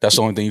 That's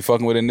the only thing you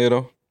fucking with in there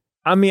though?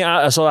 I mean,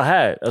 that's all I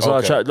had. That's all I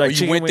Okay. tried. Oh, Like you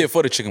chicken went wings. there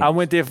for the chicken I wings.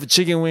 went there for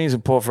chicken wings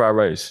and pork fried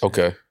rice.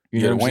 Okay. You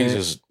Yeah, know the what I'm wings saying?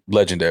 is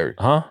legendary.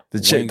 Huh?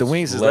 The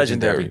wings is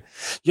legendary.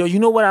 Yo, you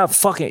know what I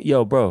fucking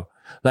bro?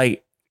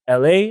 Like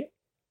LA,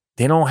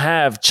 they don't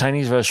have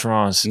Chinese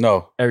restaurants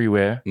No.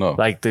 everywhere. No.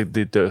 Like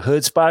the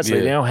hood spots, like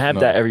Yeah, they don't have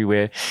no. that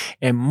everywhere.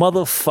 And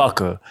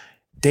motherfucker,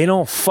 they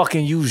don't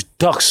fucking use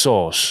duck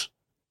sauce.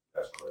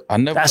 I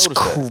never That's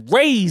noticed that.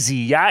 crazy.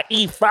 Y'all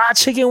eat fried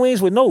chicken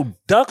wings with no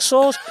duck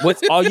sauce?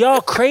 Are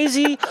y'all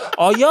crazy?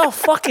 Are y'all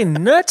fucking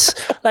nuts?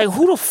 Like,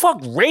 who the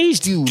fuck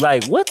raised you?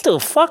 Like, what the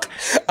fuck?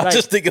 I Like,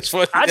 just think it's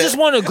funny. I just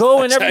want to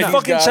go in every Chinese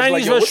fucking guys Chinese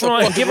like, yo, what the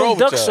restaurant fuck and give is wrong them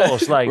duck with y'all?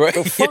 sauce. Like, Right?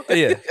 the fuck?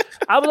 Yeah.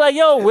 I was like,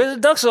 yo, where's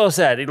the duck sauce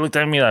at? They looked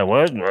at me like,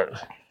 what?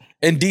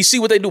 In DC,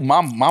 what they do?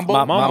 Mambo?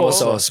 Mambo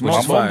sauce, which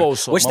is Mambo fire.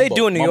 sauce. Which they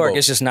do in New York. Mambo.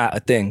 It's just not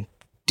a thing.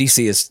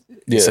 DC is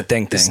It's Yeah. a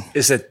thing.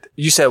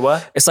 You said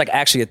what? It's like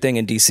actually a thing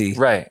in DC.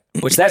 Right.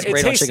 Which that's It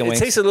great on tastes, chicken it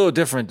wings. tastes a little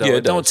different though. Yeah, it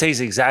it don't does.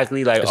 taste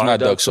exactly like It's our not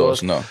duck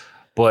sauce, no.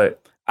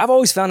 But I've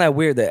always found that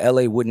weird that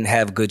LA wouldn't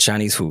have good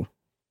Chinese food.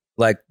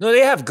 Like no,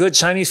 they have good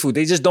Chinese food.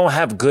 They just don't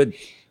have good.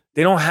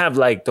 They don't have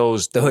like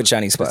those the hood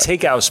Chinese the spot.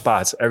 takeout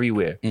spots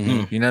everywhere.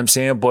 Mm-hmm. You know what I'm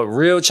saying? But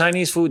real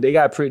Chinese food, they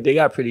got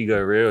pretty good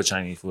real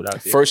Chinese food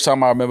out there. First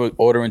time I remember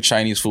ordering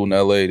Chinese food in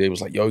LA, they was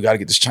like, yo, you gotta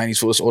get this Chinese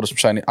food. Let's order some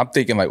Chinese. I'm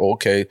thinking like,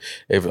 okay,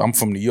 if I'm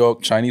from New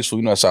York, Chinese food,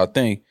 you know, that's our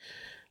thing.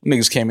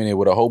 Niggas came in here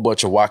with a whole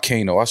bunch of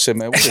Wakano. I said,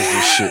 man, what is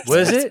this shit? What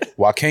is it?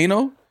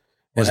 Wakano?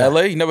 In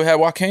LA? You never had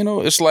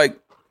Wakano? It's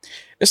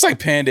like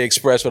Panda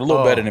Express, but a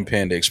little better than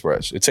Panda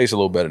Express. It tastes a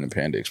little better than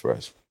Panda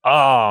Express.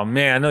 Oh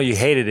man, I know you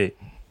hated it.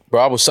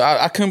 Bro,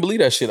 I couldn't believe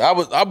that shit. I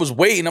was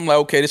waiting. I'm like,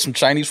 okay, there's some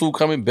Chinese food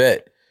coming.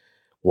 Bet.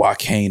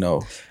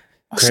 Wakano.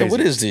 I said, what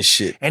is this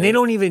shit? And they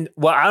don't even.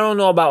 Well, I don't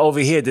know about over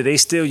here. Do they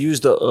still use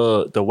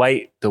the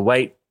white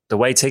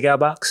takeout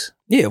box?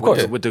 Yeah, of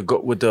course. With the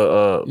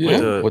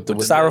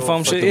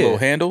styrofoam shit. The Yeah. little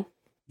handle.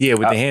 Yeah,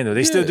 with the handle.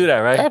 They still do that,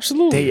 right?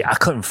 Absolutely. I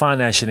couldn't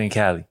find that shit in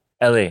Cali,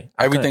 LA.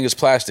 Everything is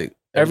plastic.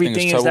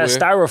 Everything is that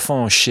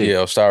styrofoam shit.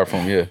 Yeah,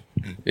 styrofoam.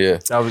 Yeah.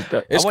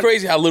 It's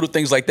crazy how little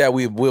things like that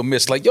we'll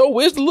miss. Like, yo,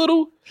 where's the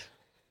little?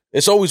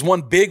 It's always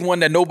one big one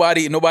that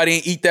nobody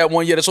ain't eat that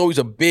one yet. It's always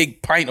a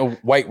big pint of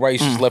white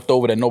rice left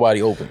over that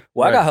nobody opened.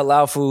 Well, I got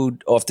halal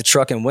food off the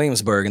truck in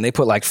Williamsburg, and they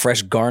put like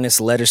fresh garnish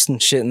lettuce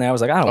and shit in there. I was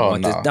like, I don't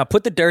want this. Now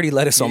put the dirty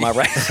lettuce on my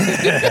rice.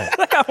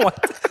 Like, I want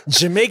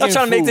Jamaican I'm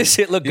trying to make food. this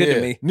shit look good to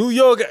me. New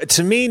York,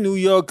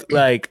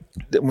 like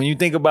when you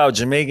think about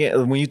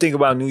Jamaican, when you think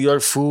about New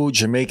York food,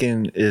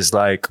 Jamaican is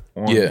like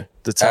on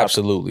the top.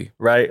 Absolutely.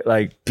 Right?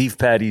 Like beef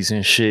patties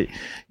and shit.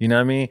 You know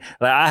what I mean?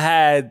 Like I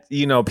had,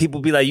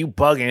 people be like, you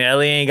bugging,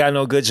 LA ain't got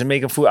no good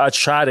Jamaican food. I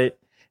tried it.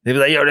 They be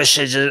like, yo, this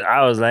shit just,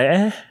 I was like,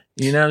 eh.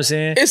 You know what I'm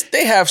saying?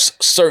 They have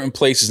certain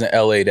places in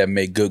LA that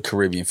make good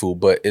Caribbean food,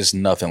 but it's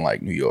nothing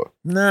like New York.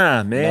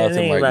 Nah, man. Nothing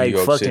It ain't like like New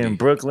York fucking City.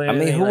 Brooklyn. I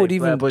mean, It ain't who would like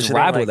even Flatbush. It ain't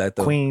rival like that,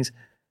 though? Queens.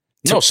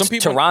 No, some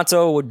people.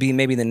 Toronto would be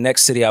maybe the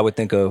next city I would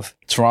think of.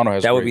 Toronto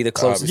has that would great, be the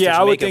closest. obviously. Yeah, to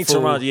I would Jamaican think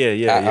food. Toronto.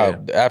 Yeah.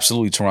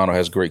 Absolutely, Toronto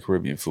has great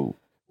Caribbean food.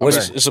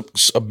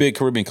 It's a big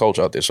Caribbean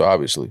culture out there, so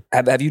obviously.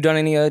 Have you done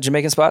any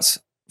Jamaican spots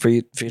for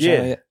your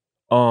channel yet?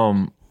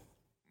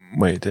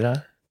 Wait, did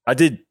I? I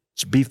did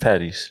beef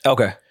patties.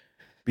 Okay.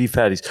 Beef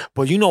patties.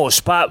 But you know a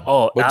spot.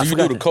 But I do you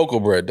forgot do the cocoa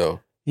bread though?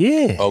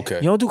 Yeah. Okay.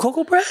 You don't do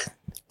cocoa bread?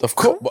 Of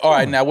course. All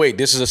right, now wait.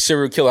 This is a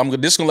serial killer.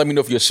 This is gonna let me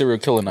know if you're a serial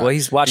killer or not. Well,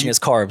 he's watching his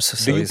carbs.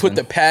 So Do you put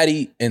the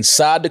patty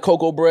inside the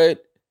cocoa bread,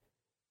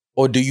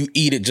 or do you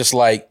eat it just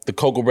like the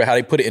cocoa bread? How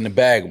they put it in the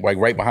bag, like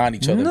right behind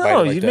each other? and bite it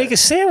No, like you that? make a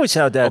sandwich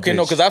out that. Okay,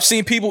 no, because I've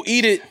seen people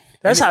eat it.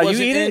 That's and how you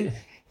wasn't eat in- it.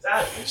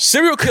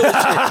 Serial killer shit.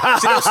 See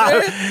what I'm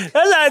saying?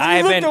 That's how I you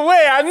have looked been-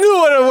 away. I knew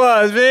what it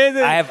was, man.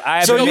 I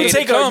have So been you made-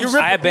 take a, you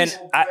rip I have been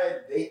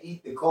They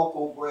eat the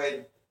cocoa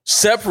bread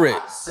Separate.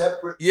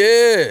 separate.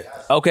 Yeah.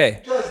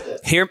 okay.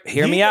 Hear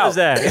me He out. does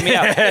that. Hear me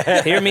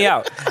out. Hear me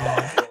out.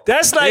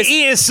 That's like This-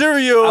 eating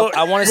cereal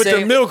I wanna with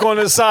say- the milk on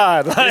the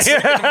side. Like,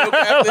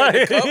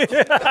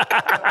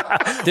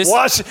 This,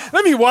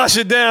 let me wash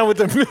it down with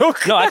the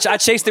milk. no, I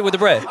chased it with the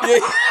bread.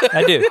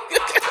 I do.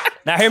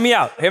 Now hear me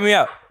out. Hear me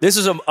out. This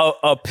is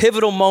a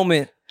pivotal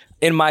moment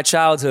in my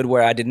childhood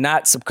where I did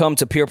not succumb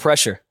to peer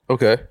pressure.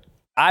 Okay.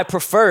 I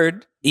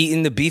preferred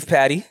eating the beef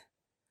patty,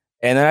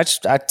 and then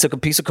I took a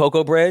piece of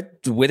cocoa bread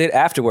with it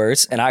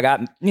afterwards, and I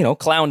got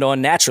clowned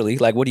on naturally.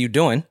 Like, what are you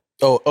doing?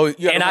 Oh,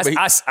 yeah. And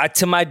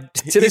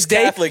to this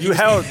day, Catholic. You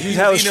held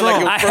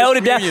strong. I held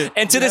it down.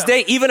 And to this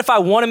day, even if I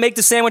want to make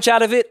the sandwich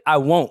out of it, I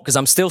won't, because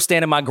I'm still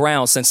standing my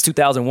ground since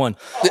 2001.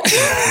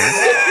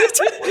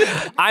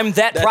 I'm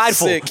that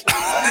prideful. Sick.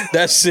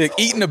 That's sick.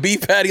 Eating a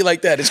beef patty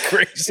like that is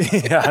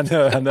crazy. Yeah, I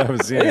know. I never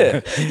seen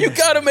it. You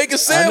gotta make a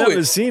sandwich. I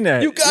never seen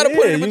that. You gotta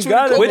put it in you between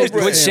gotta the make cocoa With,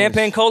 bread. with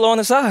champagne cola on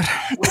the side.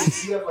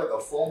 Do you have like a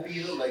foam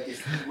beater? Like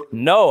if you would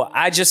No,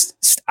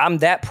 I'm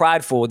that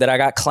prideful that I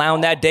got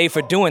clowned that day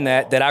for doing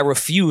that I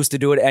refuse to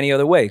do it any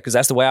other way, because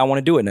that's the way I want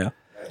to do it now.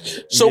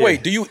 So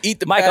wait, do you eat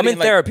the Mike, patty I'm in and,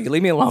 like, therapy.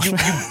 Leave me alone. You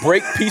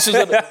break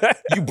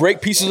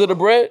pieces of the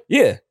bread?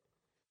 Yeah.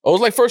 Oh,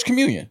 it's like first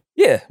communion.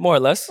 Yeah, more or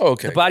less.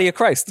 Okay. The body of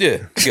Christ. Yeah,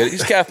 get it.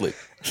 He's Catholic.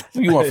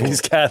 What you want from him?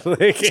 He's Catholic.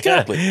 He's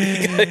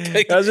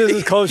Catholic. That's just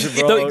his culture,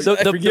 bro.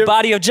 The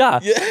body of Jah.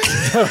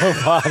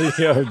 The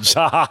body of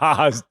Jah.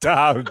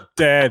 I'm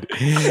dead.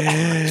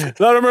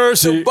 Lord of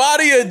mercy.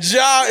 Body of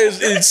Jah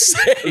is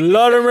insane.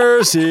 Lord of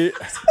mercy.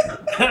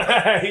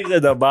 He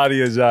said the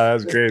body of Jah.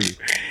 That's crazy.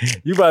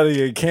 You about to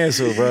get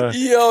canceled, bro.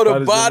 Yo,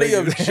 the body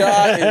of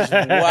Jah is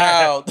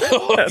wild.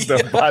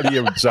 The body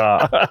of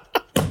Jah.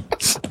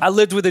 I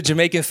lived with a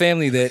Jamaican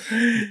family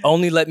that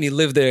only let me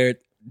live there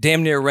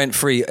damn near rent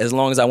free as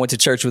long as I went to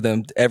church with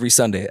them every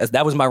Sunday.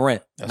 That was my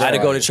rent. I had to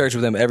go to church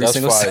with them every That's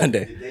single fire.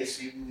 Sunday. did they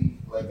see you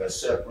eat like a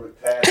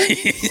separate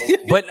patty?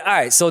 But all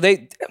right, so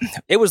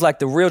it was like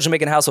the real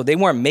Jamaican household. They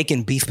weren't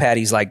making beef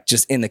patties like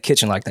just in the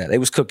kitchen like that. They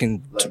was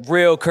cooking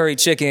real curry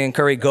chicken,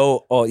 curry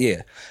goat. Oh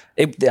yeah,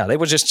 they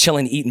were just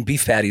chilling, eating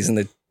beef patties in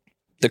the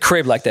the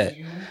crib like that.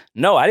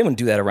 No, I didn't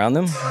do that around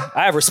them.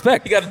 I have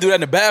respect. You got to do that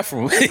in the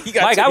bathroom. You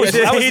got Mike, I was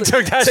take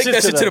took that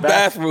that shit to the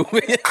bathroom.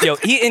 yo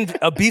eating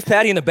a beef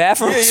patty in the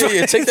bathroom.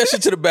 yeah. Take that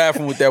shit to the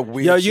bathroom with that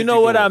weird. Yo, shit you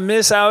know what doing. I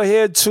miss out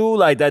here too?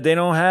 Like that they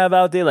don't have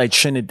out there, like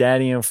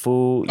Trinidadian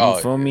food. You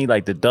feel me?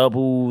 Like the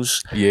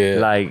doubles. Yeah.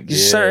 Like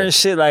certain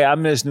shit. Like I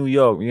miss New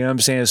York. You know what I'm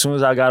saying? As soon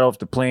as I got off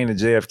the plane to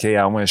JFK,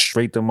 I went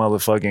straight to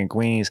motherfucking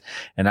Queens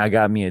and I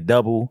got me a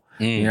double.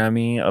 You know what I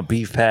mean? A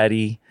beef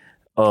patty.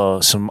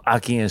 Some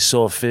ackee and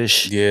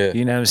saltfish. Yeah.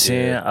 You know what I'm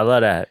saying? Yeah. I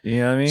love that.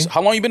 You know what I mean? So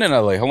how long you been in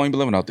LA? How long you been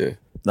living out there?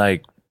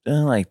 Like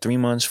 3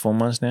 months, 4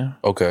 months now.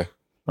 Okay.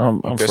 I'm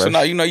Okay. fresh. So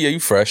now you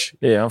fresh.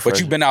 Yeah, I'm fresh. But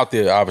you've been out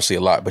there obviously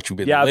a lot. But you've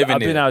been living I've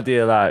there. been out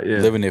there a lot. Yeah.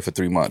 Living there for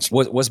 3 months.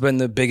 What's been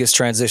the biggest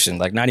transition?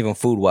 Like not even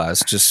food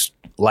wise, just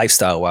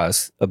lifestyle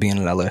wise of being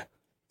in LA.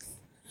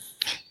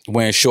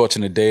 Wearing shorts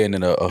in the day and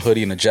then a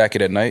hoodie and a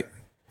jacket at night.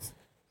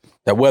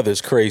 That weather is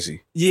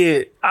crazy.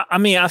 Yeah, I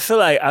mean, I feel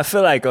like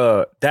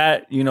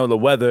that, the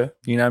weather,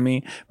 you know what I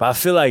mean? But I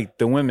feel like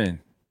the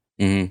women,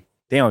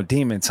 they on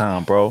demon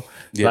time, bro.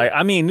 Yeah. Like,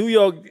 I mean, New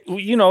York,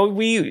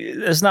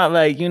 it's not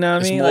like, you know what I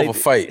It's mean? more Like, of a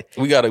fight.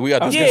 We got to. yeah,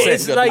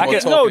 it's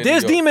like,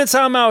 there's demon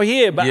time out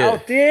here, but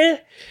out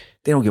there,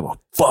 they don't give a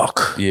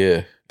fuck.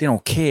 Yeah. They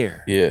don't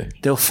care. Yeah.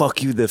 They'll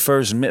fuck you the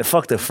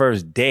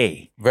first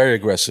day, Very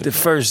aggressive. the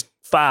first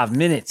 5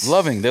 minutes.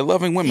 They're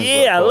loving women.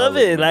 Yeah, I love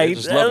it. Like,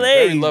 just LA.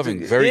 very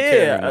loving, very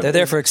caring. They're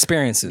there for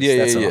experiences. Yeah,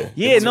 That's yeah, all.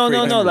 yeah. Yeah,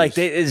 no. Like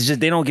it's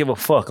just they don't give a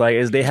fuck.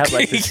 Like they have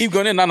like this, Keep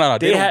going in. No.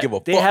 They don't give a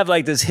fuck. They have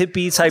like this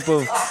hippie type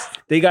of.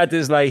 They got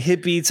this like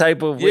hippie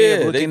type of way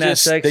of looking at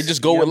sex. They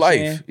just go you know with what I'm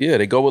saying? life. Yeah,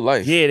 they go with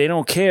life. Yeah, they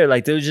don't care.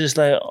 Like they're just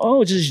like,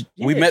 oh, just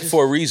We met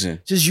for a reason.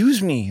 just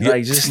use me. Yeah,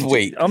 Like just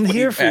wait. I'm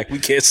here for. We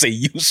can't say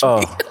use Oh,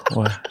 me.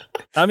 what?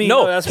 I mean,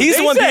 No, that's what he's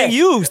they the one say. being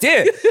used.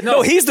 Yeah.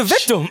 No, he's the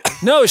victim.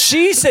 No,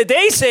 she said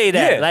they say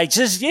that. Yeah. Like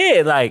just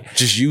like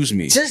Just use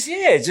me.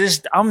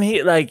 just I'm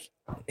here. Like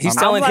He's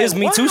I'm telling like, his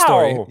Me Too wow.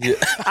 story.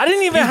 I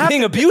didn't even He's have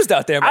being abused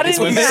out there. By I these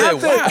didn't women. even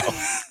He have said, to. wow.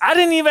 I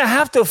didn't even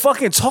have to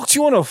fucking talk to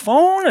you on the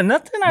phone or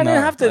nothing. I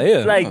didn't have to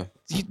yeah.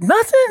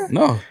 nothing.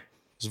 No.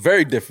 It's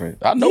very different.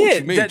 I know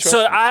what you mean. Trust so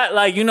me.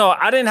 I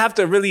didn't have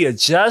to really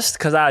adjust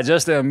because I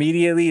adjusted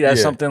immediately. That's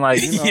Yeah. something like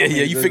yeah,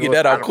 you figured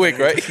that out quick,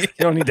 right? You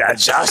don't need to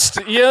adjust.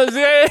 You know what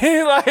I'm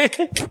saying? Like,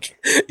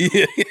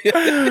 yeah.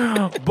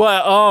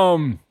 but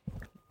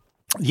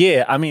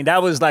yeah. I mean,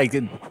 that was like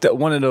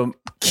one of the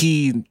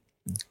key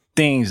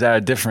things that are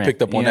different.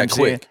 Picked up on You know that what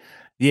I'm saying? quick.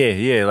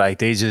 Yeah. Like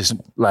they just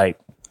like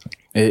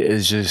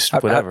it's just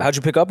whatever. How'd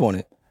you pick up on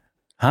it?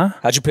 Huh?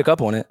 How'd you pick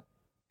up on it?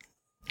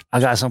 I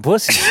got some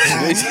pussy.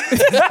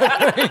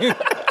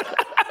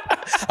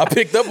 I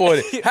picked up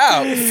on it.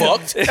 How?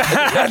 Fucked.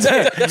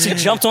 She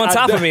jumped on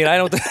top of me, and I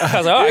don't. I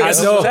was like, oh, I guess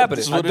that's what's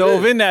happening. I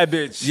dove in that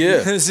bitch. Yeah. You know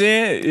what I'm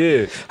saying?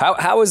 Yeah.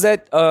 How is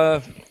that,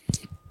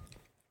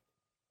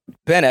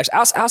 Ben? Actually,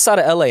 outside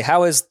of LA,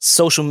 how has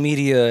social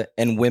media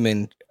and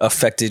women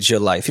affected your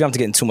life? You don't have to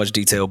get into too much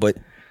detail, but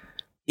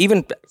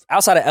even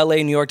outside of LA,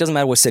 New York, doesn't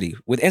matter what city.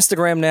 With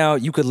Instagram now,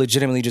 you could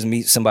legitimately just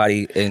meet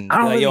somebody and I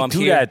don't be like, really yo, I'm do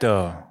here. that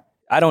though.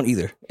 I don't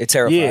either. It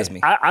terrifies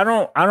me. I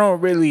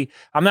don't really.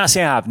 I'm not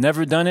saying I've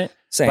never done it,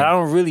 Same. but I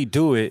don't really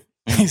do it.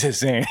 He's just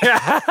saying.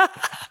 That's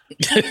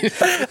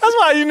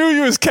why you knew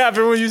you was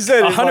capping when you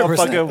said it. 100%.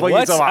 motherfucker. What you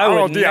What? talking about? I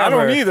would I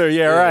don't never. either.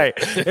 Yeah, right.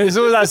 As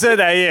soon as I said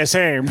that, yeah,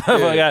 same.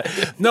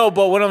 No,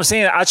 but what I'm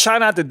saying, I try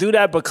not to do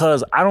that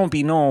because I don't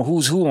be knowing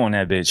who's who on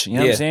that bitch. You know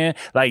what Yeah. I'm saying?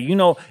 Like,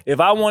 if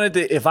I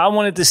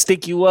wanted to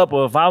stick you up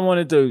or if I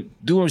wanted to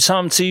do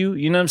something to you,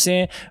 you know what I'm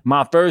saying?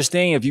 My first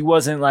thing, if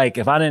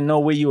I didn't know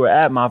where you were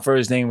at, my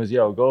first thing was,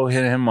 yo, go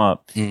hit him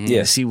up.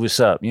 Yeah, see what's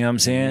up. You know what I'm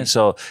saying?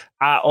 So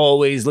I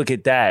always look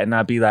at that and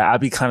I'd be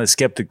kind of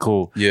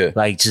skeptical. Yeah.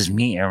 Like just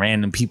meeting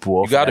random people.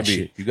 Off You gotta that be.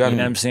 shit. You gotta know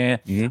be. what I'm saying?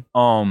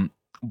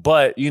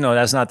 But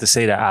that's not to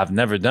say that I've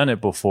never done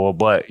it before.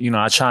 But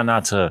I try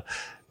not to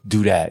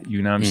do that.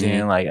 You know what I'm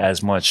saying? Like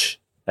as much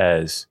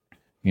as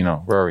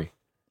Rory.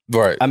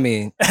 Right. I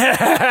mean,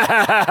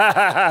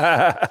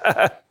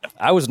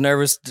 I was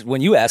nervous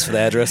when you asked for the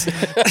address.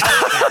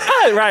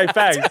 Right,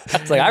 facts.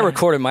 It's like, I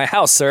recorded my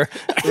house, sir.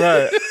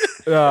 Right.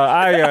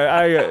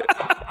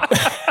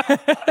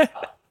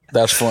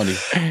 That's funny.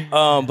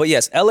 But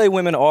yes, LA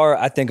women are,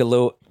 I think, I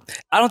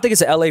don't think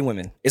it's LA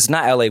women. It's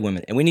not LA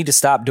women. And we need to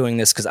stop doing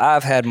this because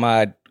I've had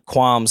my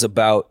qualms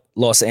about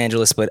Los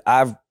Angeles, but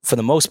I've, for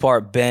the most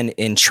part, been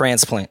in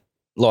transplant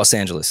Los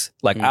Angeles.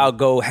 Like I'll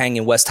go hang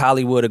in West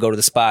Hollywood or go to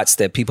the spots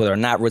that people that are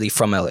not really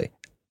from LA.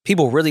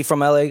 People really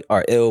from LA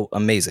are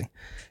amazing.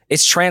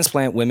 It's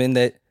transplant women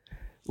that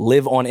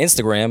live on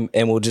Instagram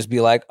and will just be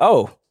like,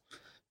 oh,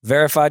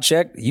 verified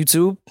check,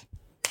 YouTube,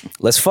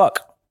 let's fuck.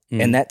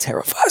 And that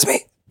terrifies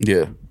me.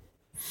 Yeah.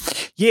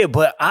 Yeah,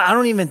 but I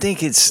don't even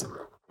think it's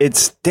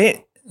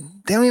they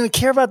don't even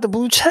care about the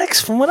blue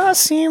checks from what I've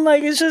seen.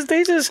 Like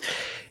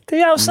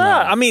they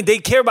outside. I mean, they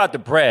care about the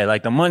bread.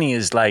 Like the money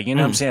is like, you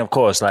know what I'm saying? Of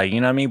course, like, you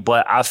know what I mean?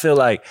 But I feel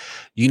like,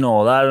 a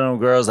lot of them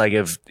girls, like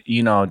if,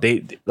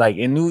 they like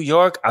in New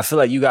York, I feel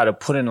like you got to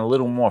put in a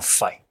little more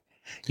fight.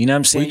 You know what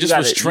I'm saying? We just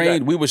was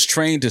trained. We was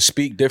trained to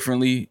speak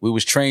differently. We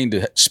was trained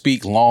to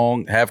speak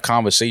long, have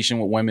conversation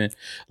with women.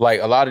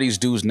 Like a lot of these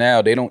dudes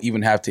now, they don't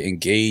even have to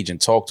engage and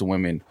talk to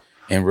women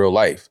in real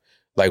life.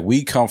 Like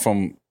we come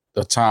from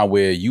a time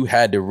where you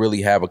had to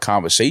really have a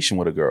conversation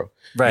with a girl.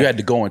 Right. You had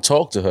to go and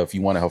talk to her if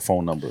you wanted her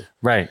phone number.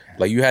 Right.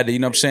 Like you had to, you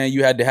know what I'm saying?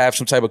 You had to have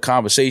some type of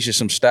conversation,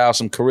 some style,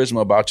 some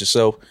charisma about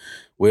yourself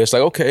where it's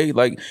like, okay,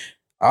 like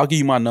I'll give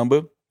you my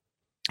number.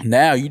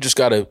 Now you just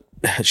got to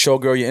show a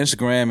girl your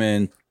Instagram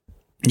and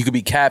you could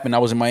be capping. I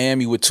was in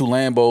Miami with 2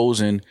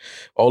 Lambos and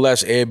all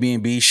that's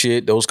Airbnb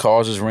shit. Those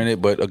cars is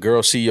rented, but a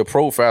girl see your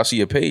profile, see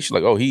your page. She's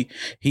like, oh, he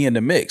in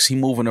the mix. He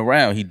moving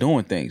around. He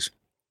doing things.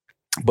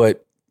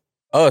 But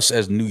us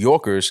as New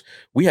Yorkers,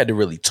 we had to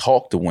really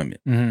talk to women.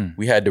 Mm-hmm.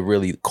 We had to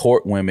really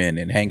court women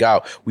and hang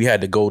out. We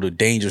had to go to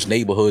dangerous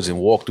neighborhoods and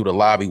walk through the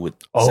lobby with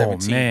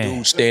 17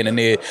 dudes standing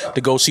there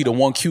to go see the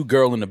one cute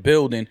girl in the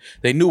building.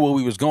 They knew where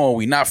we was going.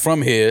 We not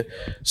from here.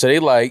 So they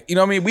like, you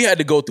know what I mean? We had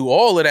to go through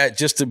all of that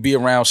just to be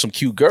around some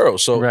cute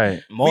girls. So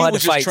right. Mo had to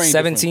fight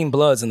 17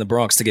 Bloods in the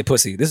Bronx to get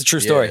pussy. This is a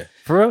true story.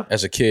 For real?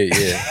 As a kid,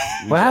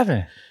 yeah. What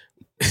happened?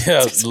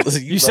 Yeah,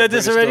 you said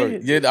this already?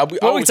 Yeah,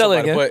 I always tell it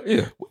again. But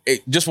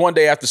just one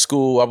day after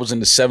school, I was in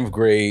the 7th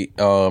grade,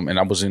 and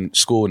I was in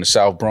school in the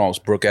South Bronx,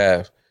 Brook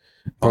Ave.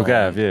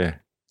 Yeah.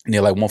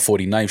 Near like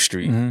 149th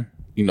Street,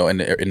 you know, in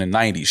the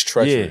 90s,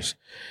 treacherous.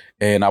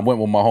 And I went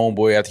with my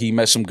homeboy after he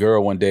met some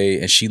girl one day,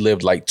 and she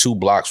lived like 2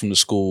 blocks from the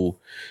school.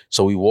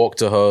 So we walked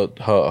to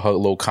her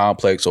little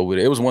complex over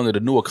there. It was one of the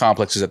newer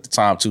complexes at the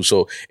time too,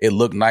 so it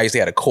looked nice. They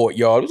had a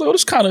courtyard. It was like, oh,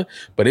 this kind of,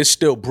 but it's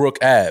still Brook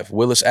Ave,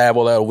 Willis Ave,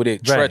 all that over there,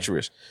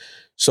 treacherous.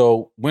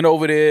 So went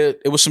over there.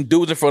 It was some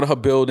dudes in front of her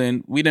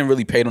building. We didn't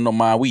really pay them no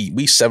mind. We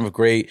 7th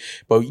grade,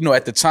 but you know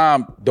at the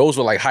time those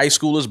were like high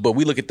schoolers. But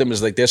we look at them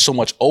as like they're so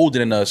much older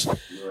than us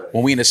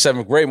when we in the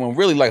 7th grade. When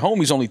really like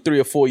homie's only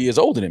 3 or 4 years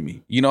older than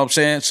me. You know what I'm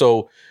saying?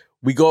 So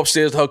we go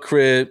upstairs to her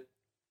crib.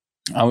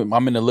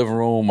 I'm in the living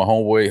room. My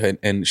homeboy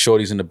and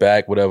Shorty's in the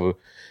back, whatever.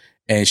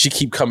 And she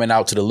keep coming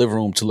out to the living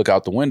room to look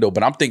out the window.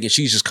 But I'm thinking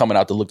she's just coming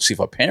out to look to see if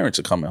her parents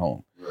are coming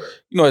home.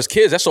 You know, as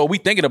kids, that's all we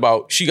thinking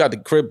about. She got the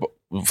crib.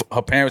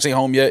 Her parents ain't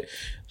home yet.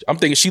 I'm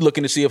thinking she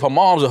looking to see if her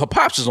mom's or her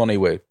pops is on their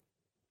way.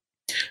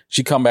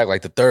 She come back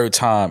like the 3rd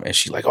time and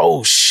she like,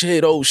 oh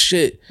shit.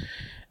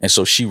 And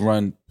so she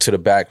run to the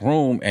back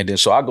room. And then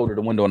so I go to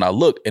the window and I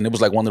look, and it was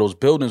like one of those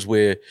buildings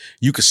where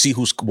you could see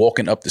who's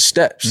walking up the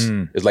steps.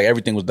 It's like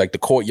everything was like the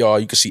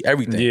courtyard. You could see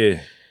everything. Yeah.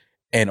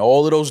 And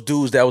all of those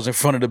dudes that was in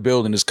front of the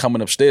building is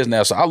coming upstairs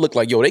now. So I look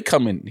like, yo, they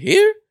coming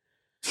here?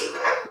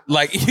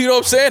 Like, you know what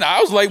I'm saying?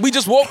 I was like, we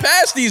just walked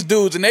past these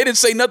dudes and they didn't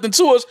say nothing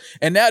to us.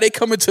 And now they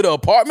come into the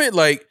apartment,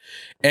 like,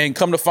 and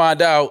come to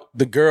find out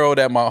the girl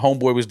that my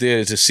homeboy was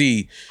there to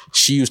see,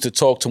 she used to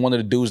talk to one of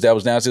the dudes that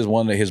was downstairs,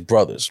 one of his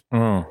brothers.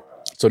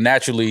 So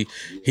naturally,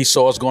 he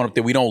saw us going up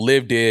there. We don't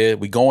live there.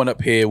 We going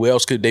up here. Where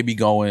else could they be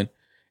going?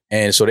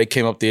 And so they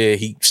came up there.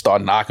 He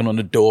started knocking on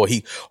the door.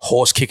 He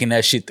horse kicking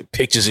that shit. The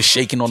pictures are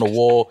shaking on the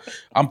wall.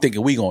 I'm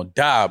thinking we gonna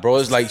die, bro.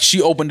 It's like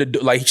she opened the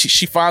door. Like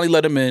she finally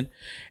let him in.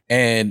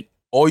 And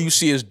all you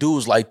see is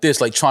dudes like this,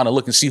 like trying to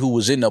look and see who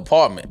was in the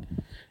apartment.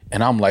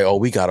 And I'm like, oh,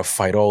 we got to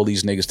fight all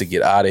these niggas to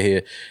get out of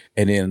here.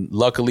 And then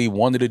luckily,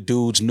 one of the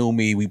dudes knew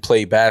me. We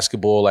played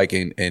basketball like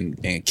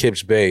in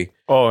Kips Bay.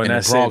 Oh, and in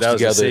that's the Bronx it. That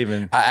was together. a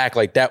saving. I act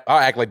like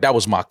that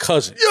was my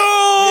cousin.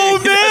 Yo,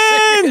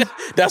 man!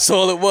 That's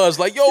all it was.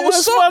 Like, yo,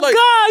 what's That's up? my Like,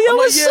 guy. Yo, I'm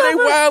what's like, yeah, up, they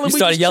man? wild. You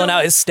started yelling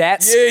out his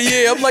stats.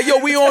 Yeah. I'm like, yo,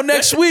 we on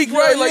next week,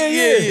 right? Like,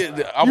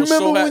 yeah. I You was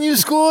remember so when happy. you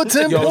scored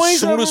 10 Yo, points? as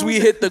soon as we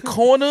hit the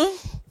corner,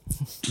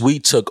 we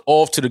took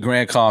off to the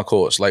Grand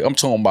Concourse. Like, I'm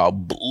talking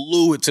about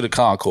blew it to the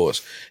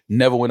concourse.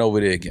 Never went over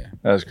there again.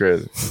 That's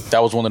crazy.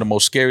 That was one of the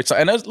most scary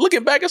times. And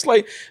looking back, it's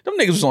like, them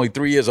niggas was only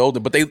 3 years older,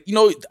 but they, you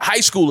know, high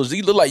schoolers,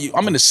 they look like,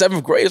 I'm in the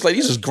 7th grade. It's like,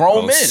 these is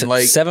grown men.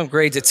 Like 7th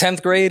grade to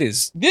 10th grade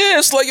is yeah,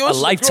 it's like, yo, this a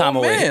is lifetime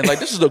grown away. man. Like,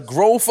 this is a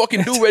grown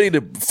fucking dude ready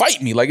to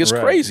fight me. Like, it's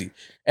crazy.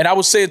 And I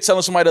was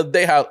telling somebody the other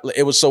day how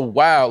it was so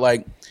wild.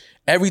 Like,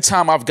 every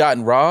time I've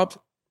gotten robbed,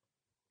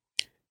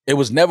 it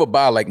was never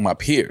by like my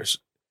peers.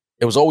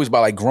 It was always by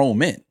like grown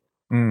men.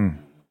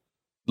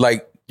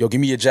 Like, yo,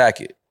 give me your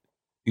jacket.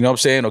 You know what I'm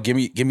saying? Or give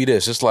me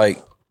this. It's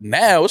like,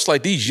 now it's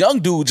like these young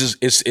dudes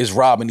is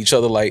robbing each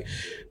other. Like,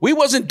 we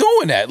wasn't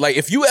doing that. Like,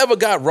 if you ever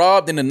got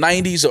robbed in the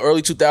 90s or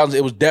early 2000s,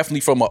 it was definitely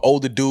from an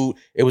older dude.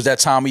 It was that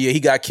time of year. He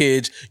got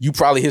kids. You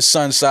probably his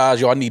son's size.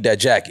 Yo, I need that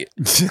jacket.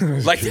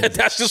 Like,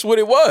 that's just what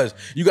it was.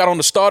 You got on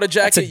the starter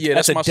jacket.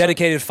 That's my a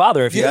dedicated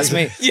father, if you ask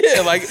me.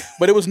 Yeah, like,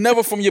 but it was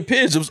never from your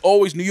peers. It was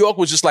always, New York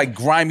was just like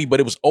grimy, but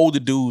it was older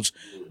dudes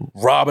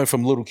robbing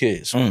from little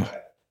kids.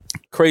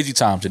 Crazy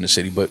times in the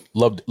city, but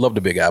love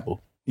the Big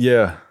Apple.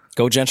 Yeah.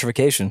 Go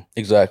gentrification.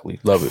 Exactly.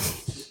 Love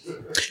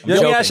it.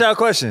 Let me ask y'all a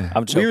question.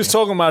 I'm joking. We was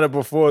talking about it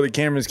before the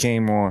cameras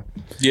came on.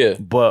 Yeah.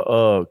 But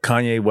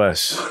Kanye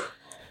West.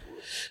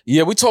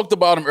 Yeah, we talked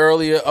about him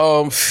earlier.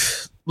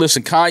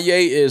 Listen,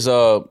 Kanye is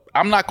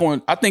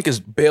I think it's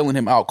bailing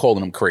him out,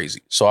 calling him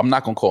crazy. So I'm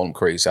not gonna call him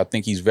crazy. I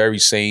think he's very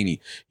sane.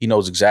 He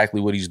knows exactly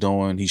what he's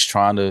doing. He's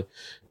trying to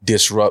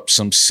disrupt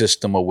some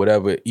system or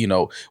whatever. You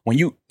know, when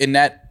you in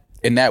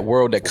that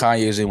world that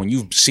Kanye is in, when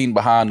you've seen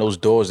behind those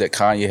doors that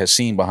Kanye has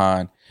seen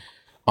behind,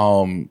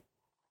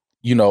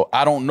 you know,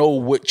 I don't know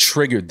what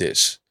triggered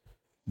this,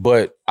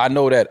 but I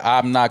know that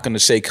I'm not going to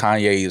say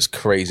Kanye is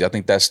crazy. I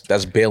think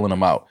that's bailing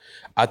him out.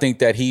 I think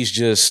that he's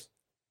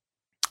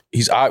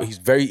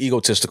very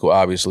egotistical,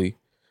 obviously.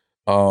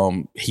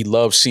 He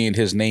loves seeing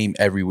his name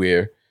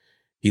everywhere.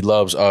 He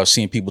loves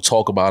seeing people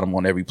talk about him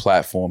on every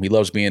platform. He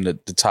loves being the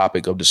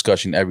topic of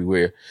discussion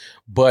everywhere.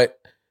 But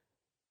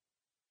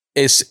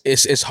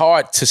it's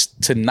hard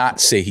to not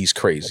say he's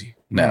crazy.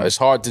 Now, it's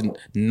hard to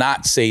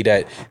not say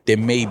that there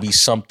may be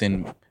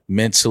something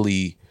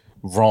mentally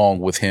wrong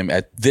with him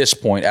at this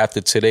point after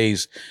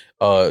today's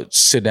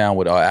sit down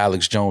with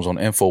Alex Jones on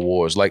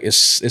InfoWars. Like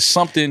it's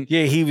something.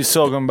 Yeah, he was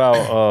talking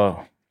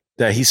about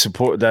that he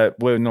support that.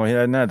 Well,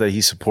 no, not that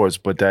he supports,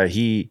 but that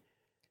he.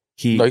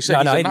 No, he said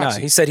he's a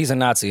Nazi. He said he's a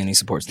Nazi and he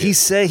supports it. He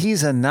said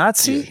he's a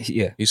Nazi?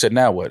 Yeah. He said,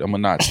 now what? I'm a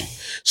Nazi.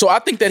 So I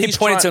think that he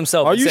pointed to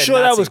himself. Are and you said sure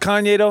Nazi. that was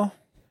Kanye though? But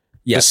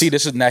Yes. see,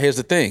 here's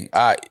the thing.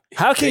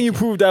 How can you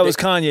prove that was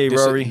Kanye,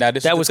 Rory?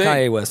 That was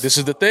Kanye West. This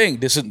is the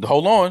thing.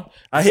 Hold on.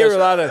 I hear a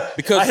lot of.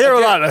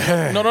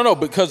 No,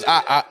 because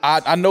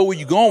I know where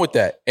you're going with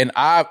that, and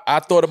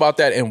I thought about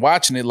that and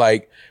watching it.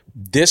 Like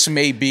this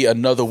may be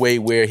another way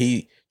where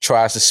he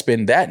tries to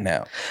spin that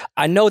now.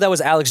 I know that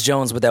was Alex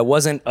Jones, but that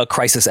wasn't a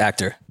crisis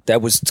actor.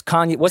 That was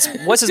Kanye.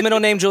 What's his middle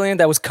name, Julian?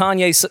 That was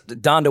Kanye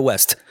Donda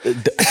West.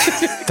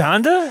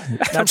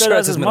 Donda? I'm sure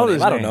that's his middle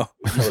name. I don't know.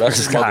 No, that's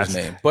his mother's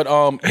name. But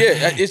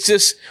yeah, it's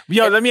just.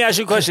 Yo, let me ask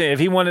you a question. If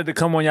he wanted to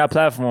come on your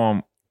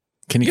platform,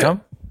 can he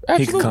come?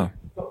 Absolutely. He can come.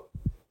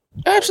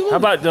 Absolutely. How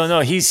about no?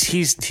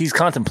 He's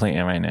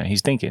contemplating right now.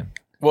 He's thinking.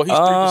 Well, he's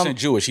 3%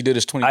 Jewish. He did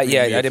his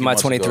 23andMe. I did my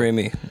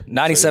 23andMe.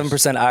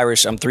 97%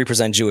 Irish. I'm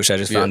 3% Jewish. I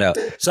just found out.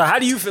 So how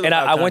do you feel? And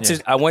about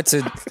Kanye? I went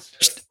to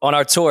on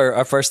our tour.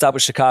 Our first stop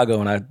was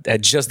Chicago, and I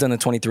had just done the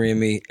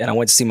 23andMe, and I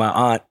went to see my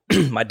aunt,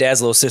 my dad's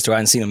little sister. I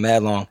hadn't seen him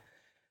mad long.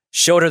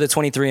 Showed her the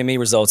 23andMe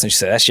results, and she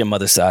said, "That's your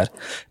mother's side."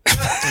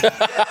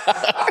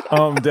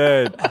 I'm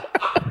dead.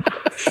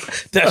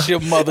 That's your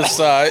mother's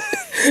side.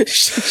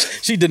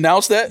 She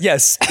denounced that?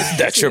 Yes.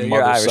 That's your You're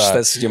mother's Irish. side.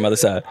 That's your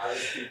mother's side.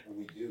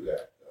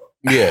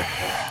 Yeah.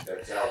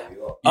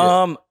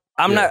 I'm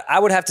not. I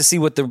would have to see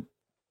what the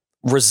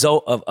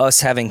result of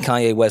us having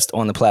Kanye West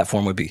on the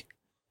platform would be.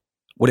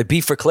 Would it be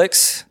for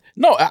clicks?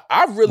 No,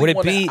 I really Would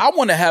it be-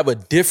 want to have a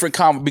different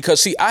conversation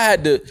because see, I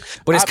had to.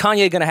 But is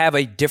Kanye going to have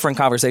a different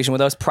conversation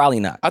with us? Probably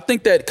not. I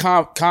think that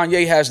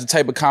Kanye has the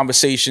type of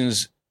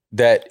conversations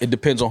that it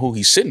depends on who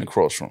he's sitting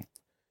across from.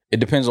 It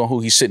depends on who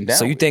he's sitting down.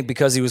 So you with. think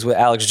because he was with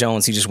Alex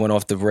Jones, he just went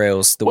off the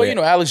rails? Well, you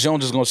know, Alex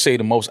Jones is going to say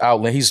the most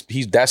outlandish.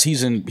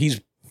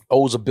 He's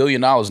owes $1 billion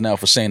now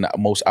for saying the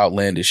most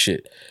outlandish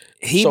shit.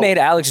 He made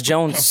Alex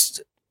Jones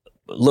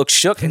look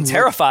shook and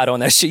terrified on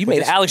that shit. You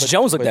made Alex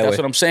Jones look that way. That's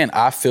what I'm saying.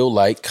 I feel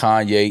like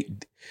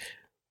Kanye.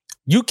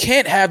 You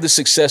can't have the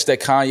success that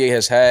Kanye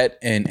has had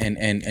and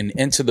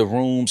into the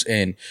rooms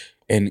and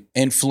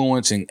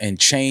influence and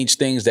change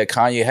things that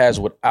Kanye has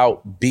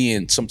without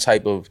being some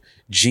type of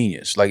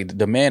genius. Like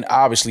the man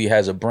obviously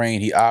has a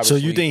brain. He obviously.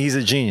 So you think he's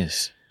a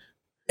genius?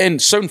 In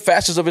certain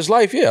facets of his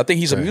life, yeah. I think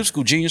he's a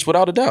musical genius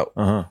without a doubt.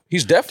 Uh-huh.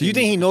 He's definitely. Do you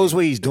think he knows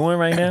what he's doing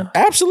right now?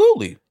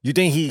 Absolutely. You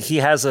think he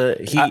has a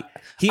he I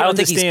don't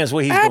think understands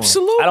what he's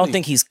absolutely. doing? I don't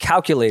think he's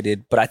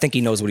calculated, but I think he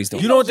knows what he's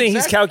doing. You don't think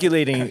he's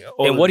calculating?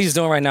 And what he's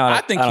doing right now,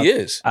 I think he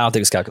is. I don't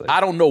think it's calculated. I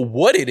don't know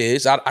what it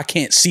is. I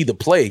can't see the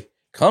play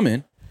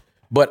coming,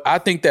 but I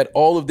think that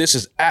all of this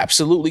is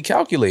absolutely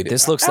calculated.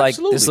 This looks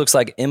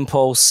like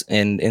impulse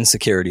and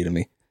insecurity to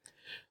me.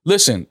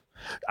 Listen,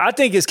 I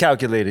think it's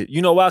calculated.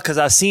 You know why? Because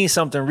I seen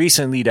something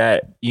recently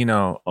that, you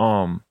know,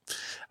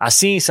 I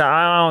seen some,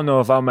 I don't know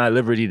if I'm at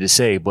liberty to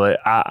say, but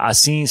I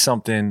seen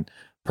something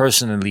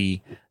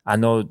personally. I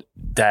know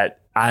that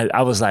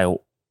I was like,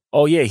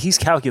 oh yeah, he's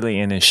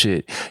calculating this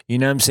shit. You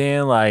know what I'm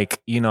saying?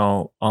 Like, you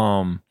know,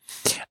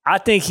 I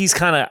think he's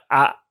kind of,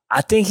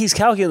 I think he's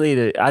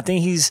calculated. I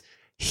think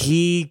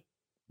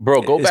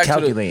bro, go back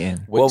calculating.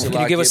 To the, well, can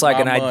you give us like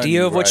an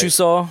idea of what you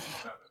saw?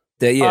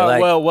 That, yeah, I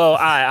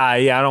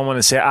don't want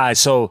to say.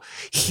 So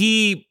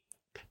he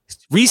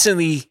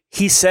recently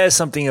he said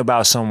something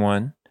about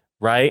someone,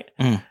 right?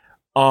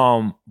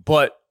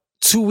 But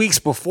 2 weeks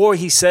before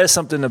he says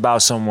something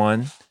about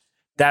someone,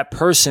 that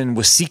person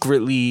was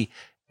secretly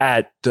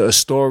at the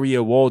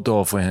Astoria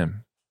Waldorf with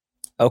him.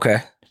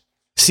 Okay.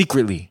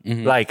 Secretly,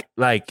 like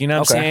you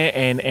know what I'm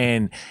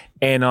saying,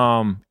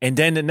 and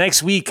then the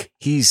next week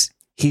he's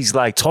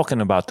like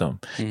talking about them,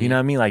 you know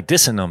what I mean, like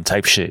dissing them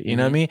type shit, you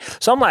know what I mean.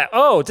 So I'm like,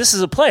 oh, this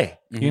is a play,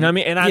 you know what I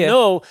mean. And I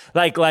know,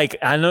 like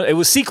I know it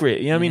was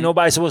secret, you know what I mean.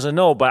 Nobody's supposed to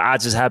know, but I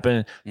just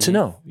happen to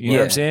know, you know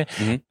what I'm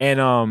saying.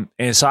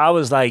 And so I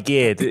was like,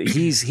 yeah,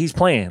 he's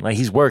playing, like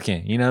he's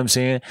working, you know what I'm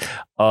saying.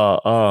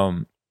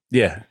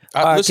 Yeah.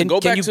 Listen,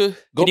 can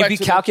you be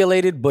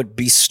calculated but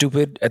be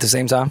stupid at the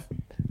same time?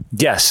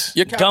 Yes.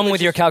 Dumb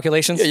with your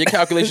calculations. Yeah, your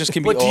calculations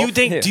can be. But do you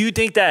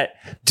think that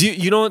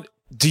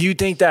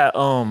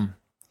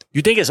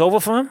you think it's over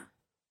for him?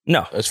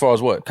 No. As far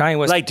as what? Kanye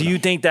West. Like, do you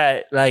think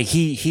that like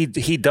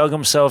he dug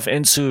himself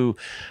into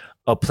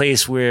a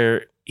place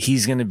where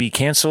he's gonna be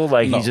canceled?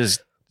 Like No. he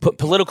just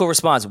Political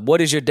response.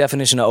 What is your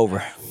definition of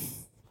over?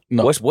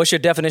 No. What's your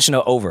definition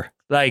of over?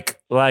 like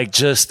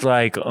just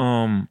like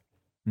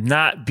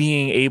not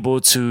being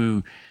able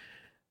to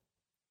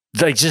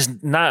like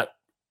just not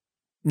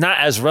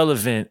as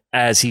relevant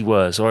as he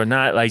was, or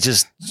not like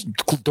just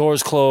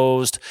doors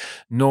closed,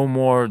 no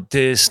more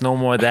this, no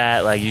more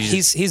that. Like you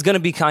just, He's going to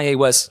be Kanye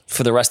West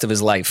for the rest of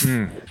his life.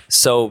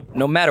 So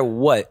no matter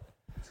what,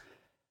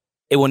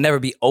 it will never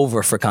be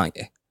over for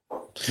Kanye.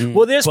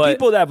 well, there's but-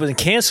 people that have been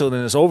canceled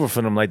and it's over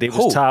for them. Like they was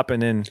Who? top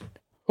and then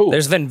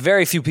There's been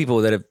very few people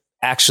that have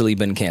actually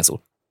been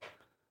canceled.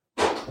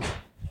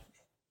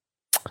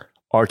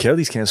 R.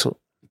 Kelly's canceled.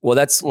 Well,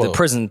 the Well,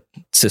 prison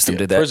system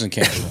did that. Prison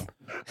canceled him.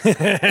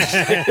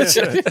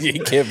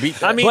 You can't beat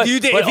that. I mean, But- do you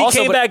think but if he also-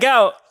 came but- back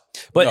out?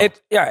 But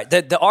No.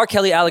 the R.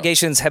 Kelly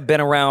allegations have been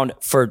around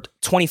for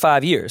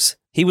 25 years.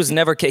 He was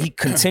never, he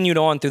continued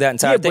on through that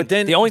entire Yeah, thing. but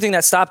then- The only thing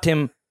that stopped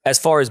him as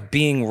far as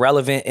being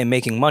relevant and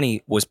making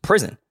money was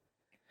prison.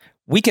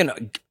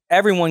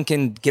 Everyone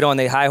can get on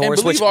their high and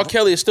horse, believe R.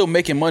 Kelly is still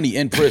making money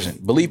in prison.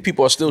 Believe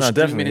people are still No,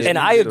 streaming definitely. his and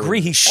I music.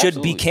 agree he should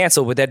Absolutely. be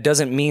canceled, but that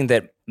doesn't mean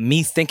that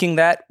me thinking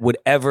that would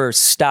ever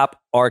stop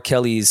R.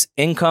 Kelly's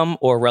income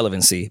or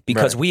relevancy,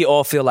 because we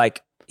all feel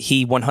like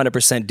he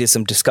 100% did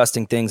some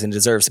disgusting things and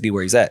deserves to be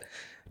where he's at.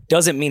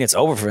 Doesn't mean it's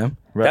over for him.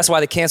 Right. That's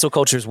why the cancel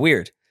culture is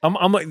weird. I'm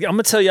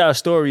gonna tell y'all a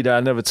story that I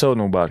never told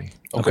nobody.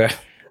 Okay.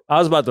 I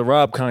was about to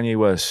rob Kanye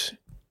West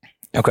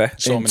Okay.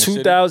 Saw him in in the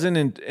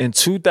city.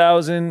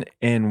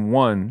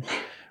 2001,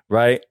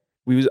 right?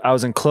 I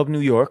was in Club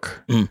New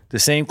York, the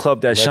same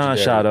club that Sean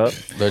Legendary. shot up.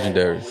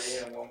 Legendary.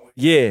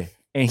 Yeah,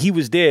 and he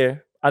was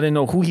there. I didn't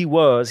know who he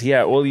was. He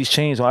had all these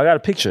chains on. I got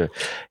a picture.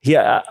 He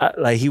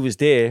was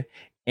there,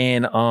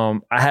 and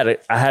I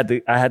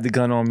had the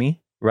gun on me,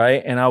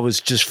 right? And I was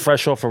just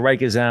fresh off of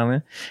Rikers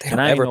Island, They and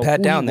don't I ever didn't know pat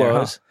who down he there, huh?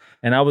 was.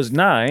 And I was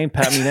I ain't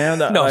pat me down.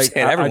 No, I'm Like,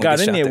 saying I everyone got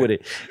gets in shot there there. with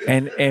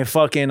it, and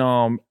fucking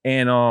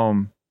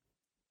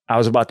I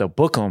was about to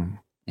book him.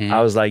 Mhm.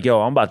 I was like, yo,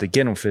 I'm about to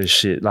get him for this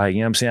shit. Like, you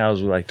know what I'm saying? I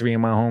was with like 3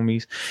 of my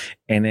homies.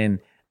 And then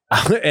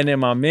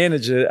my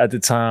manager at the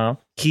time,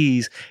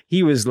 Keys,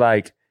 he was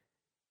like,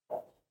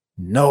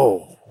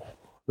 no.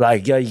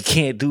 Like, yo, you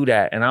can't do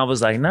that. And I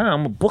was like, nah, I'm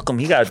gonna book him.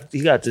 He got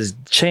this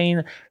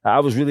chain. I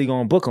was really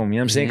gonna book him, you know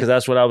what I'm saying? Because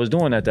that's what I was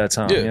doing at that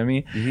time. Yeah. You know what I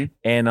mean?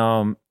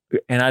 Mhm.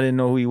 And I didn't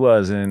know who he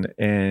was. And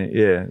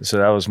yeah, so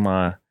that was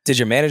my Did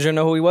your manager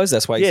know who he was?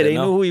 That's why you yeah, said they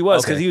no? knew who he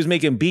was because Okay. he was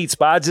making beats.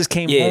 But I just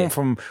came Yeah. home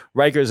from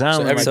Rikers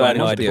Island. like, everybody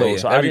a month was ago, playing.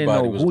 so I didn't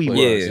know who he was.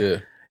 Yeah.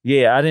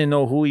 Yeah, I didn't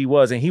know who he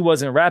was, and he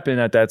wasn't rapping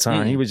at that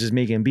time. Mm. He was just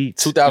making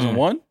beats.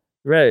 2001?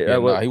 Right? Yeah,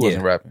 well, nah, he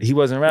wasn't rapping. he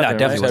wasn't rapping. Nah,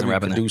 definitely right? wasn't Heavy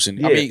rapping that. producing.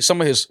 Yeah. I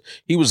mean,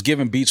 he was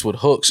giving beats with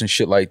hooks and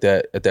shit like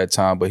that at that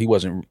time, but he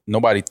wasn't.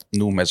 Nobody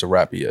knew him as a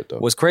rapper yet, though.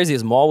 What's crazy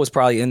is Maul was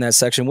probably in that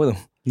section with him.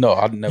 No,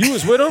 I never. You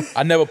was with him?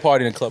 I never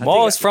partied in Club.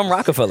 Maul is from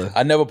Rockefeller.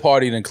 I never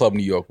partied in Club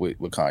New York with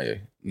Kanye.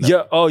 No.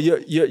 Yeah. Oh,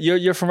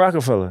 you're from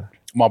Rockefeller.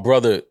 My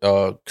brother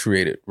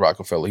created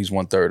Rockefeller. He's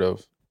 1/3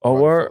 of. Oh,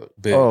 word.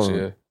 Biggs, Oh,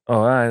 yeah, oh,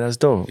 all right, that's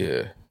dope.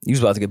 yeah. You was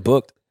about to get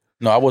booked.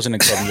 No, I wasn't in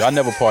Club New York. I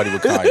never partied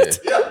with Kanye.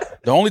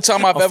 The only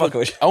time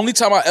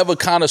I ever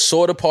kind of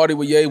sort of party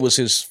with Ye was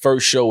his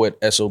first show at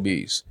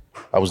SOBs.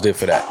 I was there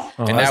for that,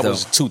 and that's that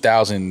was dope.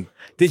 2000.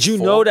 Did you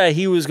know that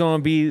he was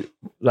gonna be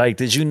like?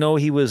 Did you know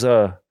he was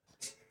gonna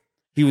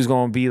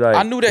be like?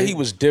 I knew that he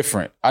was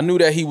different. I knew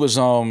that he was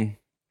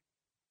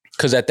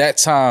because at that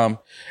time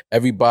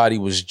everybody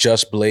was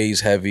Just Blaze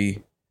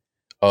heavy,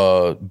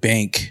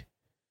 Bink.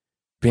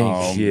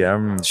 Bink. Yeah, I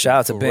remember. Shout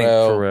out to Bink.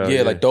 Pharrell, yeah,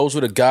 yeah. like those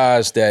were the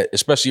guys that,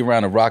 especially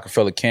around the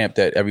Rockefeller camp,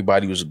 that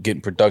everybody was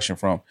getting production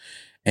from.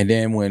 And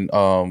then when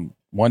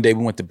one day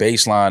we went to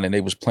Baseline and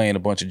they was playing a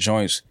bunch of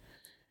joints,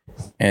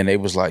 and they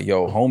was like,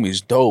 "Yo,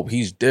 homie's dope.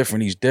 He's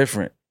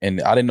different."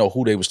 And I didn't know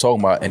who they was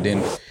talking about. And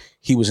then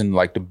he was in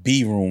like the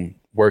B room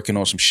working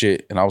on some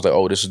shit, and I was like,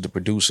 "Oh, this is the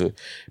producer."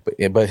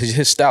 But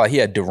his style, he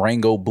had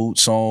Durango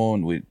boots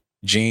on with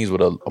jeans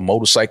with a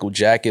motorcycle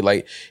jacket.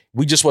 Like,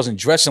 we just wasn't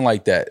dressing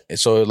like that. And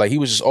so like he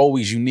was just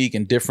always unique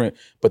and different,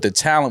 but the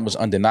talent was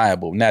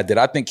undeniable. Now, did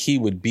I think he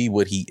would be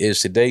what he is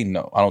today?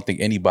 No, I don't think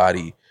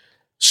anybody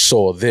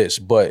saw this,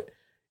 but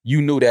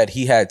you knew that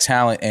he had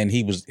talent and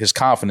his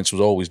confidence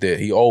was always there.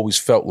 He always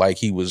felt like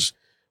he was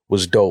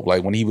dope.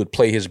 Like when he would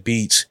play his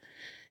beats,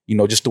 you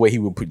know, just the way he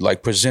would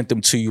like present them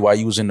to you while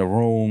you was in the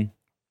room.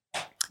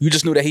 You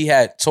just knew that he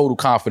had total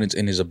confidence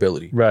in his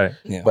ability. Right.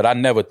 Yeah. But I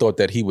never thought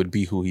that he would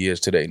be who he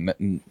is today.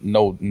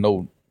 No,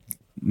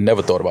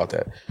 never thought about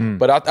that.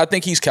 But I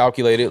think he's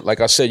calculated. Like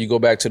I said, you go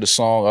back to the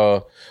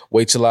song,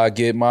 Wait Till I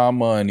Get My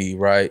Money,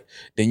 right?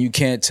 Then you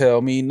can't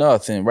tell me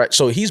nothing, right?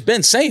 So he's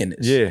been saying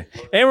this. Yeah.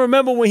 And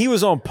remember when he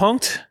was on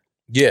Punk'd?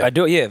 Yeah. I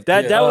do. Yeah,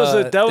 That was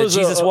a the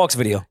Jesus Walks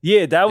video.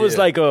 Yeah, that was Yeah.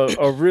 like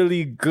a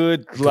really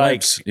good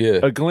Glimpse, yeah.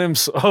 a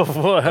glimpse of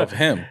what Of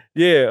him.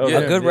 Yeah, of Yeah.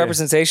 A him, good yeah.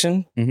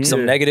 representation,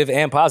 some Yeah. negative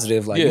and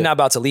positive. Like Yeah. you're not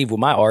about to leave with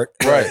my art,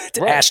 Right,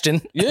 to right.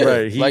 Ashton. Yeah.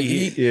 Right, Like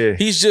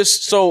he's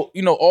just so,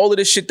 all of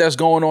this shit that's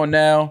going on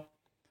now.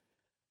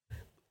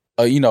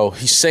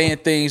 He's saying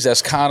things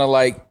that's kind of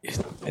like,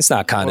 It's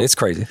not kind of. It's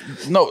crazy.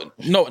 no,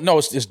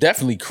 it's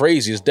definitely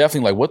crazy. It's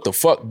definitely like, what the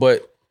fuck?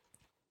 But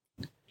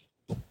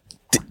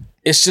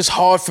it's just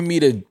hard for me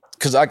to,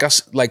 because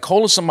like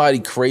calling somebody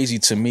crazy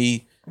to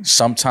me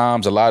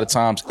sometimes, a lot of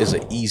times, is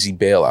an easy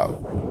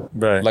bailout.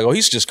 Right. Like, oh,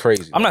 he's just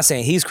crazy. I'm not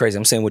saying he's crazy.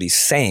 I'm saying what he's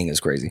saying is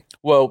crazy.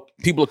 Well,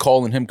 people are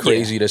calling him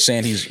crazy. They're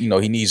saying he's, he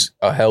needs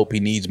help. He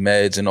needs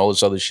meds and all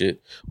this other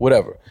shit.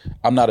 Whatever.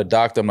 I'm not a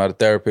doctor. I'm not a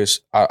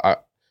therapist.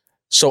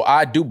 So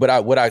I do,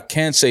 but what I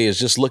can say is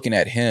just looking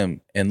at him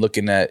and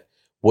looking at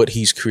what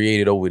he's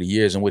created over the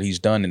years and what he's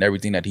done and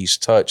everything that he's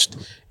touched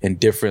in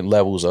different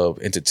levels of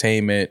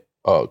entertainment,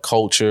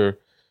 culture,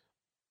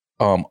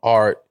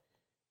 art.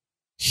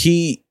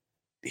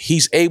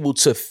 He's able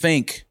to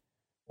think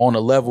on a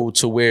level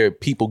to where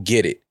people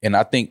get it. And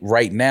I think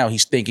right now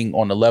he's thinking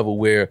on a level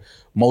where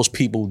most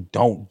people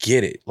don't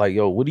get it. Like,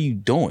 yo, what are you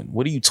doing?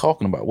 What are you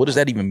talking about? What does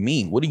that even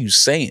mean? What are you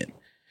saying?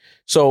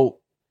 So,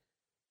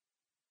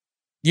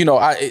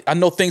 I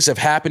know things have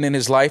happened in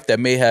his life that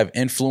may have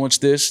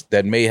influenced this,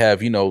 that may have,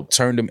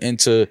 turned him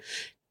into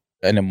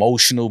an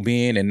emotional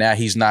being. And now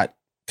he's not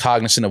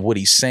cognizant of what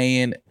he's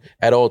saying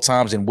at all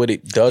times and what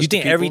it does. You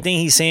think everything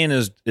he's saying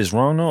is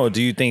wrong, though? Or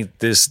do you think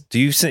this? Do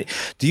you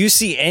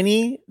see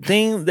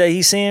anything that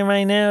he's saying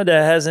right now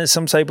that hasn't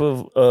some type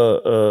of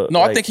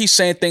No, I think he's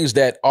saying things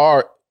that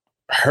are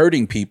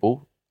hurting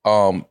people.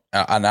 And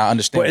I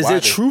understand. But is why there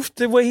they- truth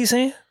to what he's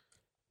saying?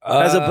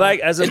 As a black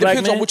It black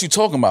depends man, on what you're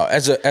talking about.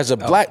 As a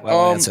black,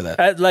 I'll answer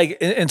that. like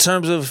in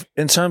terms of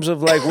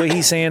like what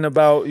he's saying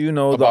about the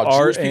About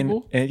art Jewish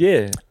people? and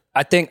yeah.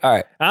 I think. All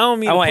right. I don't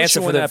mean I to won't put answer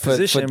you for in the that for,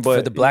 position, for, but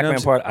for the black you know man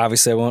what I'm part.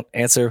 Obviously, I won't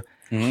answer.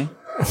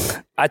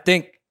 I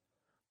think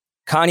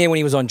Kanye, when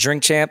he was on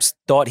Drink Champs,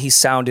 thought he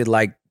sounded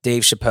like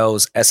Dave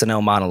Chappelle's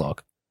SNL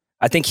monologue.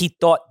 I think he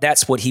thought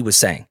that's what he was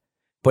saying,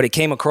 but it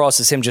came across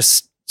as him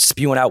just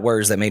spewing out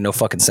words that made no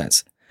fucking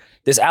sense.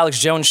 This Alex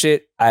Jones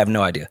shit, I have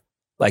no idea.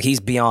 Like, he's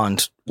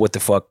beyond what the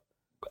fuck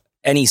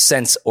any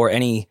sense or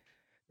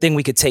anything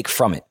we could take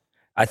from it.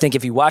 I think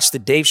if you watch the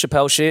Dave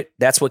Chappelle shit,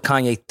 that's what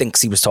Kanye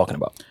thinks he was talking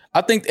about.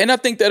 I think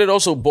that it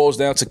also boils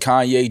down to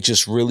Kanye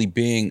just really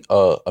being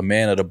a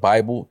man of the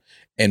Bible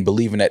and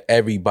believing that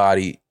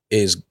everybody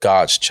is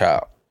God's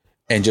child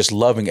and just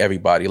loving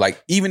everybody.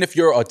 Like, even if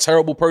you're a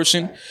terrible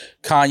person,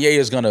 Kanye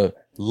is gonna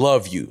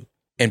love you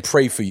and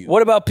pray for you.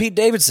 What about Pete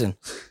Davidson?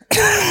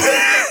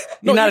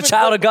 You're not a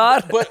child of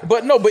God?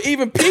 But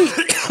even Pete,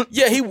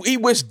 yeah, he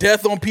wished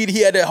death on Pete.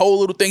 He had that whole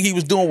little thing he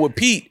was doing with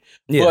Pete.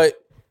 Yeah. But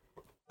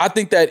I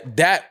think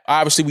that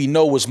obviously we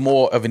know was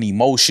more of an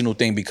emotional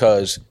thing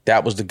because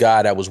that was the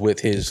guy that was with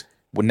his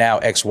now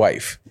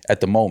ex-wife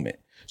at the moment.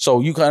 So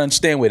you can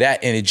understand where that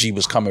energy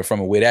was coming from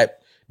and where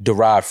that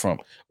derived from.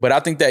 But I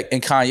think that in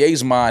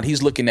Kanye's mind,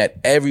 he's looking at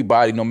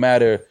everybody, no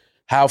matter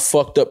how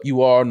fucked up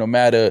you are, no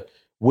matter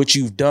what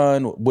you've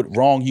done, what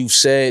wrong you've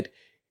said,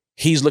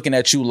 he's looking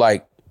at you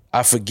like,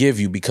 I forgive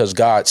you because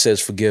God says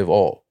forgive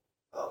all.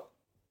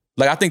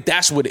 Like, I think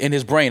that's what in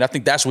his brain, I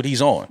think that's what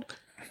he's on.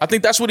 I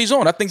think that's what he's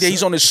on. I think that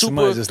he's on this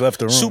Somebody just left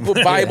the room. super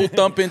Bible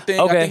thumping thing.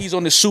 Okay. I think he's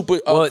on this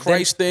super Well,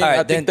 Christ then- thing. all right,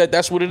 I think then-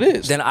 that's what it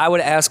is. Then I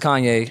would ask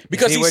Kanye,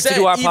 Because if he he were said to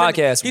do our even-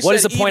 podcast, he what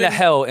is said the point of even-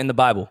 hell in the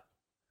Bible?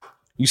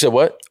 You said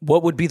what?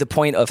 What would be the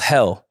point of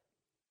hell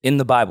in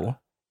the Bible?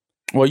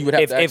 Well, you would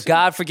have to If ask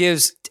God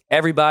forgives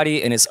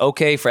everybody and it's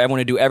okay for everyone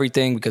to do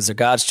everything because they're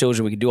God's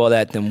children, we can do all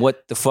that, then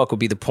what the fuck would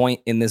be the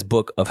point in this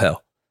book of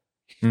hell?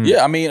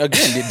 Yeah, I mean,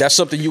 again, that's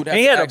something you would have And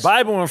he to had a ask.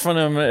 Bible in front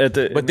of him at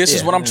the. But this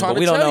is what I'm trying But to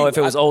we tell don't know you. if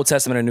it was Old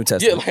Testament or New Yeah,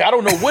 Testament. like, I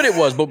don't know what it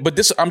was, but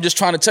this, I'm just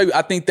trying to tell you,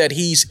 I think that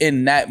he's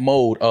in that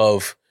mode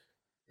of,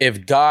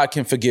 if God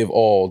can forgive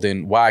all,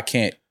 then why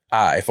can't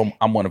I, if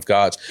I'm one of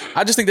God's?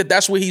 I just think that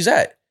that's where he's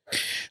at.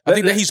 I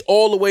think that he's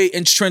all the way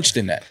entrenched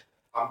in that.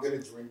 I'm gonna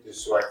drink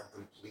this so I can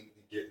completely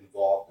get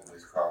involved in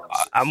this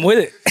conversation. I'm with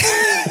it.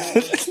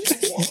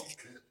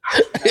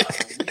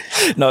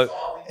 No,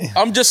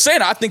 I'm just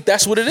saying, I think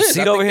that's what it is. See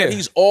it I think over that here.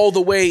 he's all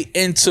the way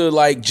into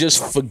like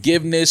just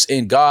forgiveness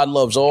and God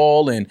loves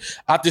all. And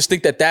I just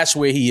think that that's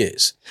where he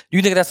is.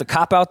 you think that's a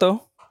cop out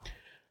though?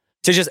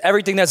 To just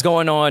everything that's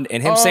going on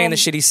and him saying the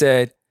shit he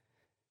said.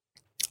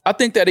 I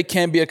think that it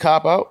can be a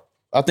cop out.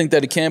 I think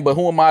that it can, but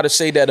who am I to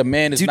say that a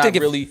man is Do you not think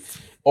if- really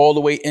all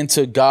the way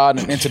into God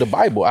and into the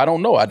Bible? I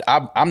don't know.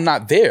 I'm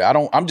not there.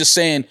 I'm just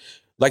saying,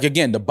 like,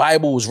 again, the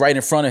Bible was right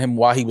in front of him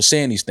while he was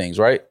saying these things,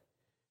 right?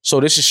 So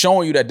this is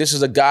showing you that this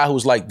is a guy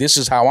who's like, this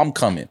is how I'm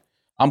coming.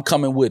 I'm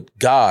coming with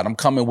God. I'm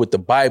coming with the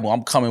Bible.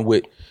 I'm coming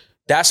with,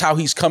 that's how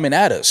he's coming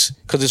at us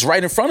because it's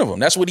right in front of him.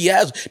 That's what he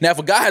has. Now, if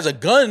a guy has a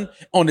gun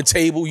on the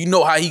table, you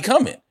know how he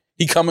coming.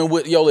 He coming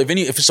with, yo, if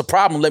it's a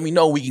problem, let me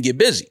know, we can get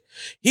busy.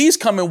 He's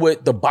coming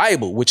with the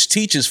Bible, which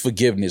teaches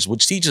forgiveness,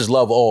 which teaches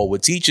love all,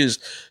 which teaches.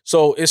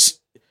 So it's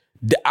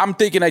I'm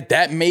thinking like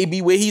that may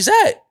be where he's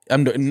at.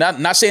 I'm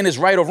not saying it's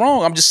right or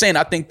wrong. I'm just saying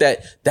I think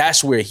that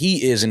that's where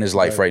he is in his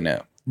life right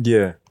now.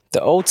 Yeah.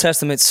 The Old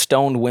Testament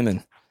stoned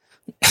women.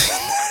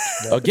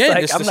 Again,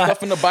 Like, it's I'm the not-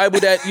 stuff in the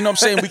Bible that, you know what I'm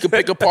saying, we could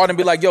pick apart and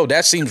be like, yo,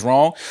 that seems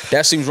wrong.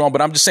 That seems wrong.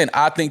 But I'm just saying,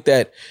 I think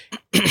that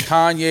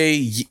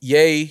Kanye,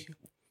 Ye,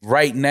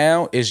 right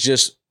now is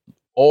just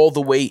all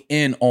the way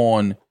in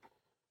on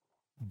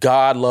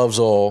God loves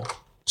all,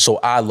 so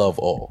I love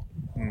all.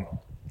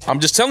 I'm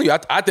just telling you,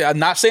 I'm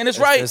not saying it's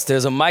right.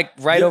 There's a mic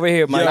right over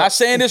here, Mike. I'm not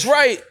saying it's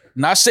right.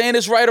 Not saying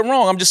it's right or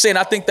wrong. I'm just saying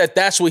I think that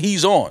that's what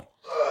he's on.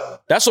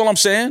 That's all I'm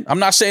saying. I'm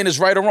not saying it's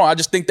right or wrong. I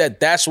just think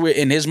that that's where,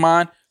 in his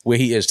mind, where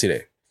he is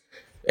today.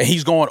 And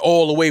he's going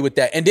all the way with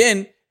that. And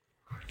then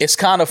it's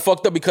kind of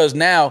fucked up because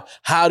now,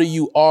 how do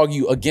you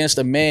argue against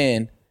a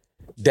man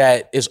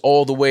that is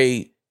all the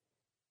way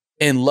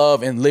in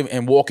love and living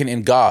and walking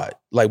in God,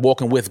 like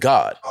walking with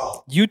God?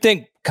 You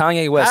think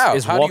Kanye West How?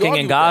 is How do you walking argue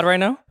in with God that? right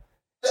now?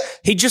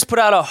 He just put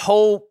out a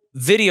whole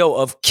video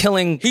of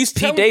killing Pete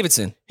telling-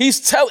 Davidson.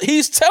 He's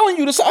telling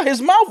you this out his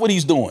mouth what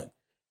he's doing.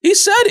 He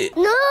said it.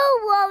 No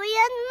worry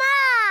and